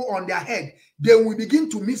touching people on their head. They will begin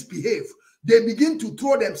to misbehave. They begin to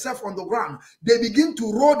throw themselves on the ground. They begin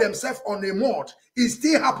to roll themselves on a mud. It's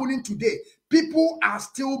still happening today. People are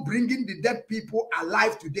still bringing the dead people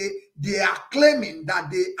alive today. They are claiming that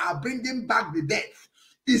they are bringing back the dead.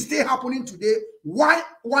 It's still happening today. Why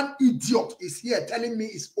one idiot is here telling me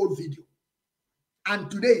it's old video? And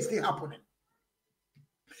today it's still happening.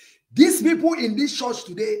 These people in this church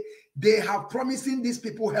today, they have promising these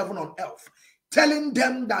people heaven on earth, telling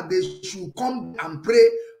them that they should come and pray.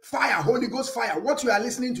 Fire, Holy Ghost fire. What you are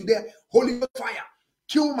listening to there, Holy Ghost fire.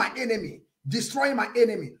 Kill my enemy. Destroy my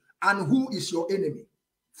enemy. And who is your enemy?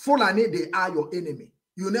 Fulani, they are your enemy.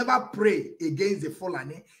 You never pray against the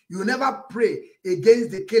Fulani. You never pray against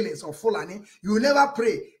the killings of Fulani. You never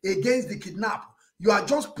pray against the kidnap. You are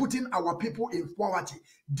just putting our people in poverty,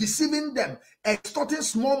 deceiving them, extorting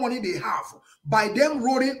small money they have by them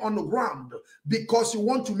rolling on the ground because you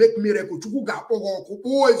want to make miracle. This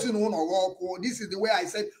is the way I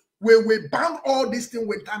said, we ban all these things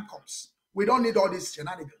when time comes. We don't need all these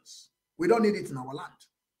shenanigans. We don't need it in our land.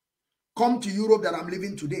 Come to Europe that I'm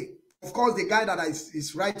living today. Of course, the guy that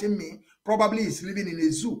is writing me probably is living in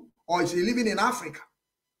a zoo or is living in Africa.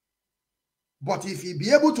 But if he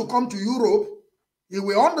be able to come to Europe, he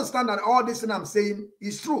will understand that all this thing I'm saying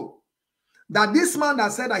is true. That this man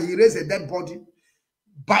that said that he raised a dead body,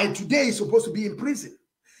 by today is supposed to be in prison.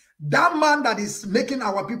 That man that is making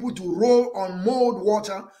our people to roll on mold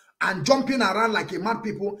water and jumping around like a mad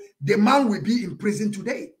people, the man will be in prison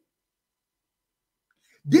today.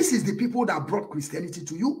 This is the people that brought Christianity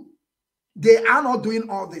to you. They are not doing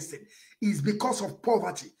all this thing. It's because of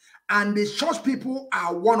poverty. And the church people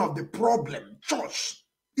are one of the problem. Church,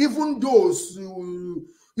 even though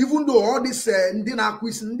all this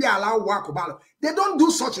they allow work about, they don't do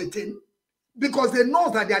such a thing because they know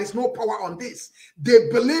that there is no power on this. They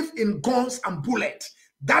believe in guns and bullets.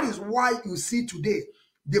 That is why you see today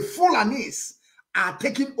the Fulanis are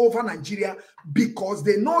taking over Nigeria, because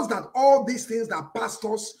they know that all these things that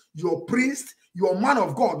pastors, your priest, your man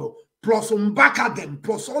of God, plus Mbaka them,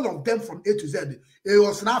 plus all of them from A to Z. It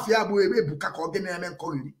was not ebuka kogenemen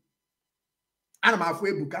koriri. Ana mafu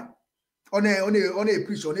ebuka. One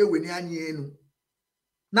preach on weni anu.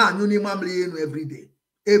 Na anyuni mamli enu every day.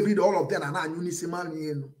 Every day, all of them are na anyuni simamli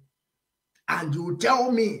enu. And you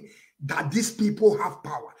tell me that these people have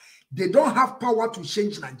power. They don't have power to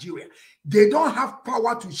change Nigeria. They don't have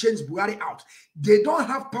power to change Buhari out. They don't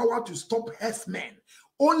have power to stop herdsmen.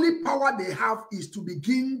 Only power they have is to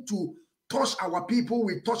begin to touch our people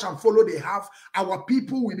with touch and follow they have. Our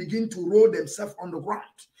people will begin to roll themselves on the ground.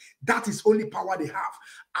 That is only power they have.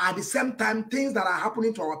 At the same time, things that are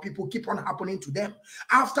happening to our people keep on happening to them.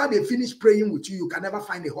 After they finish praying with you, you can never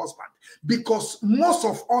find a husband, because most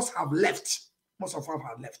of us have left. Most of us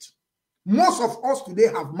have left. Most of us today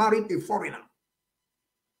have married a foreigner.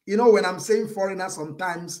 You know, when I'm saying foreigner,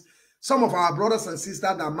 sometimes some of our brothers and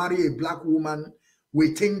sisters that marry a black woman,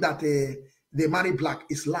 we think that they marry black.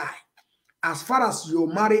 Is lie. As far as you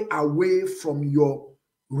marry away from your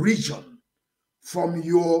region, from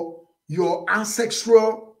your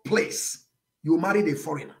ancestral place, you married a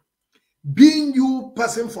foreigner. Being you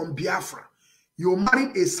person from Biafra, you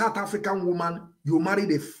married a South African woman, you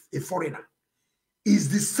married a foreigner. Is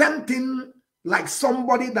the same thing like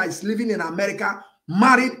somebody that is living in America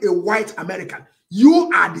married a white American.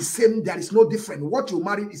 You are the same. There is no difference. What you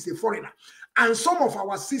married is a foreigner. And some of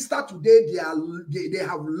our sisters today, they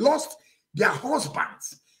have lost their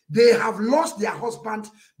husbands. They have lost their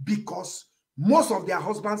husbands because most of their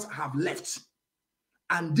husbands have left.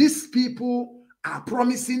 And these people are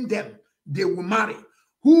promising them they will marry.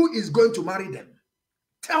 Who is going to marry them?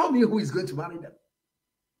 Tell me who is going to marry them.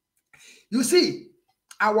 You see,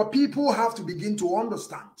 our people have to begin to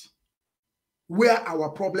understand where our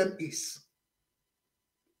problem is.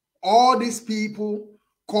 All these people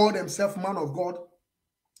call themselves man of God,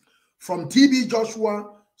 from TB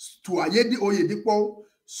Joshua to Ayedi Oyedipo,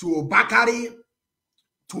 to Bakari,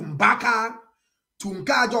 to Mbaka, to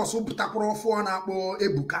Nkajo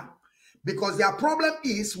Ebuka. Because their problem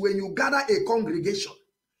is when you gather a congregation,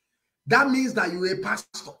 that means that you are a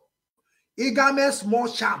pastor. Igame small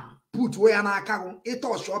sham, put where an account, it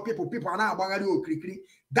all show people are now bagari or krikri.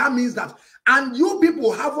 That means that, and you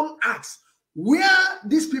people haven't asked where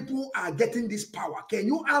these people are getting this power. Can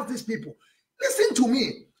you ask these people? Listen to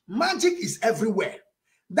me. Magic is everywhere.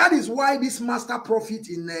 That is why this master prophet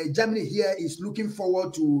in Germany here is looking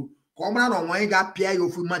forward to magic.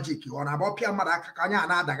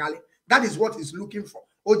 That is what he's looking for.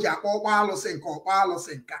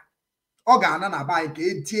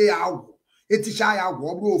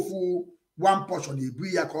 One portion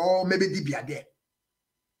maybe dibia there.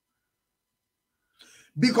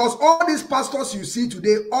 Because all these pastors you see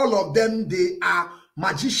today, all of them, they are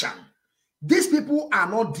magicians. These people are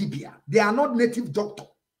not dibia. They are not native doctor.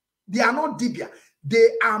 They are not dibia. They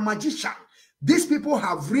are magicians. These people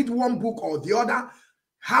have read one book or the other,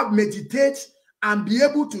 have meditated, and be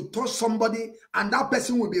able to touch somebody, and that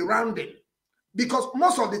person will be rounding. Because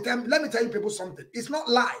most of the time, let me tell you people something. It's not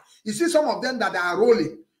lie. You see some of them that are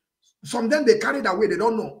rolling. Some of them, they carried away. They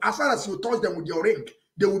don't know. As far as you touch them with your ring,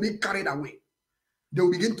 they will be carried away. They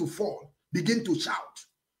will begin to fall, begin to shout.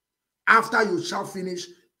 After you shout finish,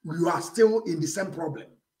 you are still in the same problem.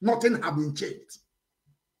 Nothing has been changed.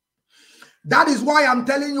 That is why I'm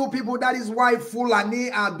telling you people, that is why Fulani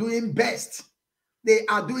are doing best. They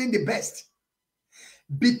are doing the best.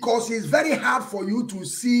 Because it's very hard for you to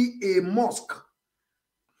see a mosque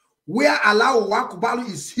where Allah Akbar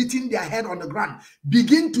is hitting their head on the ground.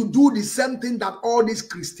 Begin to do the same thing that all this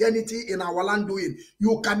Christianity in our land doing.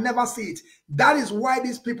 You can never see it. That is why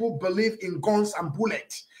these people believe in guns and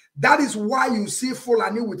bullets. That is why you see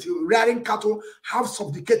Fulani with rearing cattle have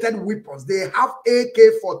sophisticated weapons. They have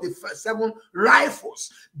AK-47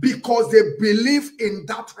 rifles because they believe in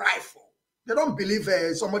that rifle. They don't believe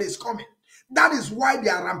somebody is coming. That is why they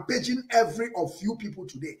are rampaging every of you people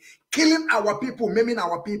today, killing our people, maiming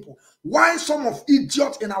our people. Why some of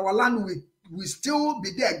idiots in our land will still be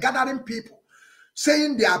there gathering people,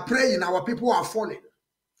 saying they are praying, our people are falling.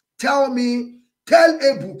 Tell me Tell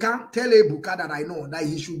Ebuka that I know that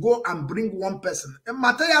he should go and bring one person. And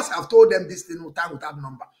Matthias have told them this thing without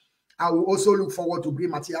number. I will also look forward to bring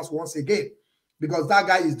Matthias once again because that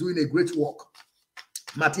guy is doing a great work.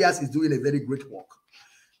 Matthias is doing a very great work.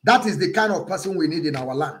 That is the kind of person we need in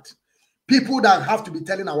our land. People that have to be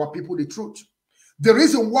telling our people the truth. The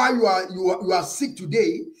reason why you are sick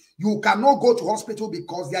today, you cannot go to hospital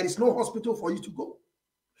because there is no hospital for you to go.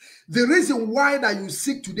 The reason why that you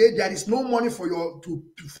sick today, there is no money for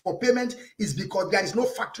for payment is because there is no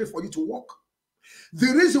factory for you to work. The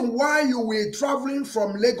reason why you were traveling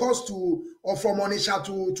from Lagos or from Onitsha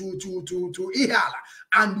to Ihala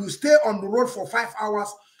and you stay on the road for 5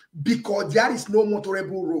 hours because there is no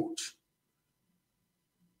motorable road.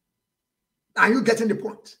 Are you getting the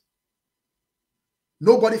point?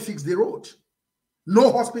 Nobody fixed the road.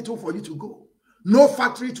 No hospital for you to go. No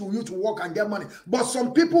factory to you to work and get money. But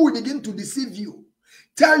some people will begin to deceive you.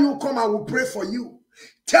 Tell you, come, I will pray for you.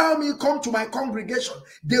 Tell me, come to my congregation.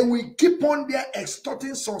 They will keep on there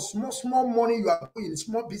extorting some small money you are doing,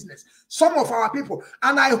 small business. Some of our people.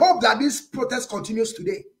 And I hope that this protest continues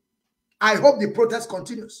today. I hope the protest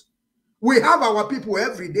continues. We have our people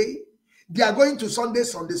every day. They are going to Sunday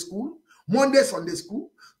school, Monday Sunday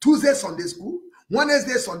school, Tuesday Sunday school,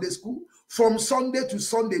 Wednesday Sunday school. From Sunday to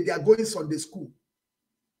Sunday, they are going Sunday school.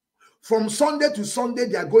 From Sunday to Sunday,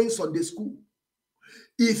 they are going Sunday school.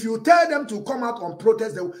 If you tell them to come out on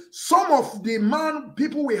protest, some of the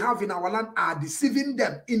people we have in our land are deceiving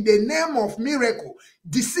them in the name of miracle,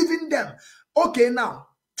 deceiving them. Okay, now,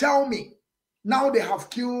 tell me, now they have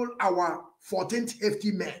killed our 14th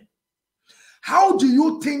FT men. How do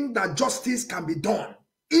you think that justice can be done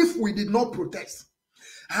if we did not protest?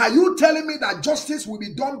 Are you telling me that justice will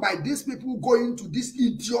be done by these people going to these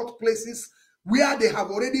idiot places where they have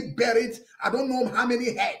already buried, I don't know how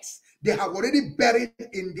many heads, they have already buried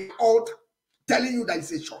in the altar, telling you that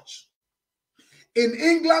it's a church? In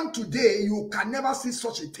England today, you can never see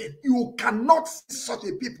such a thing. You cannot see such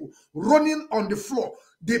a people running on the floor.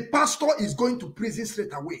 The pastor is going to prison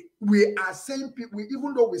straight away. We are saying people,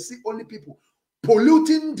 even though we see only people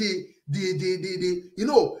polluting the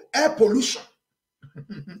air pollution.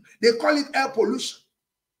 They call it air pollution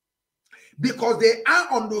because they are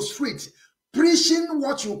on the streets preaching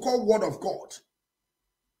what you call word of God,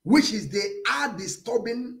 which is they are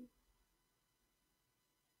disturbing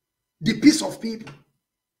the peace of people.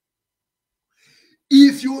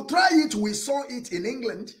 If you try it, we saw it in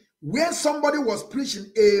England where somebody was preaching,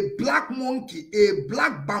 a black monkey, a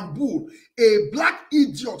black bamboo, a black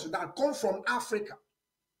idiot that comes from Africa.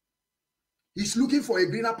 He's looking for a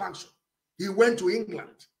greener pasture. He went to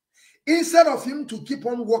England. Instead of him to keep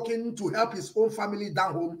on working to help his own family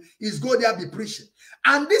down home, he's go there be preaching.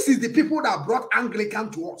 And this is the people that brought Anglican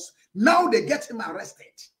to us. Now they get him arrested,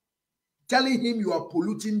 telling him you are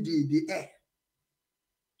polluting the air.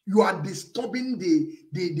 You are disturbing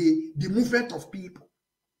the movement of people.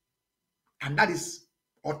 And that is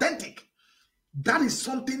authentic. That is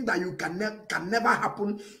something that you can never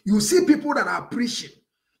happen. You see people that are preaching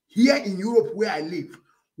here in Europe where I live.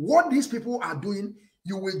 What these people are doing,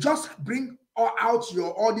 you will just bring out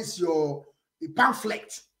your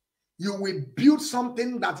pamphlet. You will build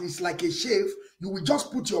something that is like a shelf. You will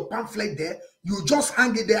just put your pamphlet there. You just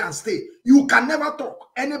hang it there and stay. You can never talk.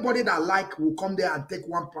 Anybody that will come there and take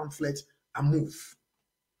one pamphlet and move.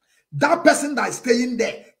 That person that is staying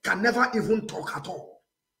there can never even talk at all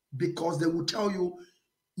because they will tell you,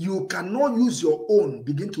 you cannot use your own,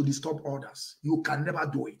 begin to disturb others. You can never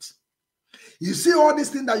do it. You see all these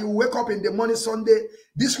things that you wake up in the morning Sunday,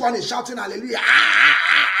 this one is shouting hallelujah,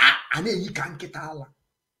 and then you can't get Allah.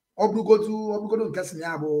 Obugo to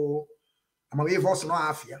nyabo. I'm away for no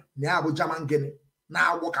afia. Nyabo jaman gene.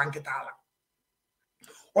 Now walk and get Allah.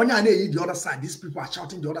 Onya the other side. These people are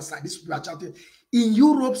shouting the other side. These people are shouting. In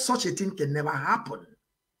Europe, such a thing can never happen.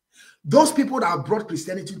 Those people that have brought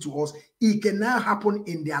Christianity to us, it can never happen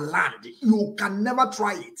in their land. You can never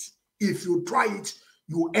try it. If you try it,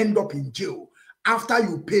 you end up in jail. After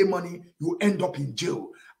you pay money, you end up in jail.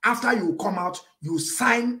 After you come out, you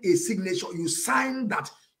sign a signature. You sign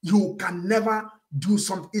that you can never do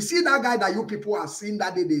something. You see that guy that you people are seeing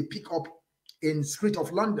that day they pick up in street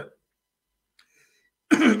of London.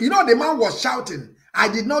 You know, the man was shouting, I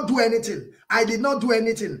did not do anything. I did not do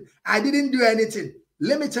anything. I didn't do anything.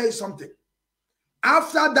 Let me tell you something.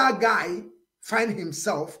 After that guy find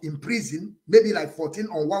himself in prison, maybe like 14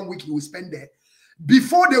 or 1 week he will spend there,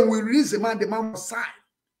 before they will release the man will sign.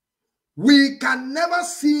 We can never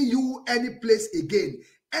see you any place again.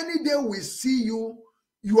 Any day we see you,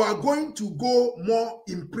 you are going to go more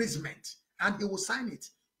imprisonment. And he will sign it.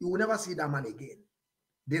 You will never see that man again.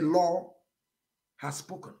 The law has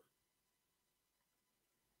spoken.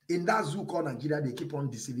 In that zoo called Nigeria, they keep on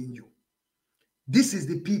deceiving you. This is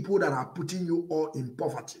the people that are putting you all in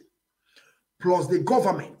poverty. Plus the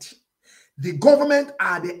government. The government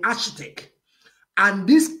are the architect. And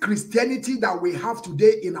this Christianity that we have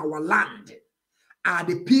today in our land are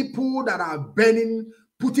the people that are burning,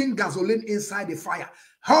 putting gasoline inside the fire,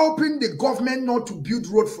 helping the government not to build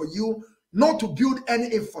road for you, not to build any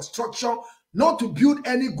infrastructure, not to build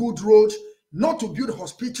any good road, not to build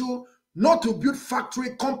hospital, not to build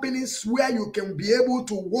factory companies where you can be able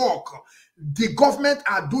to work. The government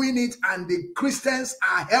are doing it and the Christians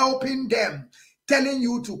are helping them, telling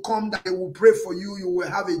you to come, that they will pray for you, you will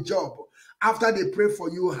have a job. After they pray for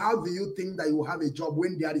you, how do you think that you will have a job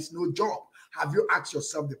when there is no job? Have you asked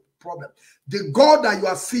yourself the problem? The God that you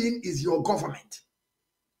are seeing is your government.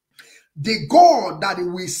 The God that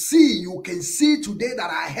we see, you can see today that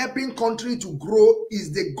are helping country to grow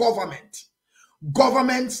is the government.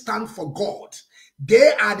 Government stand for God.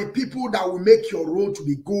 They are the people that will make your road to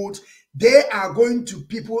be good. They are going to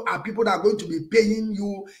people that are going to be paying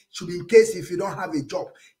you should be in case if you don't have a job.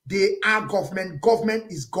 They are government.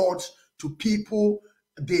 Government is God to people.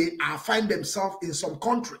 They find themselves in some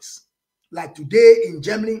countries. Like today in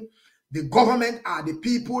Germany, the government are the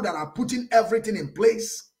people that are putting everything in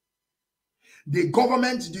place. The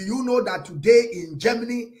government, do you know that today in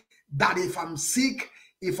Germany, that if I'm sick,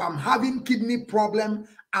 if I'm having kidney problem,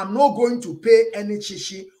 I'm not going to pay any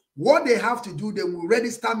chichi. What they have to do, they will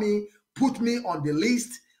register me, put me on the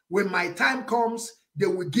list. When my time comes, they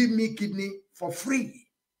will give me kidney for free.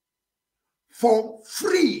 For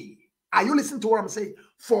free. Are you listening to what I'm saying?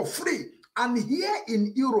 For free. And here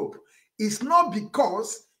in Europe, it's not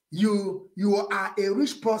because you are a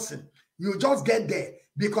rich person. You just get there.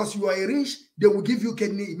 Because you are a rich, they will give you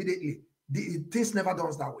kidney immediately. Things never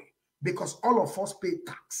done that way. Because all of us pay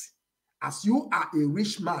tax. As you are a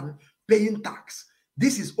rich man paying tax,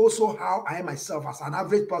 this is also how I myself, as an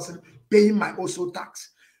average person, paying my also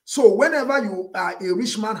tax. So whenever you are a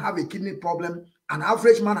rich man have a kidney problem, an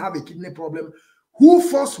average man have a kidney problem, who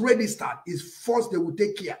first registered is first they will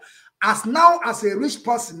take care. As now, as a rich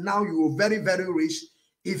person, now you are very, very rich.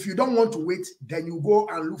 If you don't want to wait, then you go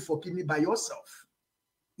and look for kidney by yourself.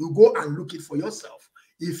 You go and look it for yourself.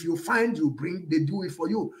 If you find, you bring, they do it for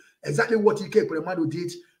you. Exactly what Ike Premado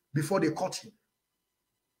did before they caught him.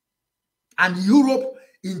 And Europe,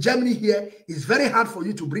 in Germany here, it's very hard for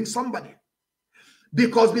you to bring somebody.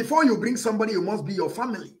 Because before you bring somebody, you must be your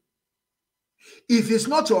family. If it's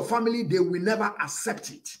not your family, they will never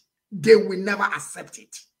accept it. They will never accept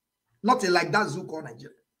it. Nothing like that zoo called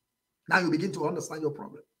Nigeria. Now you begin to understand your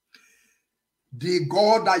problem. The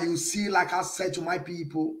God that you see, like I said to my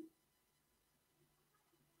people,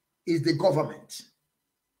 is the government.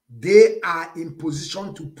 They are in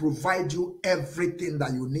position to provide you everything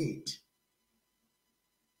that you need.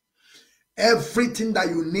 Everything that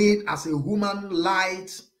you need as a human: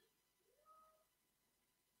 light,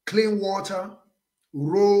 clean water,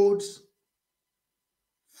 roads,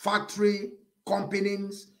 factory,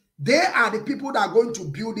 companies. They are the people that are going to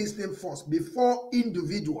build this thing first before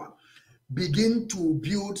individual begin to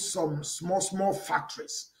build some small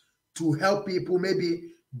factories to help people,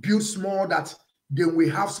 maybe build small that they will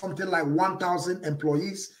have something like 1,000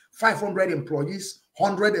 employees, 500 employees,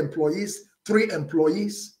 100 employees, 3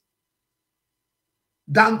 employees,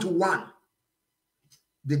 down to 1.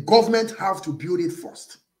 The government have to build it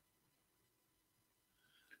first.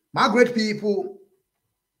 My great people,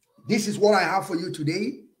 this is what I have for you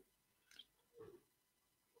today.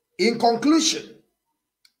 In conclusion,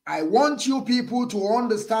 I want you people to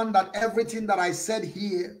understand that everything that I said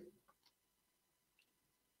here,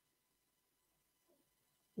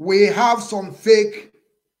 we have some fake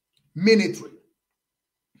military.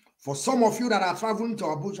 For some of you that are traveling to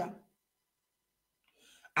Abuja,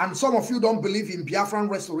 and some of you don't believe in Biafran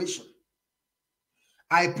restoration,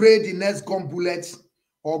 I pray the next gun bullet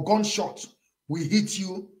or gunshot will hit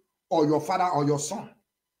you or your father or your son.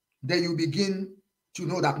 Then you begin to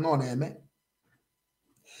know that no, amen.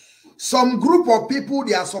 Some group of people,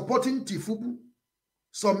 they are supporting Tifubu.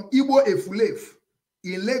 Some Igbo Efulef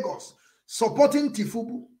in Lagos supporting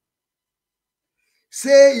Tifubu.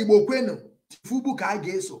 Say Igbo kwenu, Tifubu ka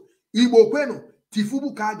geso. Igbo kwenu,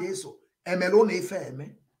 Tifubu ka geso. Emelo na efe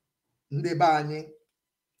eme. Ndeba anye.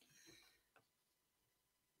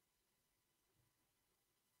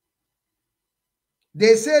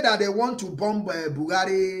 They say that they want to bomb a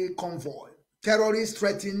Bugari convoy. Terrorists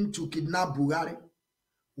threaten to kidnap Bugari.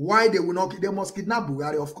 Why they will not? They must kidnap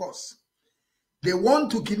Bugari, of course. They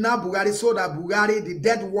want to kidnap Bugari so that Bugari, the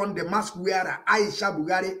dead one, the mask wearer, Aisha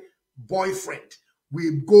Bugari boyfriend,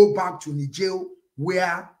 will go back to Niger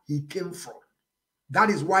where he came from. That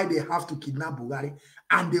is why they have to kidnap Buhari,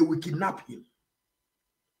 and they will kidnap him.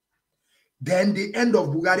 Then the end of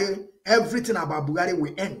Buhari, everything about Buhari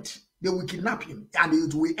will end. They will kidnap him, and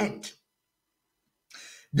it will end.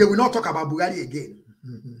 They will not talk about Buhari again.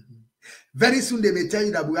 Very soon they may tell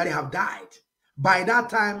you that Buhari have died. By that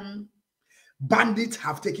time, bandits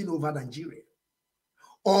have taken over Nigeria.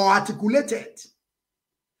 Or articulated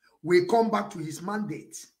will come back to his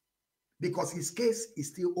mandate, because his case is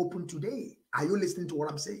still open today. Are you listening to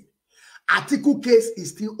what I'm saying? Atiku case is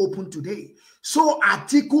still open today. So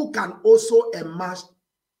Atiku can also emerge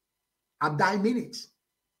at that minute.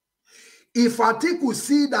 If Atiku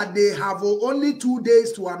see that they have only 2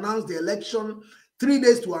 days to announce the election, 3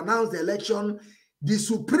 days to announce the election, the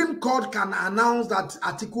Supreme Court can announce that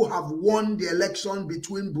Atiku have won the election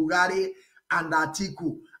between Buhari and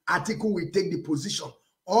Atiku. Atiku will take the position.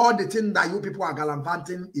 All the thing that you people are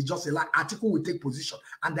gallivanting is just a lie. Atiku will take position,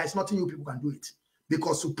 and there's nothing you people can do it,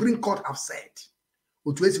 because Supreme Court have said,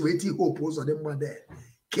 hope also them were there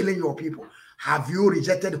killing your people. Have you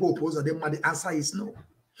rejected hope also them? The answer is no.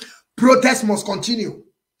 Protest must continue,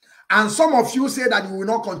 and some of you say that you will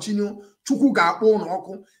not continue. Chukwu ga-akpọ unu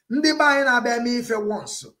ọkụ. Ndị be anyị na-abịa eme ife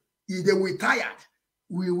once, they will tired.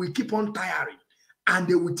 We will keep on tiring. And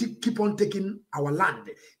they will keep on taking our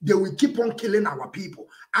land. They will keep on killing our people.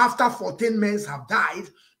 After 14 men have died,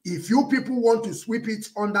 if you people want to sweep it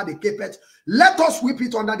under the carpet, let us sweep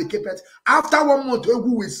it under the carpet. After 1 month,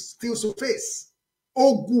 Ogu will still surface.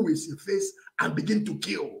 Ogu will surface and begin to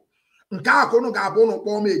kill.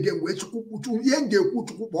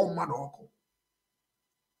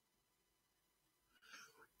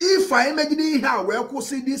 If I imagine here where could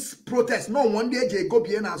see this protest, no one day they go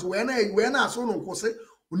behind us when I saw no cose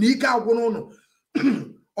unika gono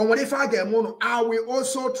on what if I get mono, I will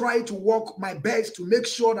also try to work my best to make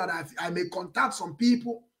sure that I may contact some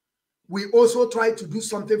people. We also try to do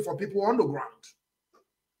something for people on the ground.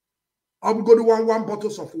 I will go to one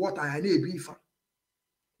bottles of water. I need beef.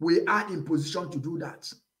 We are in position to do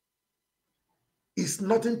that. It's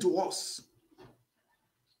nothing to us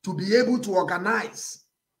to be able to organize.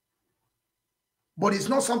 But it's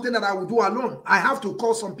not something that I will do alone. I have to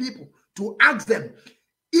call some people to ask them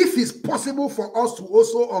if it's possible for us to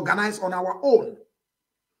also organize on our own,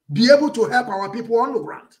 be able to help our people on the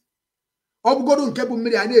ground. But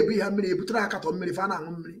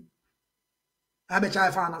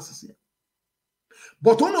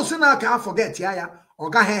I forget,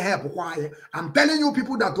 I'm telling you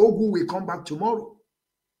people that Ogu will come back tomorrow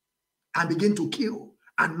and begin to kill,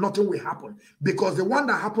 and nothing will happen, because the one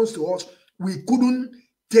that happens to us, we couldn't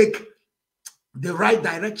take the right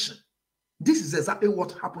direction. This is exactly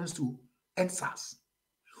what happens to NSAS.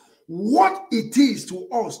 What it is to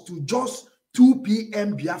us to just 2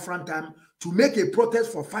 p.m. Biafran time to make a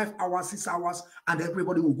protest for 5 hours, 6 hours, and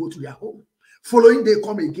everybody will go to their home. Following day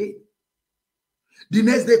come again. The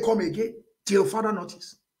next day come again till further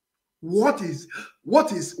notice.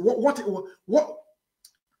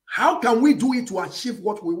 How can we do it to achieve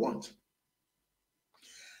what we want?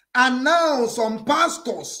 And now some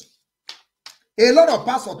pastors, a lot of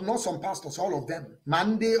pastors, not some pastors, all of them,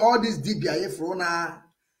 Monday, all this DBIA Frona,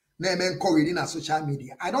 name reading on social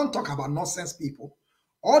media. I don't talk about nonsense people.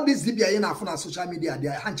 All these DBIA na on social media, they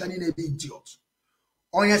are hanching a big idiot.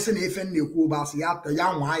 On yes, and if any Kubas, yat the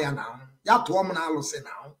young wire now, yat woman I'll say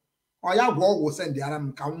now, or ya will send the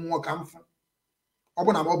Aram come from.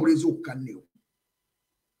 Obana Mobrizu can you.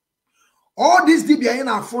 All these DBIA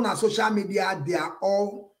na on social media, they are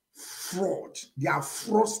all fraud. They are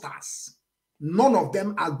fraudsters. None of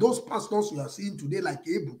them are those pastors you are seeing today, like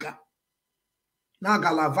Ebuka,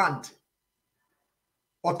 Nagalavant,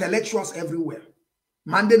 intellectuals everywhere.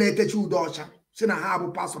 Mandene techu docha. Sina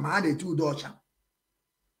habu pastor mahade tu docha.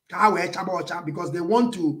 Kawe chabocha, because they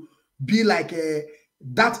want to be like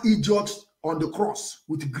that idiot on the cross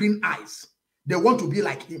with green eyes. They want to be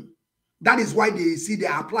like him. That is why they see they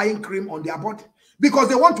are applying cream on their body, because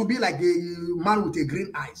they want to be like the man with the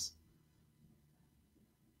green eyes.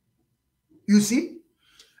 You see?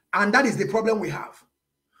 And that is the problem we have.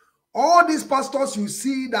 All these pastors you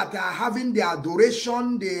see that are having their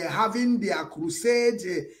adoration, they are having their crusade,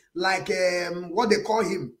 like what they call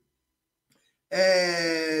him,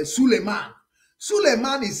 Suleiman.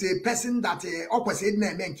 Suleiman is a person that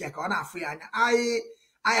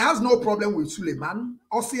I have no problem with Suleiman.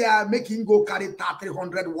 Also, make him go carry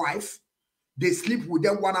 300 wives. They sleep with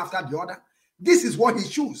them one after the other. This is what he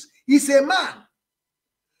chooses. He's a man.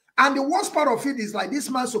 And the worst part of it is like this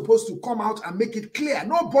man supposed to come out and make it clear.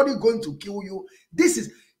 Nobody going to kill you. This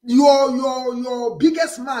is your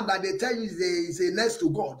biggest man that they tell you is a next to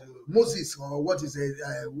God. Moses, or what is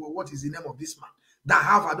the name of this man that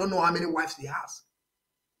have, I don't know how many wives he has.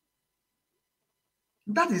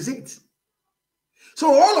 That is it. So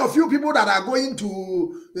all of you people that are going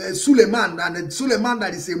to Suleiman, and Suleiman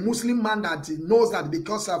that is a Muslim man that knows that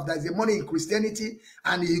because of there's a money in Christianity,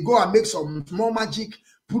 and he go and make some small magic,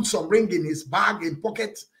 put some ring in his bag, in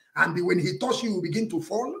pocket, and when he touch you, you begin to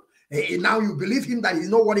fall. And now you believe him that he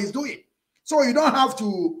know what he's doing. So you don't have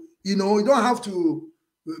to, you don't have to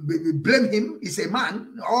blame him. He's a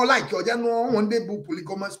man, or like your one day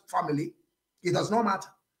polygamous family. It does not matter.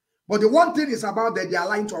 But the one thing is about that they are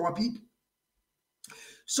lying to our people.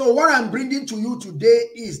 So what I'm bringing to you today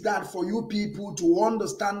is that for you people to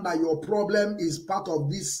understand that your problem is part of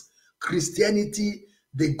this Christianity,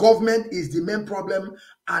 the government is the main problem,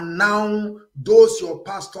 and now those your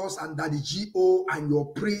pastors and Daddy GO and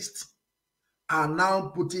your priests are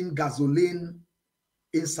now putting gasoline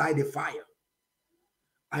inside the fire.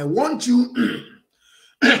 I want you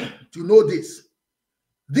to know this.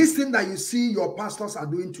 This thing that you see your pastors are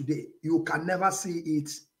doing today, you can never see it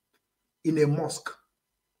in a mosque.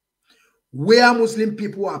 Where Muslim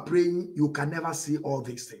people are praying, you can never see all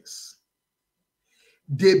these things.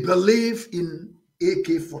 They believe in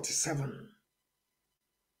AK-47.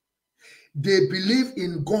 They believe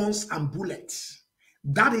in guns and bullets.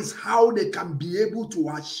 That is how they can be able to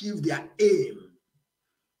achieve their aim,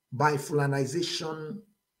 by Fulanization,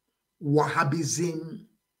 Wahhabism,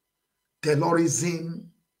 terrorism,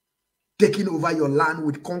 taking over your land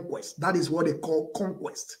with conquest. That is what they call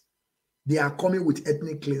conquest. They are coming with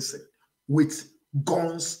ethnic cleansing, with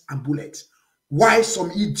guns and bullets. Why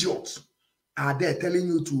some idiots are there telling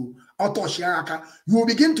you to auto Shiraka? You will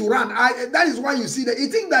begin to run. That is why you see that you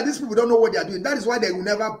think that these people don't know what they are doing. That is why they will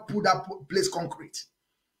never put that place concrete,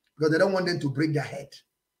 because they don't want them to break their head.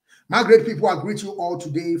 My great people, I greet you all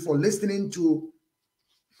today for listening to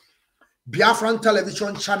Biafran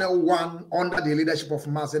Television Channel 1 under the leadership of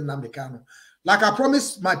Mazi Okechukwu. Like I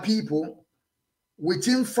promised my people,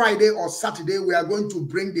 within Friday or Saturday, we are going to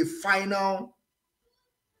bring the final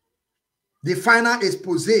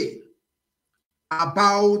expose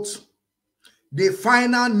about the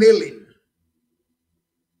final nailing,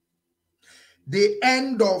 the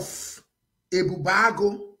end of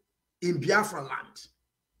Ebubago in Biafra land.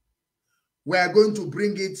 We are going to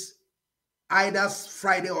bring it either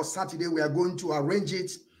Friday or Saturday. We are going to arrange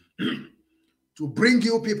it to bring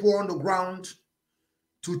you people on the ground,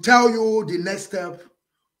 to tell you the next step,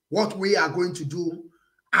 what we are going to do.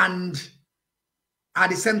 And at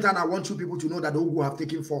the same time, I want you people to know that Ogu have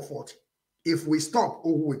taken 440. If we stop,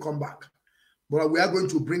 Ogu will come back. But we are going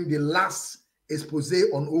to bring the last expose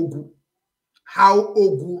on Ogu, how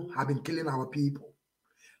Ogu have been killing our people.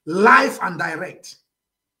 Live and direct.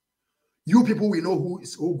 You people will know who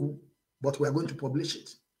is Ogu, but we are going to publish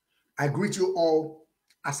it. I greet you all.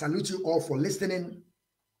 I salute you all for listening.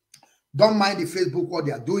 Don't mind the Facebook, what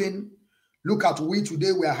they are doing. Look at we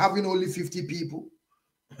today. We are having only 50 people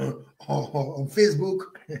on Facebook.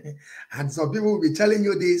 And some people will be telling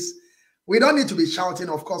you this. We don't need to be shouting.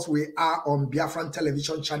 Of course, we are on Biafran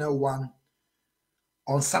Television Channel 1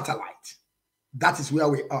 on satellite. That is where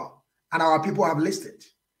we are. And our people have listened.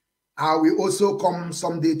 I will also come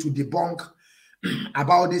someday to debunk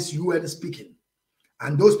about this UN speaking.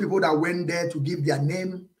 And those people that went there to give their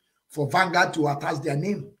name for Vanguard to attach their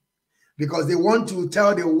name, because they want to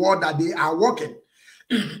tell the world that they are working.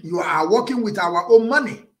 You are working with our own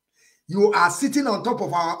money. You are sitting on top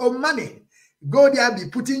of our own money. Go there, be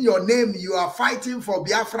putting your name. You are fighting for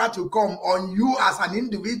Biafra to come on you as an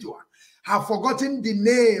individual. Have forgotten the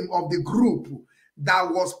name of the group that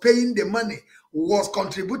was paying the money, was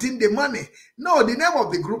contributing the money. No, the name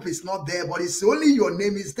of the group is not there, but it's only your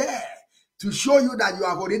name is there to show you that you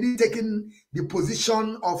have already taken the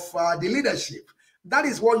position of the leadership. That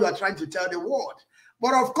is what you are trying to tell the world.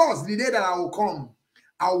 But of course, the day that I will come,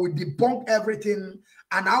 I will debunk everything,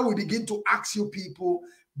 and I will begin to ask you people,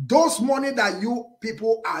 those money that you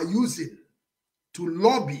people are using to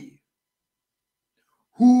lobby,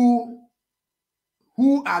 who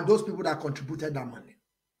are those people that contributed that money?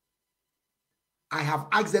 I have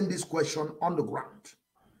asked them this question on the ground,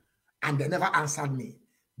 and they never answered me.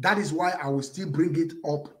 That is why I will still bring it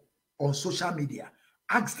up on social media.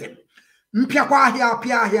 Ask them. Maybe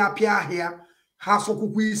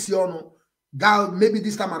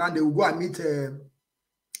this time around they will go and meet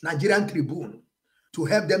Nigerian Tribune to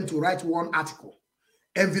help them to write one article.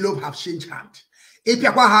 Envelope have changed hand. They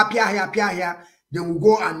will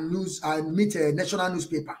go and meet a national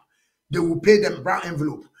newspaper. They will pay them brown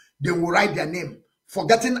envelope. They will write their name,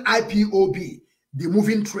 forgetting IPOB, the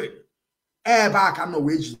moving train.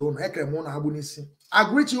 I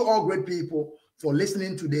greet you all great people for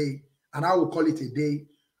listening today, and I will call it a day.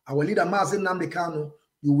 Our leader, Mazi Okechukwu,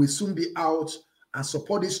 you will soon be out and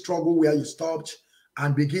support this struggle where you stopped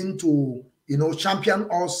and begin to, champion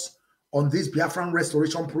us on this Biafran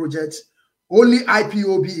restoration project. Only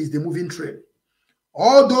IPOB is the moving train.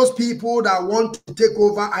 All those people that want to take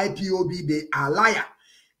over IPOB, they are liars.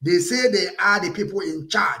 They say they are the people in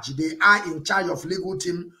charge. They are in charge of legal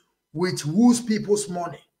team with whose people's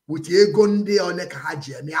money. With Egonde Oneka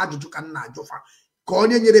Haji, and are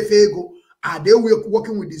they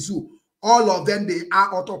working with the zoo? All of them, they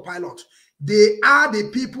are autopilot. They are the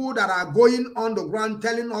people that are going on the ground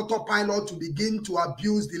telling autopilot to begin to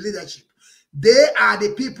abuse the leadership. They are the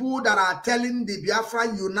people that are telling the Biafra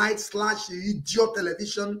Unite /Idiot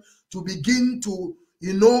television to begin to,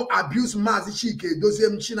 abuse Mazi Chike,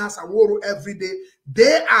 Doziem Chinas and Woro every day.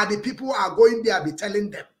 They are the people who are going there, be telling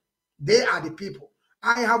them. They are the people.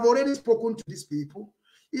 I have already spoken to these people.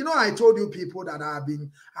 I told you people that have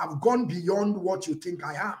gone beyond what you think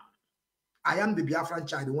I am. I am the Biafran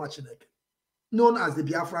child in Wachineke, known as the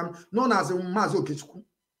Biafran, known as the Mazi Okechukwu.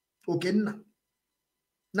 Okay,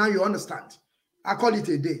 now you understand. I call it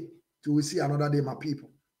a day till we see another day, my people.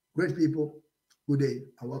 Great people, good day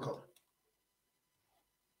and welcome.